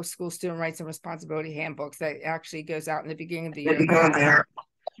County Public School Student Rights and Responsibility Handbooks that actually goes out in the beginning of the year.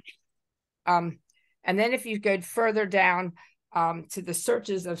 And then if you go further down to the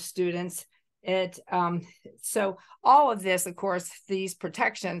searches of students, so all of this, of course, these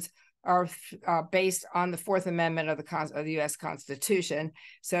protections are based on the Fourth Amendment of the U.S. Constitution.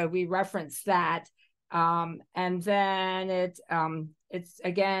 So we reference that. And then it's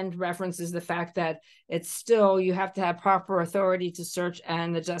again references the fact that it's still, you have to have proper authority to search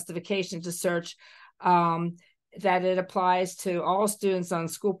and the justification to search, that it applies to all students on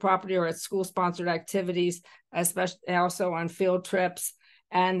school property or at school-sponsored activities, especially also on field trips,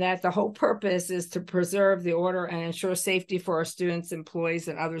 and that the whole purpose is to preserve the order and ensure safety for our students, employees,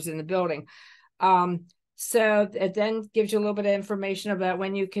 and others in the building. So it then gives you a little bit of information about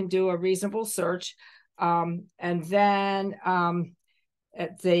when you can do a reasonable search. And then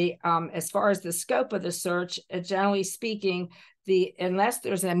as far as the scope of the search, generally speaking, unless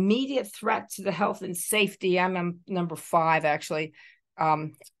there's an immediate threat to the health and safety, I'm on number 5 actually.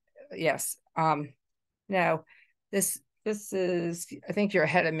 Yes. No, this is, I think you're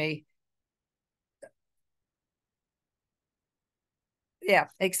ahead of me. Yeah,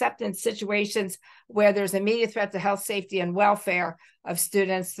 except in situations where there's immediate threat to health, safety, and welfare of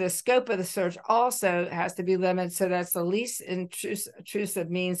students, the scope of the search also has to be limited so that's the least intrusive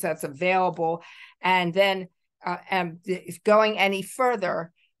means that's available. And then going any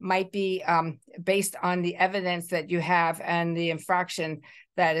further might be based on the evidence that you have and the infraction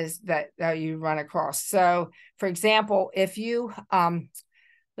that you run across. So, for example, if you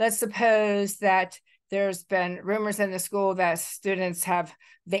let's suppose that there's been rumors in the school that students have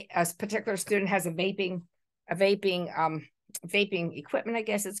a particular student has a vaping equipment, I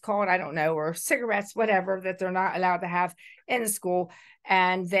guess it's called, I don't know, or cigarettes, whatever, that they're not allowed to have in the school,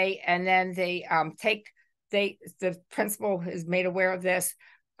 and then the principal is made aware of this,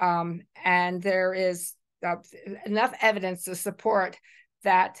 and there is enough evidence to support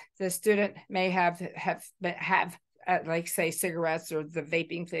that the student may have like say cigarettes or the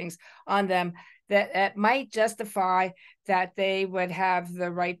vaping things on them, that might justify that they would have the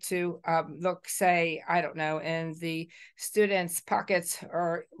right to look, say, I don't know, in the students' pockets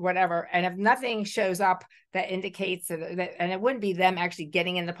or whatever. And if nothing shows up that indicates that, and it wouldn't be them actually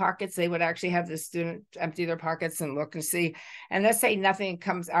getting in the pockets, they would actually have the student empty their pockets and look and see. And let's say nothing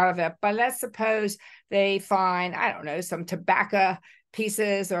comes out of it, but let's suppose they find, I don't know, some tobacco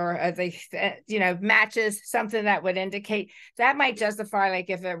pieces or matches, something that would indicate that might justify, like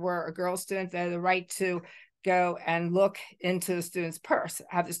if it were a girl student, they have the right to go and look into the student's purse,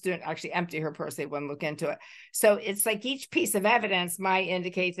 have the student actually empty her purse, they wouldn't look into it. So it's like each piece of evidence might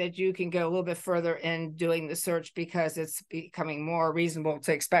indicate that you can go a little bit further in doing the search because it's becoming more reasonable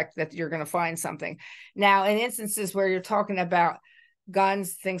to expect that you're going to find something. Now, in instances where you're talking about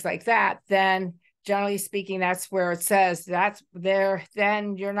guns, things like that, then generally speaking, that's where it says that's there,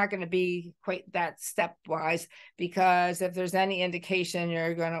 then you're not going to be quite that stepwise, because if there's any indication,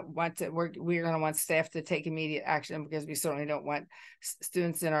 we're going to want staff to take immediate action, because we certainly don't want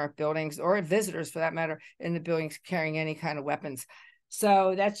students in our buildings, or visitors for that matter, in the buildings carrying any kind of weapons.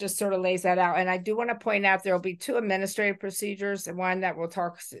 So that just sort of lays that out. And I do want to point out there will be 2 administrative procedures, one that will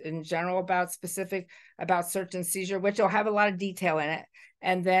talk in general about search and seizure, which will have a lot of detail in it.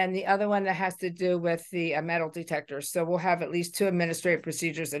 And then the other one that has to do with the metal detectors. So we'll have at least 2 administrative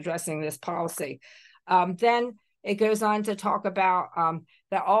procedures addressing this policy. Then it goes on to talk about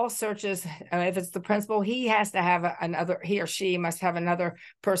that all searches, if it's the principal, he has to have he or she must have another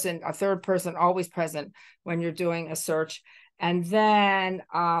person, a third person always present when you're doing a search. And then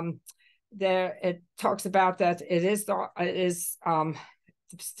it talks about that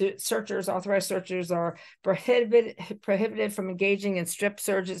authorized searchers are prohibited from engaging in strip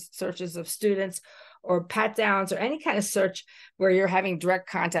searches of students or pat downs or any kind of search where you're having direct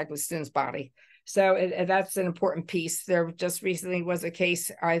contact with student's body. So that's an important piece. There just recently was a case,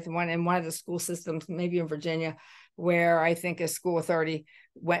 in one of the school systems, maybe in Virginia, where I think a school authority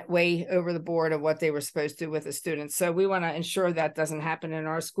went way over the board of what they were supposed to with the students. So we want to ensure that doesn't happen in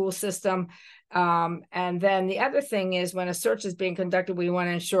our school system. And then the other thing is, when a search is being conducted, we want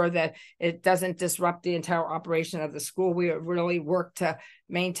to ensure that it doesn't disrupt the entire operation of the school. We really work to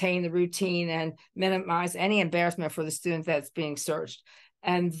maintain the routine and minimize any embarrassment for the student that's being searched.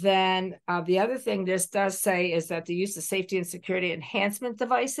 And then the other thing this does say is that the use of safety and security enhancement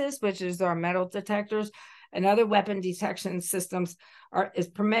devices, which is our metal detectors and other weapon detection systems, are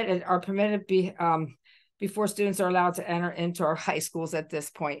permitted before students are allowed to enter into our high schools at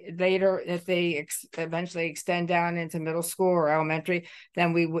this point. Later, if they eventually extend down into middle school or elementary,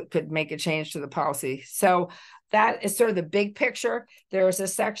 then we could make a change to the policy. So that is sort of the big picture. There is a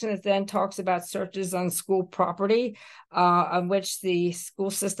section that then talks about searches on school property, on which the school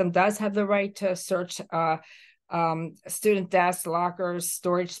system does have the right to search student desks, lockers,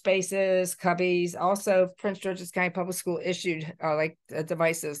 storage spaces, cubbies. Also, Prince George's County Public School issued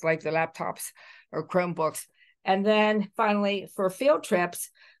devices like the laptops or Chromebooks. And then finally, for field trips,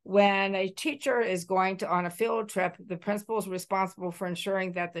 when a teacher is going on a field trip, the principal is responsible for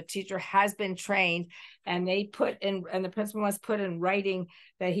ensuring that the teacher has been trained, and the principal must put in writing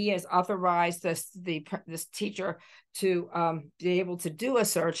that he has authorized this teacher to be able to do a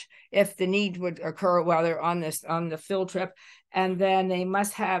search if the need would occur while they're on the field trip. And then they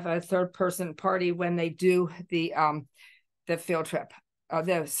must have a third person party when they do the field trip,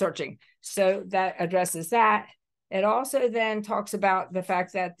 the searching. So that addresses that. It also then talks about the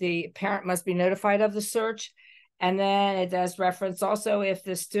fact that the parent must be notified of the search. And then it does reference also, if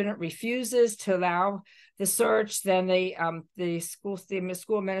the student refuses to allow the search, then the school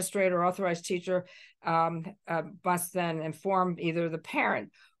administrator or authorized teacher must then inform either the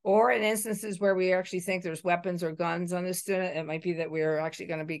parent, or in instances where we actually think there's weapons or guns on the student, it might be that we're actually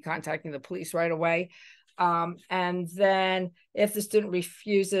going to be contacting the police right away. And then if the student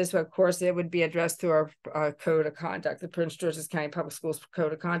refuses, of course, it would be addressed through our code of conduct, the Prince George's County Public Schools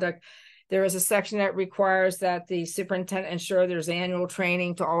Code of Conduct. There is a section that requires that the superintendent ensure there's annual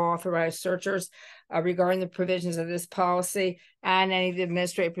training to all authorized searchers regarding the provisions of this policy and any of the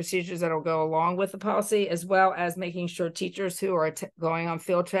administrative procedures that will go along with the policy, as well as making sure teachers who are going on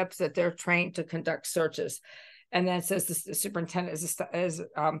field trips that they're trained to conduct searches. And then it says the superintendent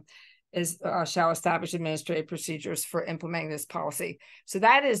shall establish administrative procedures for implementing this policy. So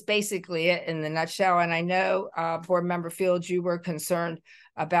that is basically it in the nutshell. And I know, Board Member Fields, you were concerned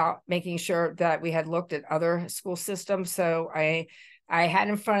about making sure that we had looked at other school systems. So I had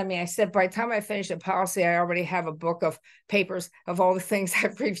in front of me, I said, by the time I finish the policy, I already have a book of papers of all the things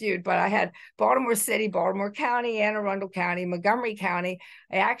I've reviewed, but I had Baltimore City, Baltimore County, Anne Arundel County, Montgomery County.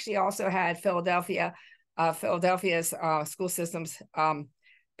 I actually also had Philadelphia's school systems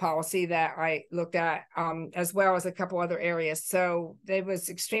policy that I looked at, as well as a couple other areas. So it was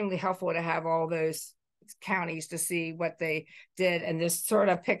extremely helpful to have all those counties to see what they did. And this sort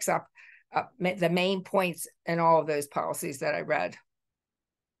of picks up the main points in all of those policies that I read.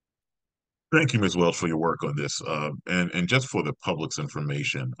 Thank you, Ms. Welch, for your work on this. And just for the public's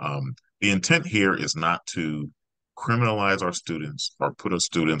information, the intent here is not to criminalize our students or put our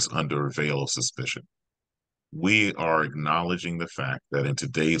students under a veil of suspicion. We are acknowledging the fact that in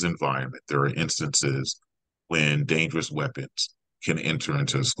today's environment, there are instances when dangerous weapons can enter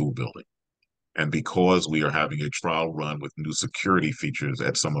into a school building. And because we are having a trial run with new security features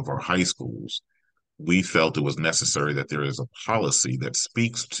at some of our high schools, we felt it was necessary that there is a policy that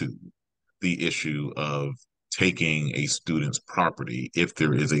speaks to the issue of taking a student's property if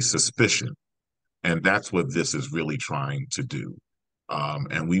there is a suspicion. And that's what this is really trying to do.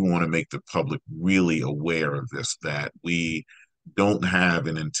 And we want to make the public really aware of this, that we don't have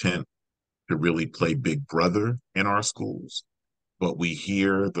an intent to really play Big Brother in our schools, but we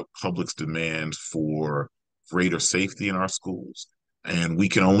hear the public's demands for greater safety in our schools, and we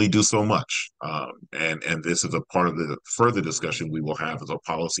can only do so much. And this is a part of the further discussion we will have as a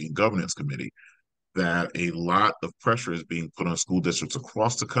Policy and Governance Committee, that a lot of pressure is being put on school districts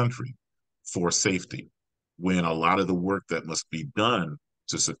across the country for safety, when a lot of the work that must be done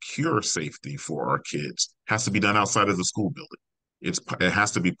to secure safety for our kids has to be done outside of the school building. It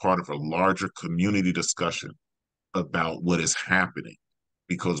has to be part of a larger community discussion about what is happening,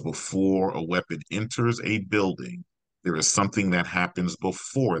 because before a weapon enters a building, there is something that happens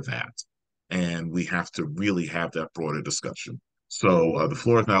before that, and we have to really have that broader discussion. So the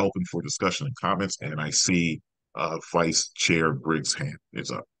floor is now open for discussion and comments, and I see Vice Chair Briggs' hand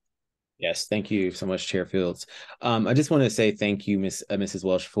is up. Yes, thank you so much, Chair Fields. I just want to say thank you, Mrs.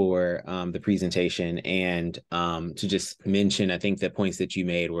 Welsh, for the presentation, and to just mention, I think the points that you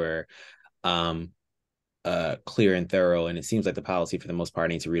made were clear and thorough, and it seems like the policy for the most part,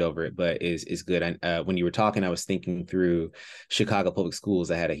 I need to read over it, but is good. When you were talking, I was thinking through Chicago Public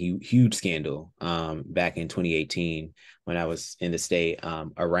Schools. I had a huge scandal back in 2018 when I was in the state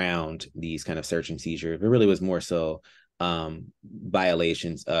around these kind of search and seizure. It really was more so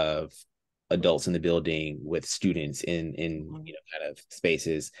violations of adults in the building with students in kind of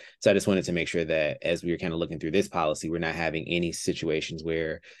spaces. So I just wanted to make sure that as we were kind of looking through this policy, we're not having any situations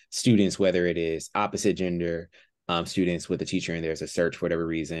where students, whether it is opposite gender students with a teacher and there's a search for whatever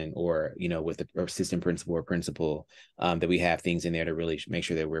reason, or with the assistant principal or principal, that we have things in there to really make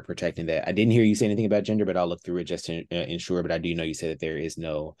sure that we're protecting that. I didn't hear you say anything about gender, but I'll look through it just to ensure. But I do know you said that there is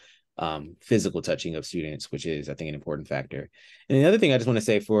no physical touching of students, which is, I think, an important factor. And the other thing I just want to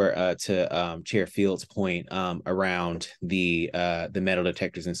say to Chair Fields' point around the metal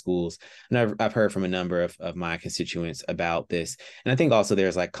detectors in schools, and I've heard from a number of my constituents about this, and I think also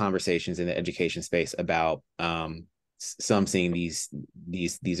there's like conversations in the education space about some seeing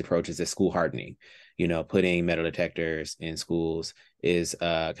these approaches as school hardening. Putting metal detectors in schools is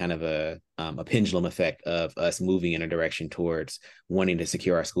kind of a pendulum effect of us moving in a direction towards wanting to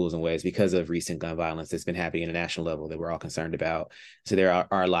secure our schools in ways because of recent gun violence that's been happening at a national level that we're all concerned about. So there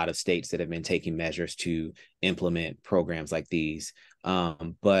are a lot of states that have been taking measures to implement programs like these.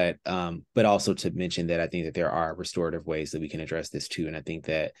 But also to mention that I think that there are restorative ways that we can address this too. And I think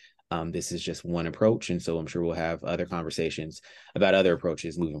that this is just one approach. And so I'm sure we'll have other conversations about other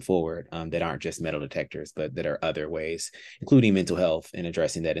approaches moving forward that aren't just metal detectors, but that are other ways, including mental health and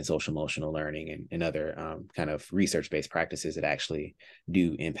addressing that in social emotional learning and other kind of research-based practices that actually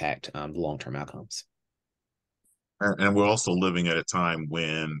do impact the long-term outcomes. And we're also living at a time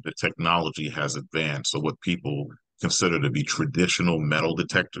when the technology has advanced. So what people consider to be traditional metal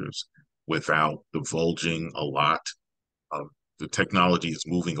detectors without divulging a lot, the technology is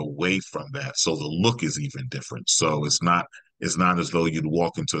moving away from that. So the look is even different. So it's not as though you'd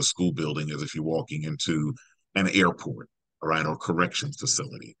walk into a school building as if you're walking into an airport, right, or corrections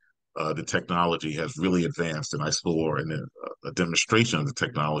facility. The technology has really advanced, and I saw a demonstration of the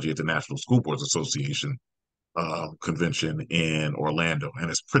technology at the National School Boards Association convention in Orlando, and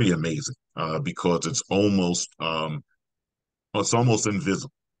it's pretty amazing because it's almost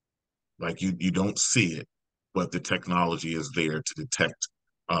invisible. Like you don't see it, but the technology is there to detect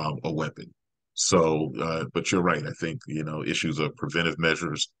a weapon. So, but you're right. I think, issues of preventive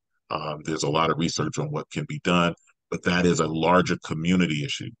measures, there's a lot of research on what can be done, but that is a larger community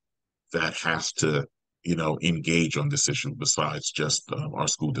issue that has to, engage on this issue besides just our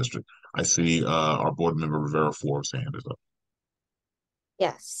school district. I see our board member Rivera Forbes' hand is up.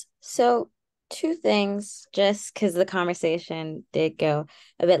 Yes. So 2 things, just because the conversation did go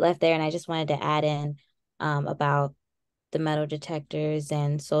a bit left there, and I just wanted to add in about the metal detectors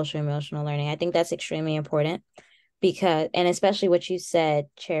and social emotional learning. I think that's extremely important because, and especially what you said,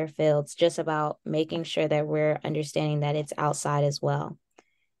 Chair Fields, just about making sure that we're understanding that it's outside as well.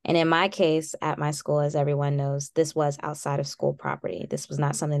 And in my case, at my school, as everyone knows, this was outside of school property. This was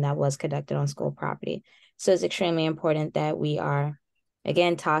not something that was conducted on school property. So it's extremely important that we are,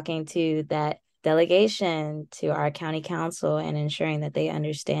 again, talking to that delegation, to our county council, and ensuring that they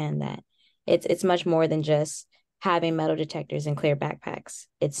understand that it's much more than just having metal detectors and clear backpacks.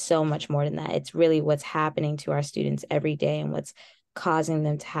 It's so much more than that. It's really what's happening to our students every day and what's causing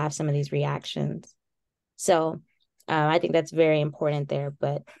them to have some of these reactions. So I think that's very important there,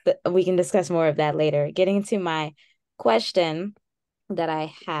 but we can discuss more of that later. Getting into my question that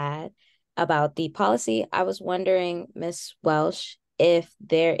I had about the policy, I was wondering, Ms. Welsh, if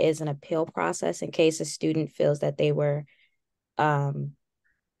there is an appeal process in case a student feels that they were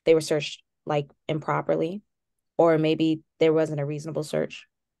searched like improperly, or maybe there wasn't a reasonable search.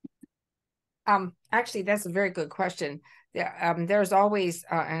 Actually, that's a very good question. There's always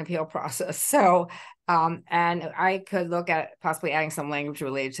an appeal process. So, and I could look at possibly adding some language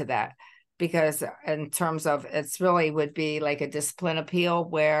related to that, because in terms of it's really would be like a discipline appeal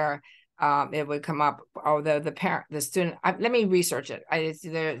where it would come up, although the student, let me research it.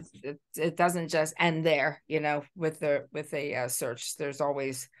 It doesn't just end there, with a search.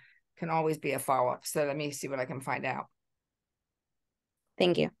 Can always be a follow-up. So let me see what I can find out.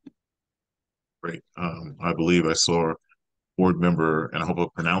 Thank you. Great. I believe I saw board member, and I hope I'm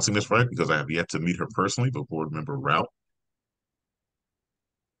pronouncing this right because I have yet to meet her personally, but board member Rout.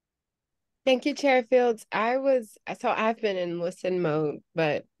 Thank you, Chair Fields. I've been in listen mode,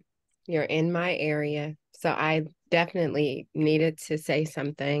 but you're in my area. So I definitely needed to say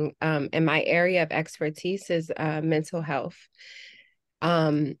something. And my area of expertise is mental health.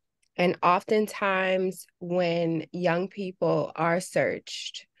 And oftentimes when young people are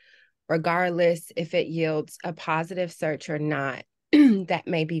searched, regardless if it yields a positive search or not, that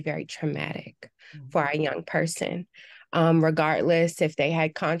may be very traumatic for a young person. Regardless if they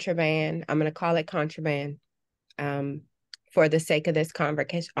had contraband, I'm going to call it contraband for the sake of this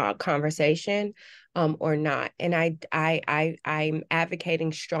conversation or not. And I'm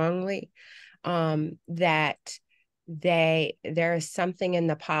advocating strongly that there is something in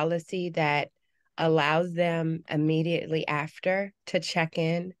the policy that allows them immediately after to check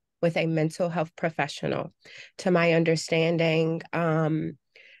in with a mental health professional. To my understanding,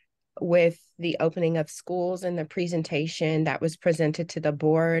 with the opening of schools and the presentation that was presented to the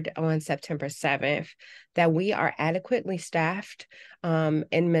board on September 7th, that we are adequately staffed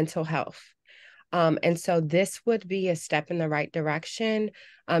in mental health. And so this would be a step in the right direction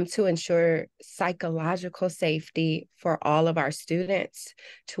to ensure psychological safety for all of our students,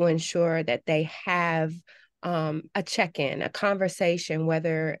 to ensure that they have a check-in, a conversation,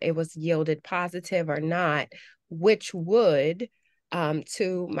 whether it was yielded positive or not, which would,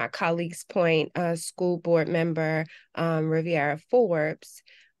 to my colleague's point, school board member Riviera Forbes,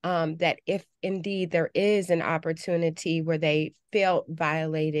 that if indeed there is an opportunity where they felt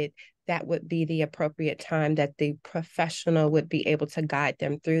violated, that would be the appropriate time that the professional would be able to guide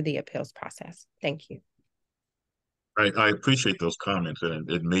them through the appeals process. Thank you. I appreciate those comments, and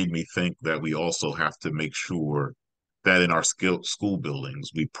it made me think that we also have to make sure that in our school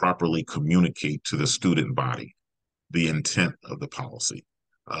buildings, we properly communicate to the student body the intent of the policy,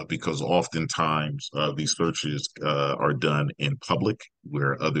 because oftentimes these searches are done in public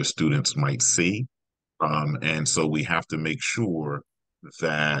where other students might see. And so we have to make sure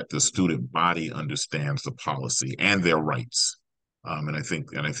that the student body understands the policy and their rights. And I think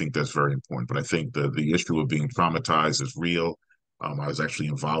that's very important. But I think the issue of being traumatized is real. I was actually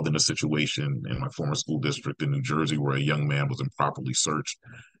involved in a situation in my former school district in New Jersey where a young man was improperly searched,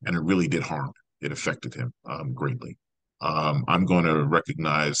 and it really did harm. It affected him greatly. I'm going to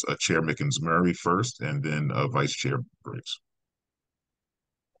recognize Chair Mickens-Murray first, and then Vice Chair Briggs.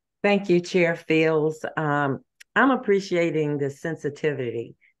 Thank you, Chair Fields. I'm appreciating the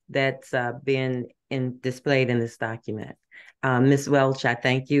sensitivity that's been displayed in this document. Ms. Welch, I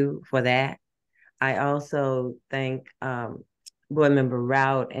thank you for that. I also thank Board Member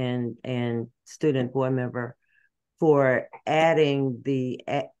Rout and Student Board Member for adding the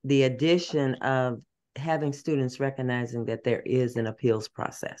addition of having students recognizing that there is an appeals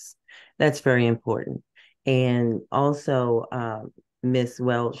process. That's very important. And also, Ms.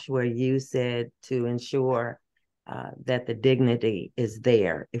 Welch, where you said to ensure that the dignity is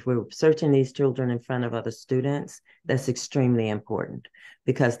there. If we're searching these children in front of other students, that's extremely important,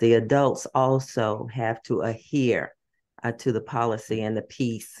 because the adults also have to adhere to the policy and the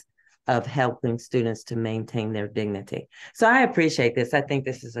piece of helping students to maintain their dignity. So I appreciate this. I think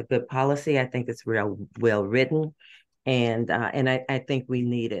this is a good policy. I think it's real well written, and I think we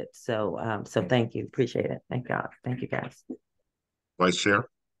need it. So so thank you. Appreciate it. Thank God. Thank you, guys. Vice Chair.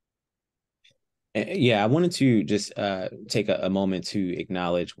 Yeah, I wanted to just take a moment to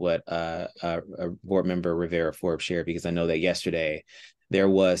acknowledge what Board Member Rivera Forbes shared, because I know that yesterday there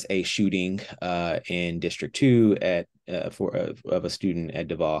was a shooting in District 2 of a student at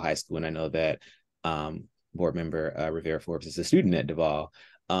Duval High School, and I know that Board Member Rivera Forbes is a student at Duval.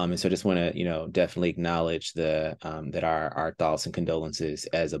 And so I just want to, definitely acknowledge that our thoughts and condolences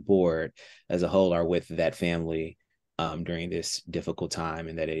as a board, as a whole, are with that family during this difficult time,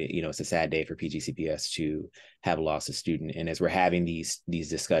 and that it's a sad day for PGCPS to have lost a student. And as we're having these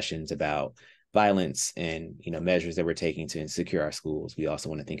discussions about violence and measures that we're taking to secure our schools, we also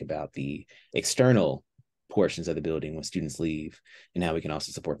want to think about the external portions of the building when students leave and how we can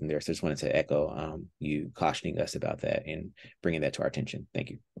also support them there. So I just wanted to echo you cautioning us about that and bringing that to our attention. Thank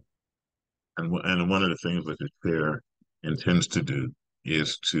you. And one of the things that the chair intends to do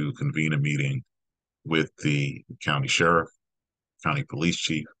is to convene a meeting with the county sheriff, county police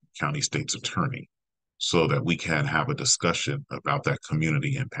chief, county state's attorney, so that we can have a discussion about that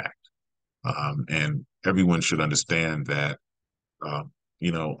community impact. And everyone should understand that,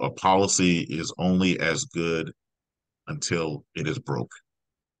 a policy is only as good until it is broke.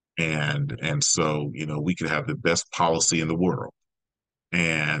 And so, we could have the best policy in the world,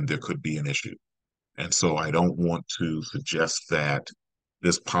 and there could be an issue. And so I don't want to suggest that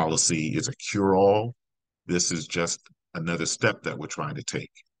this policy is a cure-all. This is just another step that we're trying to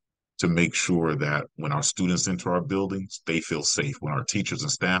take to make sure that when our students enter our buildings, they feel safe. When our teachers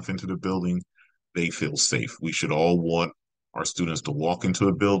and staff enter the building, they feel safe. We should all want our students to walk into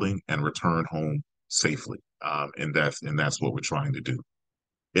a building and return home safely. And that's what we're trying to do.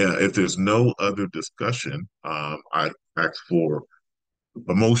 Yeah, if there's no other discussion, I ask for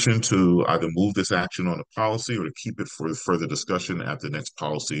a motion to either move this action on a policy or to keep it for further discussion at the next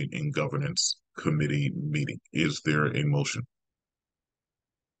Policy and Governance Committee meeting. Is there a motion?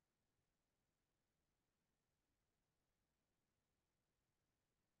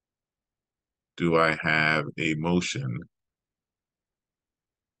 Do I have a motion?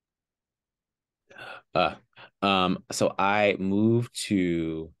 So I move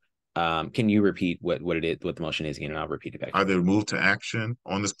to, can you repeat what it is, what the motion is again, and I'll repeat it back. Either move to action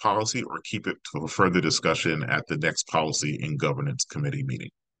on this policy or keep it for further discussion at the next Policy and Governance Committee meeting.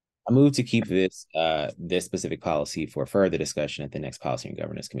 I move to keep this this specific policy for further discussion at the next Policy and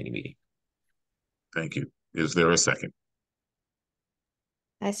Governance Committee meeting. Thank you. Is there a second?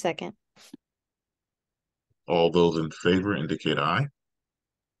 I second. All those in favor indicate aye.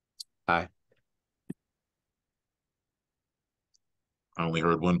 Aye. I only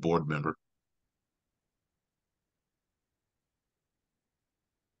heard one board member.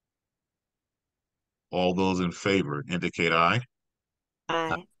 All those in favor indicate aye.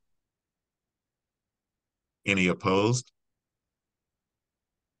 Aye. Any opposed?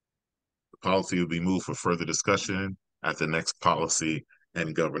 The policy will be moved for further discussion at the next Policy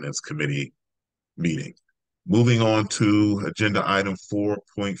and Governance Committee meeting. Moving on to agenda item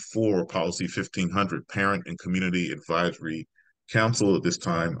 4.4, Policy 1500, Parent and Community Advisory Council. At this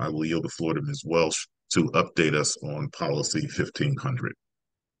time, I will yield the floor to Ms. Welsh to update us on Policy 1500.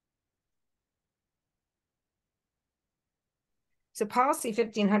 So Policy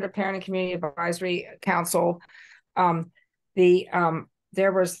 1500, Parent and Community Advisory Council,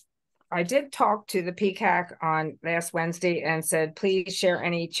 I did talk to the PCAC on last Wednesday and said, please share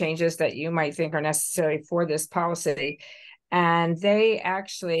any changes that you might think are necessary for this policy. And they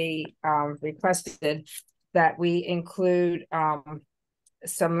actually requested that we include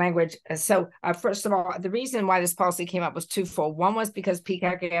some language. So first of all, the reason why this policy came up was twofold. One was because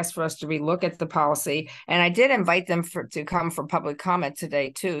PCAC asked for us to relook at the policy, and I did invite them to come for public comment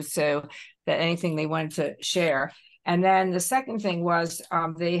today too, so that anything they wanted to share. And then the second thing was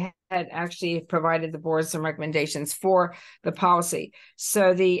they had actually provided the board some recommendations for the policy.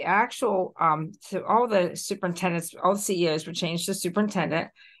 So the actual, so all the superintendents, all the CEOs were changed to superintendent.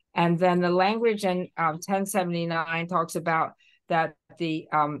 And then the language in 1079 talks about that the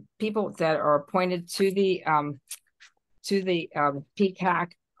people that are appointed to the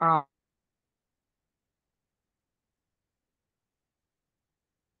PCAC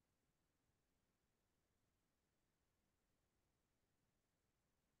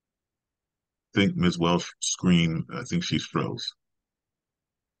I think Ms. Welsh screen, I think she's froze.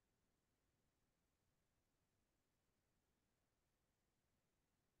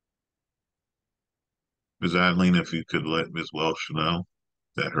 Ms. Adeline, if you could let Ms. Welsh know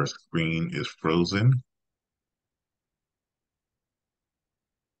that her screen is frozen.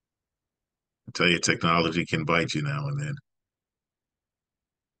 I tell you, technology can bite you now and then.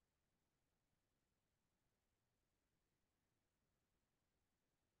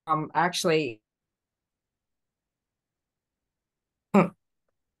 Actually.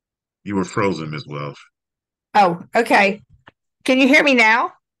 You were frozen, Ms. Welsh. Oh, okay. Can you hear me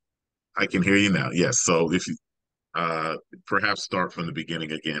now? I can hear you now. Yes. So if you perhaps start from the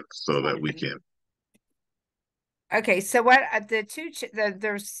beginning again so that we can. Okay. So what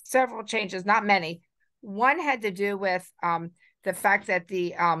there's several changes, not many. One had to do with the fact that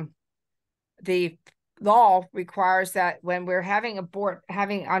the law requires that when we're having a board,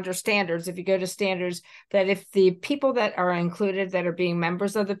 having under standards, if you go to standards, that if the people that are included that are being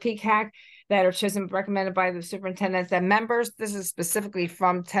members of the PCAC that are chosen, recommended by the superintendent, that members, this is specifically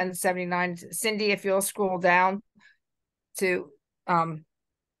from 1079. Cindy, if you'll scroll down to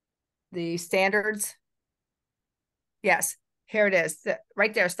the standards. Yes, here it is.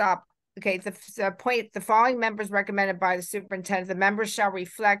 Right there, stop. Okay, the point, the following members recommended by the superintendent, the members shall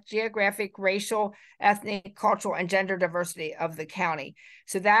reflect geographic, racial, ethnic, cultural, and gender diversity of the county.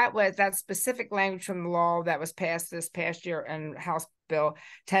 So that was that specific language from the law that was passed this past year in House Bill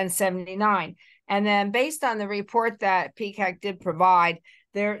 1079. And then based on the report that PCAC did provide,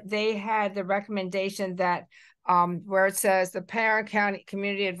 they had the recommendation that where it says the Parent County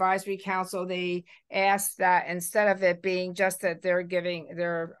Community Advisory Council, they asked that instead of it being just that they're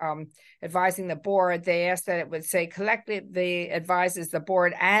advising the board, they asked that it would say collectively advises the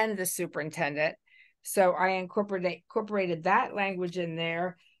board and the superintendent. So I incorporated that language in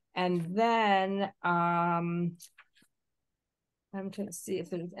there. And then I'm trying to see if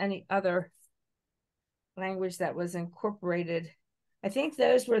there's any other language that was incorporated. I think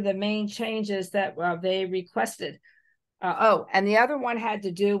those were the main changes that they requested. And the other one had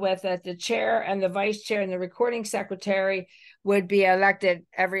to do with that the chair and the vice chair and the recording secretary would be elected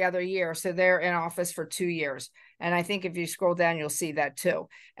every other year. So they're in office for 2 years. And I think if you scroll down, you'll see that too.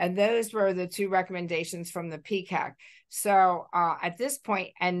 And those were the 2 recommendations from the PCAC. So at this point,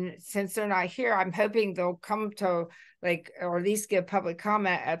 and since they're not here, I'm hoping they'll come to or at least give public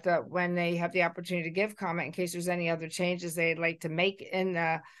comment at when they have the opportunity to give comment in case there's any other changes they'd like to make in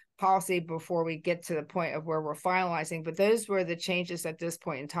the policy before we get to the point of where we're finalizing. But those were the changes at this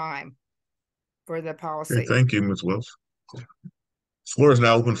point in time for the policy. Okay, thank you, Ms. Wells. Floor is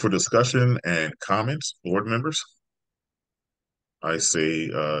now open for discussion and comments. Board members. I see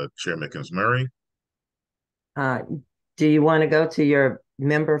Chair Mickens-Murray. Do you want to go to your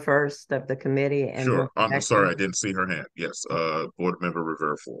member first of the committee? And sure. I'm sorry, I didn't see her hand. Yes, Board Member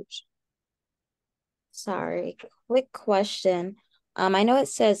Rivera-Forbes. Sorry, quick question. I know it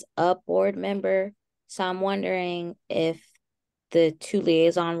says a board member, so I'm wondering if the 2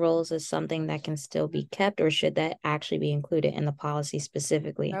 liaison roles is something that can still be kept, or should that actually be included in the policy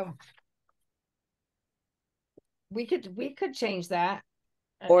specifically? Oh. We could change that,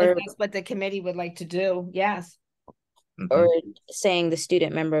 or if that's what the committee would like to do. Yes. Or saying the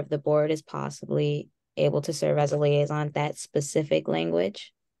student member of the board is possibly able to serve as a liaison. That specific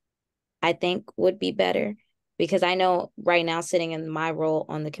language, I think, would be better, because I know right now sitting in my role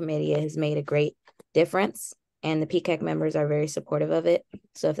on the committee, it has made a great difference, and the PCAC members are very supportive of it.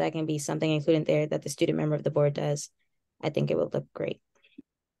 So if that can be something included there that the student member of the board does, I think it would look great.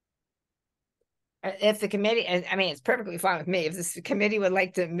 If the committee, I mean, it's perfectly fine with me. If this committee would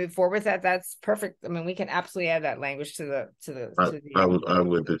like to move forward with that, that's perfect. I mean, we can absolutely add that language to the.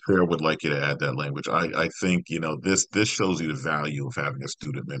 The chair would like you to add that language. I think, you know, this shows you the value of having a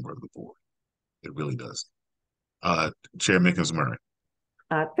student member of the board. It really does. Chair Mickens-Murray.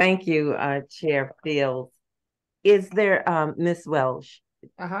 Thank you, Chair Fields. Is there, Ms. Welsh?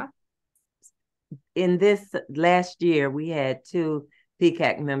 In this last year, we had 2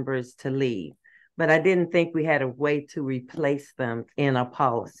 PCAC members to leave, but I didn't think we had a way to replace them in a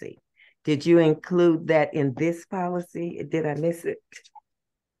policy. Did you include that in this policy? Did I miss it?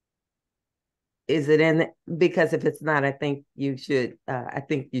 Is it in? Because if it's not, I think you should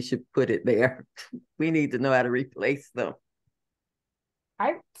put it there. We need to know how to replace them.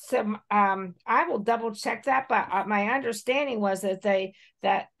 I will double check that, but my understanding was that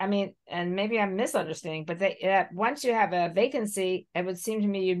and maybe I'm misunderstanding, but once you have a vacancy, it would seem to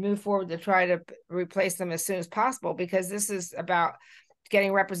me you'd move forward to try to replace them as soon as possible, because this is about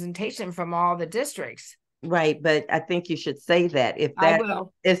getting representation from all the districts. Right, but I think you should say that. If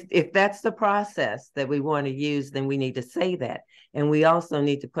that's the process that we want to use, then we need to say that, and we also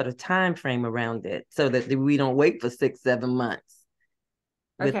need to put a time frame around it so that we don't wait for 6-7 months.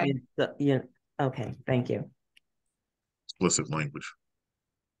 Okay. Okay, thank you. Explicit language.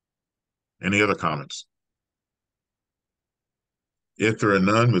 Any other comments? If there are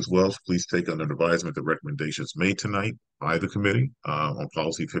none, Ms. Wells, please take under advisement the recommendations made tonight by the committee on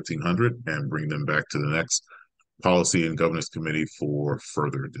policy 1500 and bring them back to the next policy and governance committee for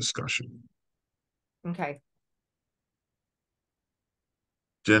further discussion. Okay.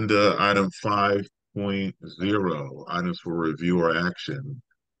 Agenda item 5.0, items for review or action.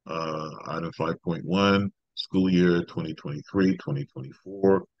 Item 5.1, school year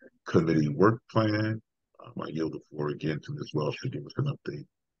 2023-2024 committee work plan. I yield the floor again to Ms. Welsh to give us an update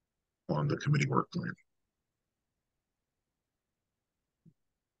on the committee work plan.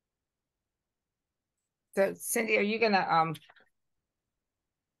 So Cindy, are you gonna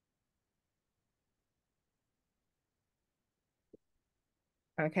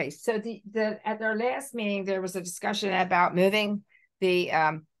okay, so at our last meeting there was a discussion about moving the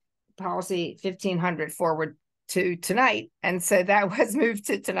policy 1500 forward to tonight, and so that was moved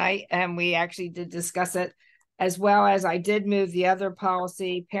to tonight, and we actually did discuss it, as well as I did move the other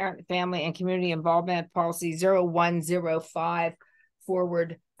policy, parent, family, and community involvement policy 0105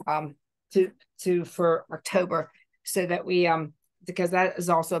 forward for October, so that we because that is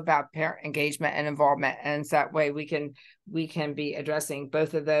also about parent engagement and involvement, and so that way we can be addressing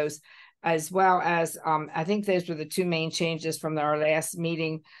both of those, as well as I think those were the 2 main changes from our last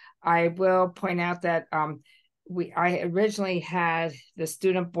meeting. I will point out that I originally had the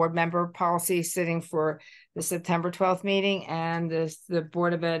student board member policy sitting for the September 12th meeting, and the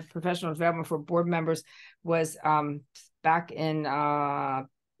Board of Ed professional development for board members was back in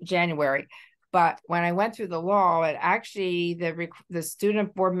January. But when I went through the law, it actually, the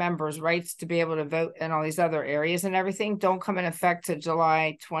student board members' rights to be able to vote in all these other areas and everything don't come in effect to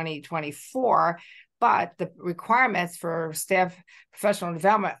July 2024. but the requirements for staff professional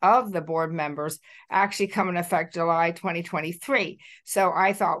development of the board members actually come in effect July 2023. So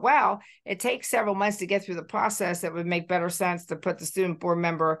I thought, well, it takes several months to get through the process. It would make better sense to put the student board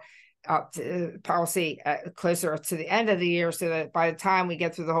member policy closer to the end of the year, so that by the time we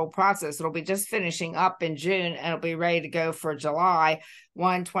get through the whole process, it'll be just finishing up in June and it'll be ready to go for July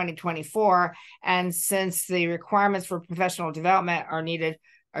 1, 2024. And since the requirements for professional development are needed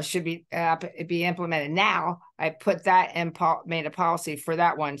or should be implemented now, I put that in, made a policy for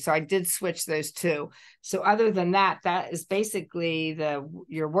that one. So I did switch those two. So other than that, that is basically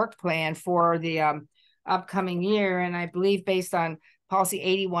your work plan for the upcoming year. And I believe based on Policy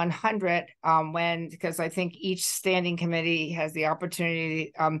 8100, because I think each standing committee has the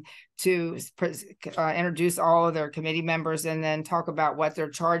opportunity to introduce all of their committee members and then talk about what their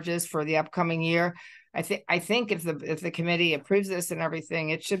charge is for the upcoming year. I think if the committee approves this and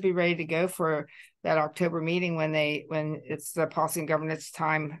everything, it should be ready to go for that October meeting when it's the Policy and Governance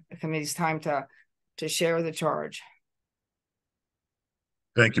committee's time to share the charge.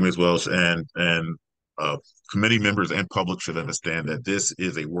 Thank you, Ms. Welsh, and committee members and public should understand that this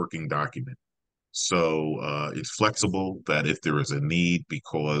is a working document. So it's flexible, that if there is a need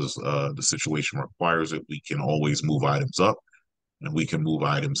because the situation requires it, we can always move items up and we can move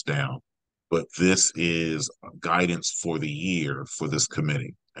items down. But this is guidance for the year for this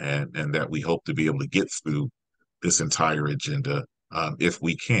committee, and that we hope to be able to get through this entire agenda if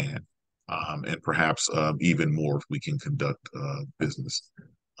we can, and perhaps even more if we can conduct business.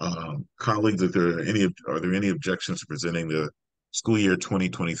 Colleagues, are there any objections to presenting the school year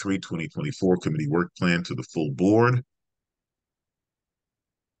 2023-2024 committee work plan to the full board?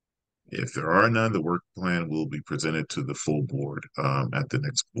 If there are none, the work plan will be presented to the full board at the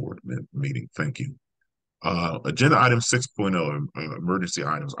next board meeting. Thank you. Agenda item 6.0, emergency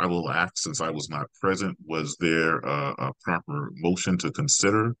items. I will ask, since I was not present, was there a proper motion to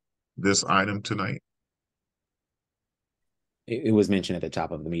consider this item tonight? It was mentioned at the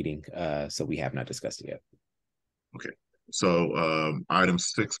top of the meeting, so we have not discussed it yet. Okay, so item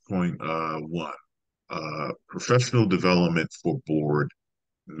 6.1, professional development for board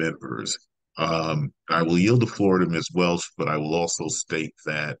members. I will yield the floor to Ms. Welsh, but I will also state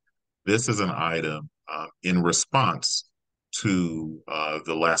that this is an item in response to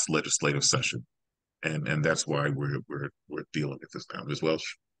the last legislative session, and that's why we're dealing with this now. Ms.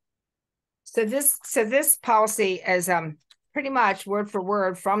 Welsh. So this policy is pretty much word for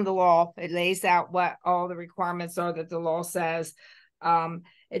word from the law. It lays out what all the requirements are that the law says.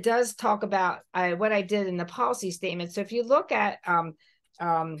 It does talk about what I did in the policy statement. So if you look at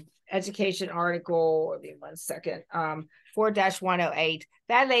education article, give me 1 second, 4-108,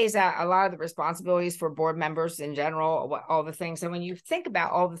 that lays out a lot of the responsibilities for board members in general, all the things. And when you think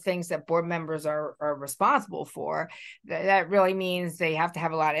about all the things that board members are responsible for, that really means they have to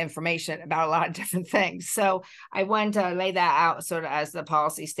have a lot of information about a lot of different things. So I wanted to lay that out sort of as the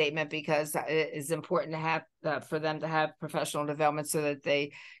policy statement, because it is important to have for them to have professional development so that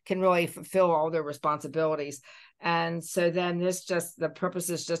they can really fulfill all their responsibilities. And so then the purpose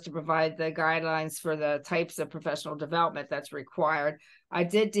is just to provide the guidelines for the types of professional development that's required. I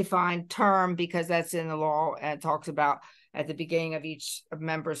did define term because that's in the law and it talks about at the beginning of each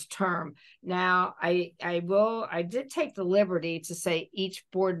member's term. Now, I did take the liberty to say each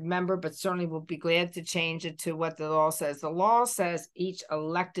board member, but certainly will be glad to change it to what the law says. The law says each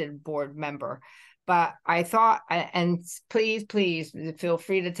elected board member. But I thought, and please feel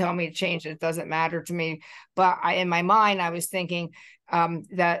free to tell me to change it. It doesn't matter to me. But in my mind, I was thinking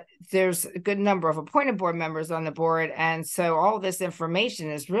that there's a good number of appointed board members on the board. And so all this information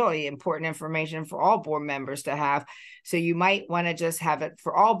is really important information for all board members to have. So you might want to just have it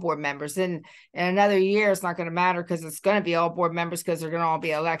for all board members. And in another year, it's not going to matter because it's going to be all board members because they're going to all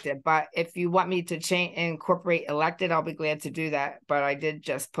be elected. But if you want me to change and incorporate elected, I'll be glad to do that. But I did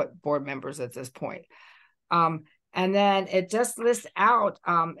just put board members at this point. And then it just lists out,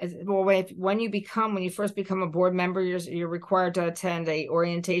 when you first become a board member, you're required to attend a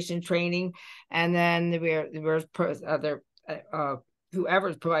orientation training. And then whoever's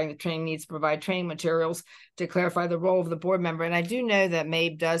providing the training needs to provide training materials to clarify the role of the board member. And I do know that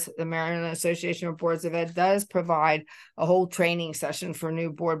MABE the Maryland Association of Boards of Ed does provide a whole training session for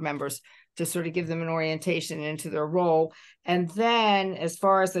new board members to sort of give them an orientation into their role. And then as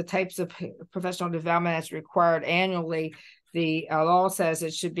far as the types of professional development that's required annually, the law says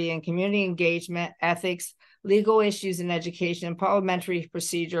it should be in community engagement, ethics, legal issues in education, parliamentary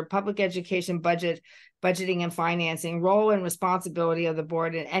procedure, public education, budgeting and financing, role and responsibility of the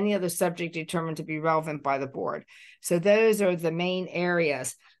board, and any other subject determined to be relevant by the board. So those are the main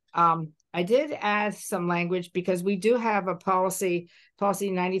areas. I did add some language because we do have a policy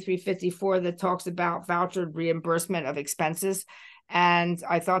 9354, that talks about voucher reimbursement of expenses. And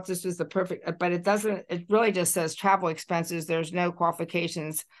I thought this was the perfect, but it really just says travel expenses. There's no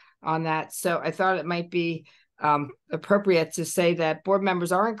qualifications on that. So I thought it might be appropriate to say that board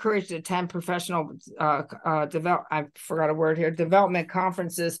members are encouraged to attend professional development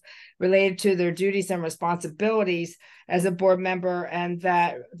conferences related to their duties and responsibilities as a board member, and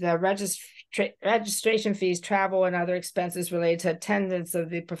that the registration fees, travel, and other expenses related to attendance of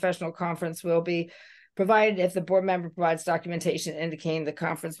the professional conference will be provided if the board member provides documentation indicating the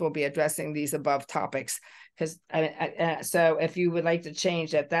conference will be addressing these above topics. Because so if you would like to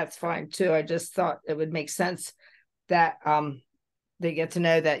change that, that's fine too. I just thought it would make sense that they get to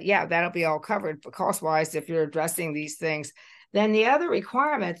know that, yeah, that'll be all covered cost-wise if you're addressing these things. Then the other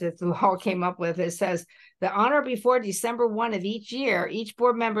requirement that the law came up with, it says that on or before December 1 of each year, each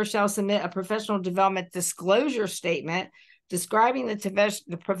board member shall submit a professional development disclosure statement describing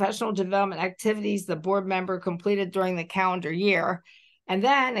the professional development activities the board member completed during the calendar year. And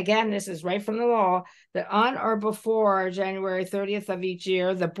then again, this is right from the law, that on or before January 30th of each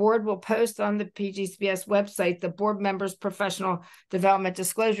year, the board will post on the PGCPS website the board members' professional development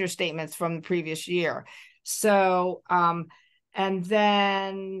disclosure statements from the previous year. So, and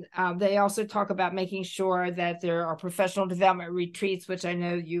then they also talk about making sure that there are professional development retreats, which I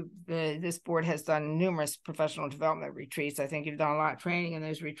know this board has done numerous professional development retreats. I think you've done a lot of training in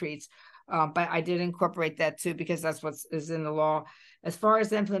those retreats, but I did incorporate that too, because that's what is in the law. As far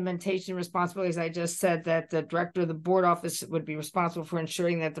as implementation responsibilities, I just said that the director of the board office would be responsible for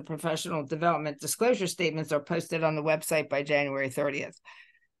ensuring that the professional development disclosure statements are posted on the website by January 30th.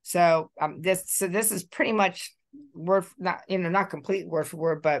 So this is pretty much not complete word for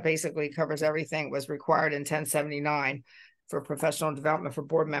word, but basically covers everything was required in 1079 for professional development for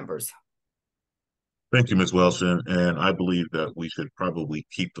board members. Thank you, Ms. Welsh. And I believe that we should probably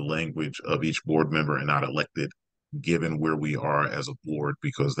keep the language of each board member and not elected, given where we are as a board,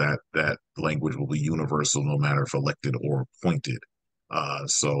 because that language will be universal no matter if elected or appointed.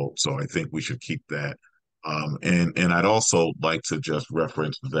 So I think we should keep that. And I'd also like to just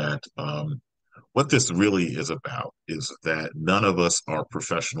reference that what this really is about is that none of us are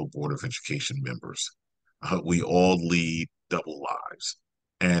professional Board of Education members. We all lead double lives.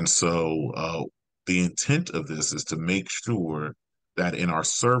 And so the intent of this is to make sure that in our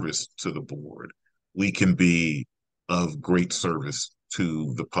service to the board, we can be of great service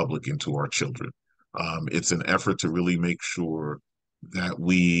to the public and to our children. It's an effort to really make sure that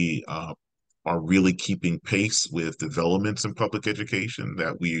we are really keeping pace with developments in public education,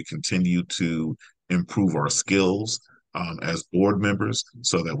 that we continue to improve our skills as board members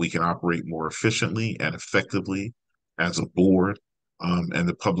so that we can operate more efficiently and effectively as a board. And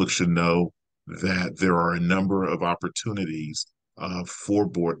the public should know that there are a number of opportunities for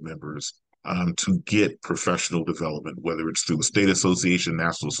board members to get professional development, whether it's through a state association,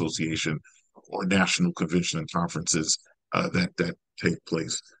 national association, or national convention and conferences that take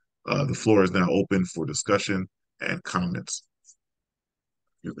place. The floor is now open for discussion and comments.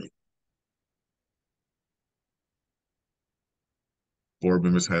 Excuse me. Board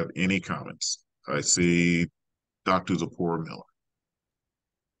members have any comments? I see Dr. Zipporah Miller.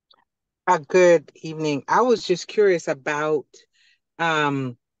 Good evening. I was just curious about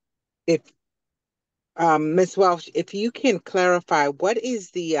if Ms. Welsh, if you can clarify, what is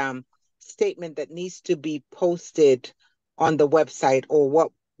the statement that needs to be posted on the website, or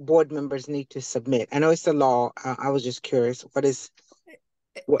what board members need to submit? I know it's the law. I was just curious.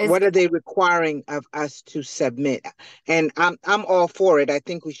 What are they requiring of us to submit? And I'm all for it. I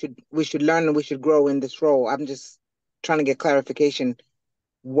think we should learn and we should grow in this role. I'm just trying to get clarification.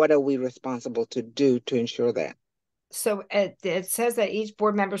 What are we responsible to do to ensure that? So it says that each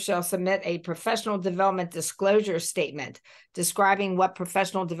board member shall submit a professional development disclosure statement describing what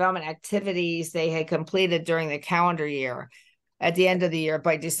professional development activities they had completed during the calendar year at the end of the year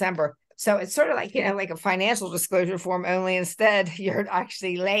by December. So it's sort of like, like a financial disclosure form, only instead you're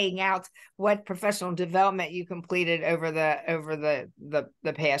actually laying out what professional development you completed over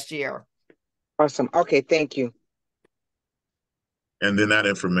the past year. Awesome. Okay, thank you. And then that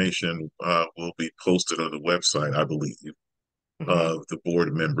information will be posted on the website, I believe, of the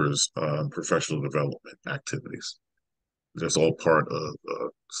board members' professional development activities. That's all part of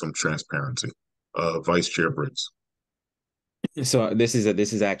some transparency. Vice Chair Briggs. So this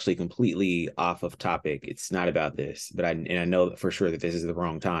is actually completely off of topic. It's not about this, but I know for sure that this is the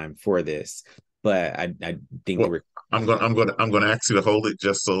wrong time for this. But I think I'm going to ask you to hold it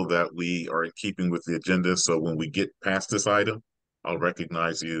just so that we are in keeping with the agenda. So when we get past this item, I'll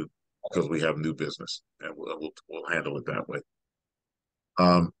recognize you because we have new business, and we'll handle it that way.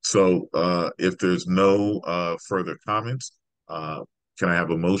 So if there's no further comments, can I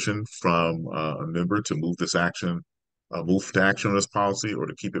have a motion from a member to move this action, move to action on this policy, or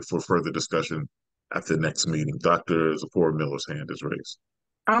to keep it for further discussion at the next meeting? Dr. Zipporah Miller's hand is raised.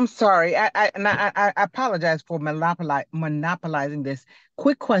 I'm sorry. I apologize for monopolizing this.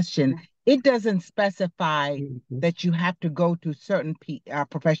 Quick question. It doesn't specify that you have to go to certain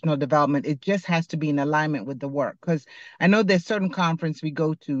professional development. It just has to be in alignment with the work. Because I know there's certain conference we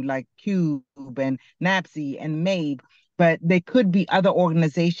go to, like CUBE and NAPSI and MABE, but there could be other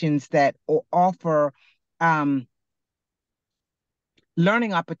organizations that offer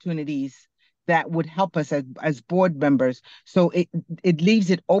learning opportunities that would help us as board members. So it leaves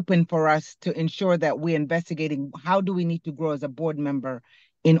it open for us to ensure that we're investigating how do we need to grow as a board member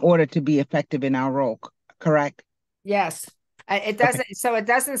in order to be effective in our role, correct? Yes. It doesn't, so it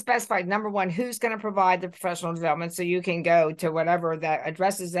doesn't specify, number one, who's going to provide the professional development, so you can go to whatever that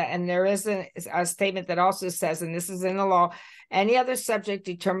addresses that. And there is a statement that also says, and this is in the law, any other subject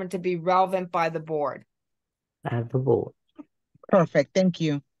determined to be relevant by the board. By the board. Perfect. Thank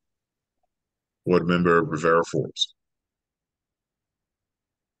you. Board Member Rivera Forbes.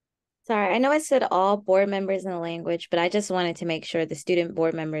 Sorry, I know I said all board members in the language, but I just wanted to make sure the student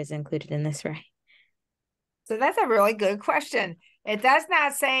board member is included in this, right? So that's a really good question. It does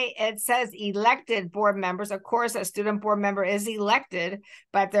not say, it says elected board members. Of course, a student board member is elected,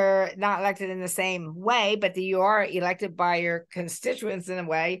 but they're not elected in the same way, but you are elected by your constituents in a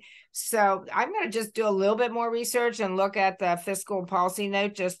way. So I'm going to just do a little bit more research and look at the fiscal policy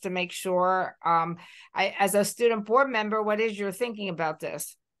note just to make sure. As a student board member, what is your thinking about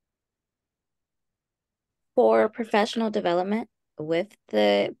this? For professional development with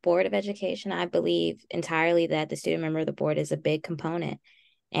the Board of Education, I believe entirely that the student member of the board is a big component.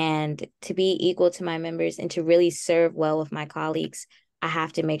 And to be equal to my members and to really serve well with my colleagues, I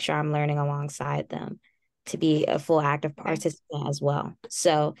have to make sure I'm learning alongside them to be a full active participant as well.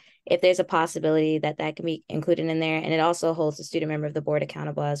 So if there's a possibility that that can be included in there, and it also holds the student member of the board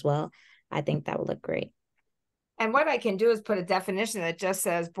accountable as well, I think that would look great. And what I can do is put a definition that just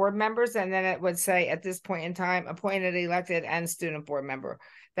says board members, and then it would say at this point in time, appointed, elected, and student board member.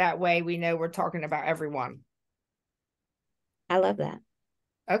 That way we know we're talking about everyone. I love that.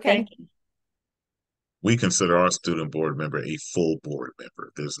 Okay. We consider our student board member a full board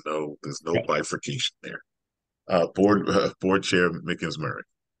member. There's no bifurcation there. Board Chair Mickens Murray.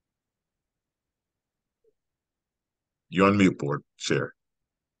 You're on mute, Board Chair.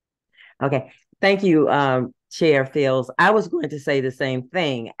 Okay, thank you, Chair Fields. I was going to say the same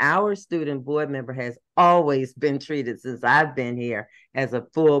thing. Our student board member has always been treated since I've been here as a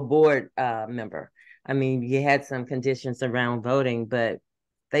full board member. I mean, you had some conditions around voting, but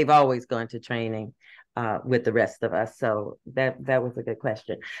they've always gone to training with the rest of us. So that was a good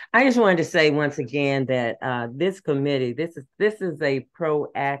question. I just wanted to say once again that this committee, this is a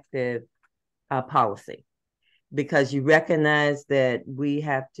proactive policy, because you recognize that we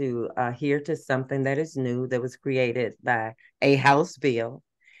have to adhere to something that is new, that was created by a House bill,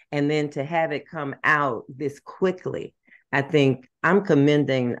 and then to have it come out this quickly. I think I'm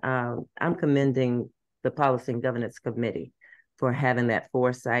commending the Policy and Governance Committee for having that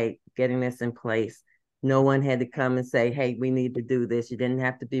foresight, getting this in place. No one had to come and say, hey, we need to do this. You didn't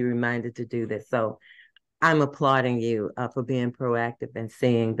have to be reminded to do this. So I'm applauding you for being proactive and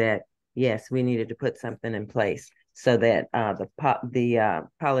seeing that, yes, we needed to put something in place so that the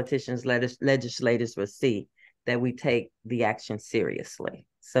politicians, legislators will see that we take the action seriously.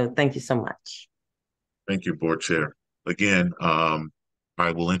 So thank you so much. Thank you, Board Chair. Again,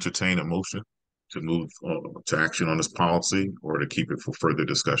 I will entertain a motion to move to action on this policy or to keep it for further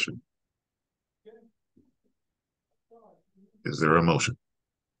discussion. Is there a motion?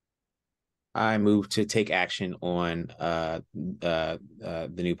 I move to take action on the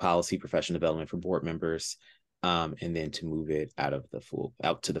new policy, professional development for board members, and then to move it out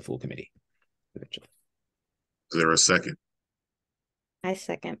to the full committee eventually. Is there a second? I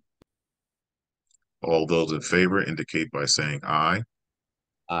second. All those in favor indicate by saying aye.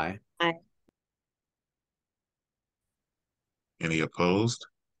 Aye. Aye. Any opposed?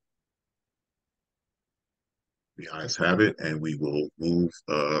 The ayes have it, and we will move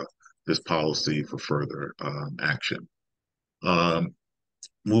this policy for further action.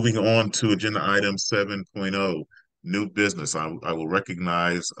 Moving on to agenda item 7.0, new business. I will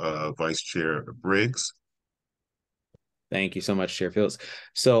recognize Vice Chair Briggs. Thank you so much, Chair Fields.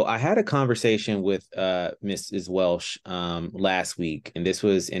 So I had a conversation with Mrs. Welsh last week, and this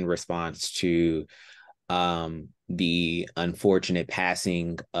was in response to the unfortunate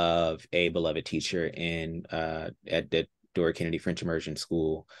passing of a beloved teacher at the Dora Kennedy French Immersion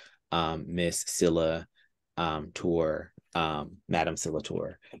School, Miss Scylla Tour, Madam Scylla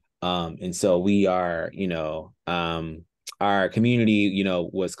Tour. And so we are, our community,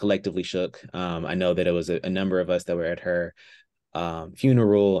 was collectively shook. I know that it was a number of us that were at her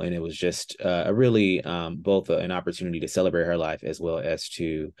funeral, and it was just a really both an opportunity to celebrate her life as well as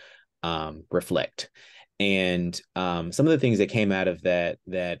to reflect. And some of the things that came out of that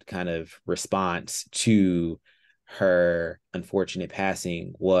kind of response to her unfortunate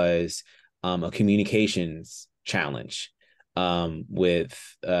passing was a communications challenge,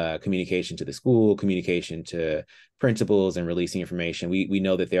 with communication to the school, communication to principals, and releasing information. We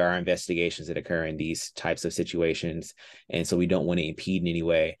know that there are investigations that occur in these types of situations, and so we don't want to impede in any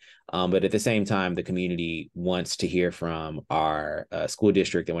way. But at the same time, the community wants to hear from our school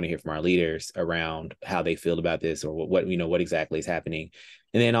district. They want to hear from our leaders around how they feel about this, or what exactly is happening.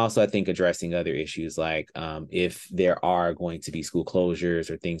 And then also, I think addressing other issues like if there are going to be school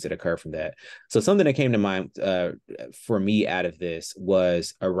closures or things that occur from that. So something that came to mind for me out of this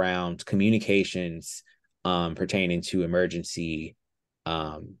was around communications pertaining to emergencies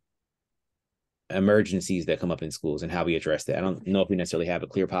that come up in schools and how we address that. I don't know if we necessarily have a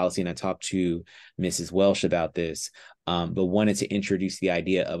clear policy, and I talked to Mrs. Welsh about this, but wanted to introduce the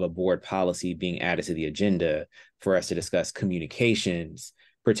idea of a board policy being added to the agenda for us to discuss communications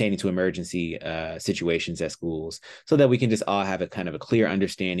pertaining to emergency situations at schools, so that we can just all have a kind of a clear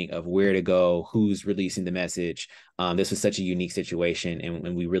understanding of where to go, who's releasing the message. This was such a unique situation,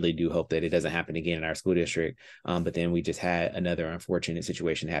 and we really do hope that it doesn't happen again in our school district. But then we just had another unfortunate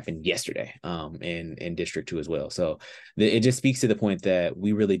situation happen yesterday in District 2 as well. So it just speaks to the point that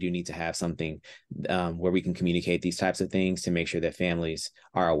we really do need to have something where we can communicate these types of things to make sure that families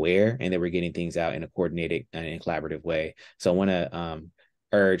are aware and that we're getting things out in a coordinated and collaborative way. So I want to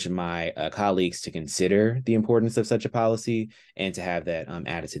urge my colleagues to consider the importance of such a policy and to have that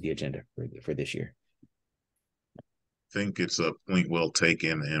added to the agenda for this year. I think it's a point well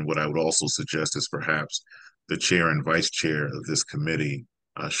taken. And what I would also suggest is perhaps the chair and vice chair of this committee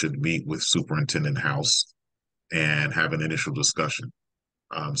should meet with Superintendent House and have an initial discussion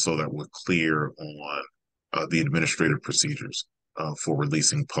so that we're clear on the administrative procedures for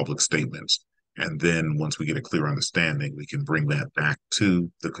releasing public statements. And then once we get a clear understanding, we can bring that back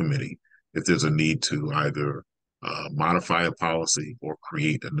to the committee if there's a need to either modify a policy or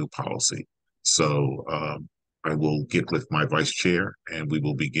create a new policy. So I will get with my vice chair and we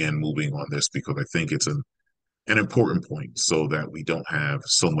will begin moving on this, because I think it's an important point, so that we don't have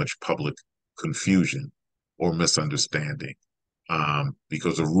so much public confusion or misunderstanding,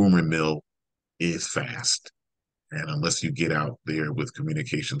 because the rumor mill is fast. And unless you get out there with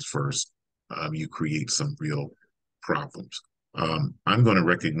communications first, you create some real problems. I'm going to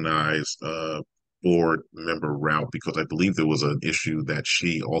recognize board member Rout, because I believe there was an issue that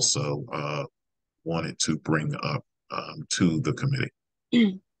she also wanted to bring up to the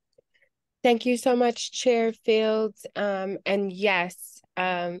committee. Thank you so much, Chair Fields. And yes,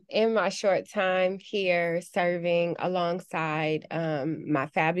 in my short time here serving alongside my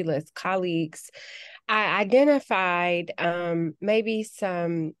fabulous colleagues, I identified maybe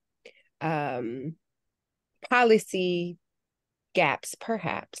some policy gaps,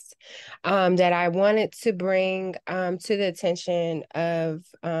 perhaps, that I wanted to bring to the attention of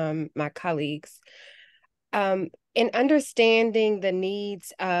my colleagues. In understanding the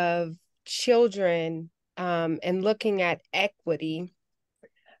needs of children and looking at equity,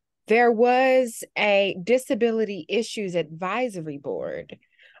 there was a Disability Issues Advisory Board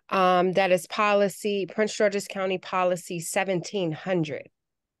that is Prince George's County Policy 1700.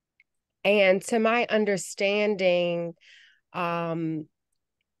 And to my understanding,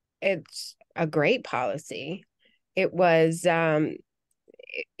 it's a great policy. It was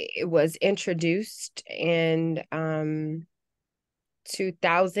introduced in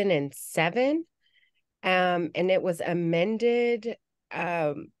 2007, and it was amended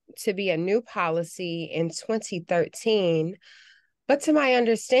to be a new policy in 2013. But to my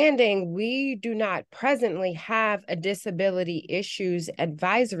understanding, we do not presently have a Disability Issues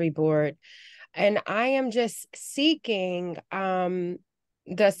Advisory Board. And I am just seeking the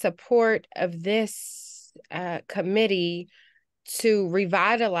support of this committee to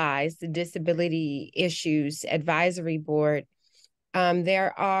revitalize the Disability Issues Advisory Board.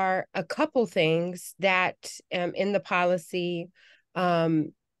 There are a couple things that in the policy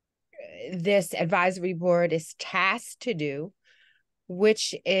this advisory board is tasked to do.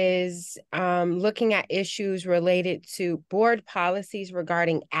 which is looking at issues related to board policies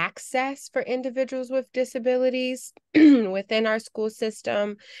regarding access for individuals with disabilities within our school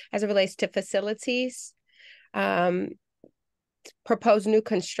system as it relates to facilities, proposed new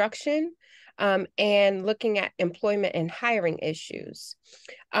construction, and looking at employment and hiring issues.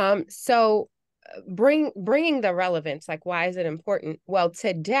 So bringing the relevance, like why is it important? Well,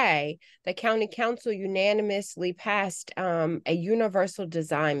 today, the county council unanimously passed a universal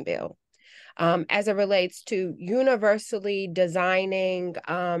design bill as it relates to universally designing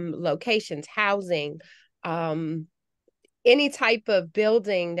locations, housing, any type of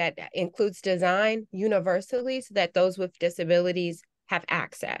building that includes design universally so that those with disabilities have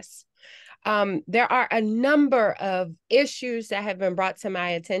access. There are a number of issues that have been brought to my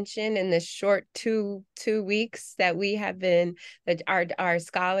attention in this short two weeks that we have been, that our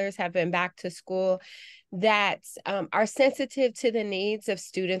scholars have been back to school, that are sensitive to the needs of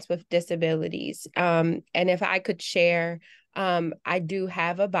students with disabilities. And if I could share, I do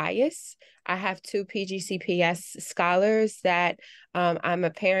have a bias. I have 2 PGCPS scholars that I'm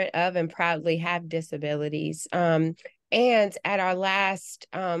a parent of and proudly have disabilities. And at our last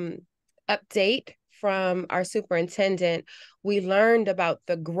update from our superintendent, we learned about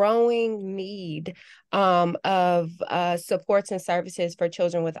the growing need of supports and services for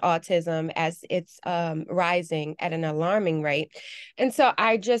children with autism as it's rising at an alarming rate. And so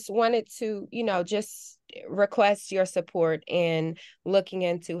I just wanted to, just request your support in looking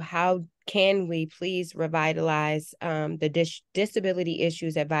into how can we please revitalize the Disability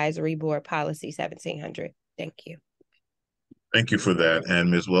Issues Advisory Board Policy 1700. Thank you. Thank you for that. And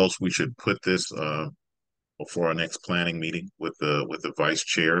Ms. Welch, we should put this for our next planning meeting with the vice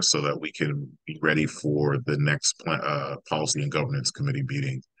chair so that we can be ready for the next policy and governance committee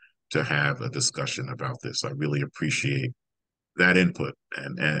meeting to have a discussion about this. I really appreciate that input.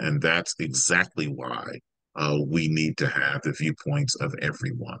 And that's exactly why we need to have the viewpoints of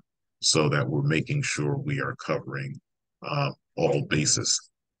everyone so that we're making sure we are covering all bases.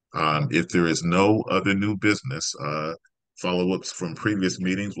 If there is no other new business, follow-ups from previous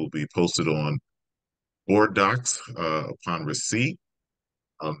meetings will be posted on board docs upon receipt.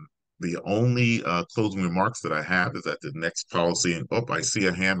 The only closing remarks that I have is that the next policy, I see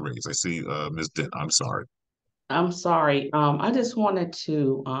a hand raised. I see Ms. Dent, I'm sorry. I'm sorry. I just wanted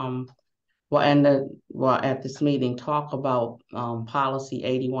to, at this meeting, talk about policy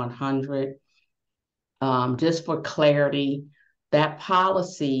 8100. Just for clarity, that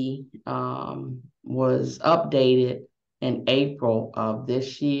policy was updated in April of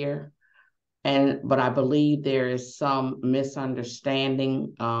this year. But I believe there is some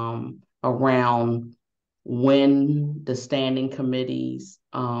misunderstanding around when the standing committees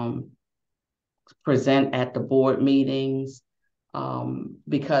present at the board meetings,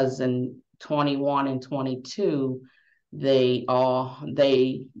 because in 21 and 22, they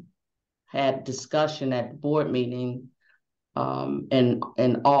had discussion at the board meeting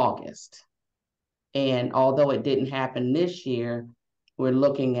in August. And although it didn't happen this year, we're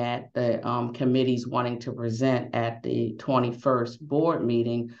looking at the committees wanting to present at the 21st board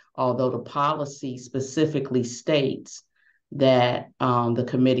meeting, although the policy specifically states that the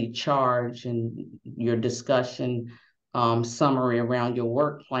committee charge and your discussion summary around your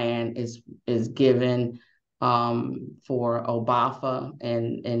work plan is given for OBAFA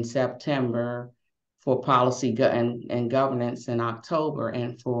in September, for policy and governance in October,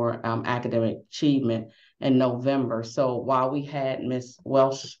 and for academic achievement in November. So while we had Ms.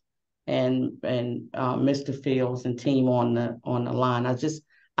 Welch and Mr. Fields and team on the line,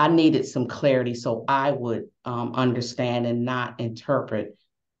 I needed some clarity so I would understand and not interpret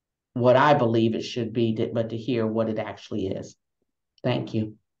what I believe it should be, but to hear what it actually is. Thank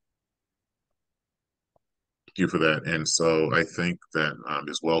you. Thank you for that. And so I think that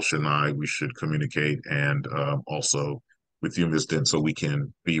Ms. Welch and we should communicate, and also with you, Ms. Dent, so we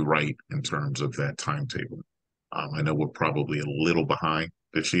can be right in terms of that timetable. I know we're probably a little behind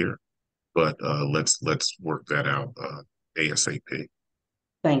this year, but let's work that out ASAP.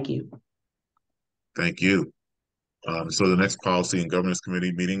 Thank you. Thank you. So the next Policy and Governance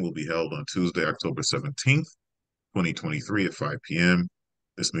Committee meeting will be held on Tuesday, October 17th, 2023 at 5 p.m.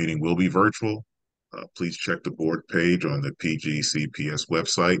 This meeting will be virtual. Please check the board page on the PGCPS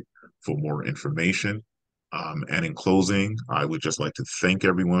website for more information. And in closing, I would just like to thank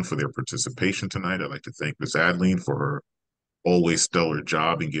everyone for their participation tonight. I'd like to thank Ms. Adeline for her always stellar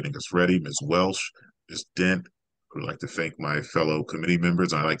job in getting us ready, Ms. Welch, Ms. Dent. I would like to thank my fellow committee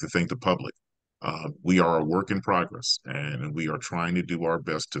members. I'd like to thank the public. We are a work in progress, and we are trying to do our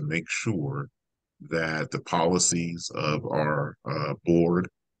best to make sure that the policies of our board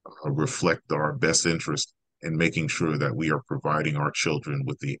reflect our best interest in making sure that we are providing our children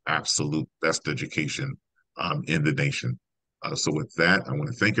with the absolute best education in the nation. So with that, I want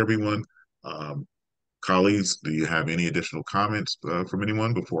to thank everyone. Colleagues, do you have any additional comments from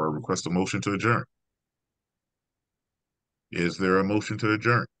anyone before I request a motion to adjourn? Is there a motion to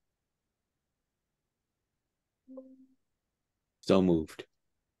adjourn? So moved.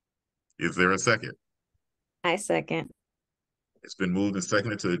 Is there a second? I second. It's been moved and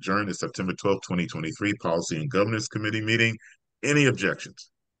seconded to adjourn the September 12th, 2023 Policy and Governance Committee meeting. Any objections?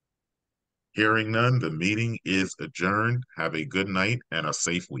 Hearing none, the meeting is adjourned. Have a good night and a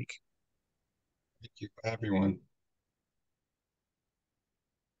safe week. Thank you, everyone.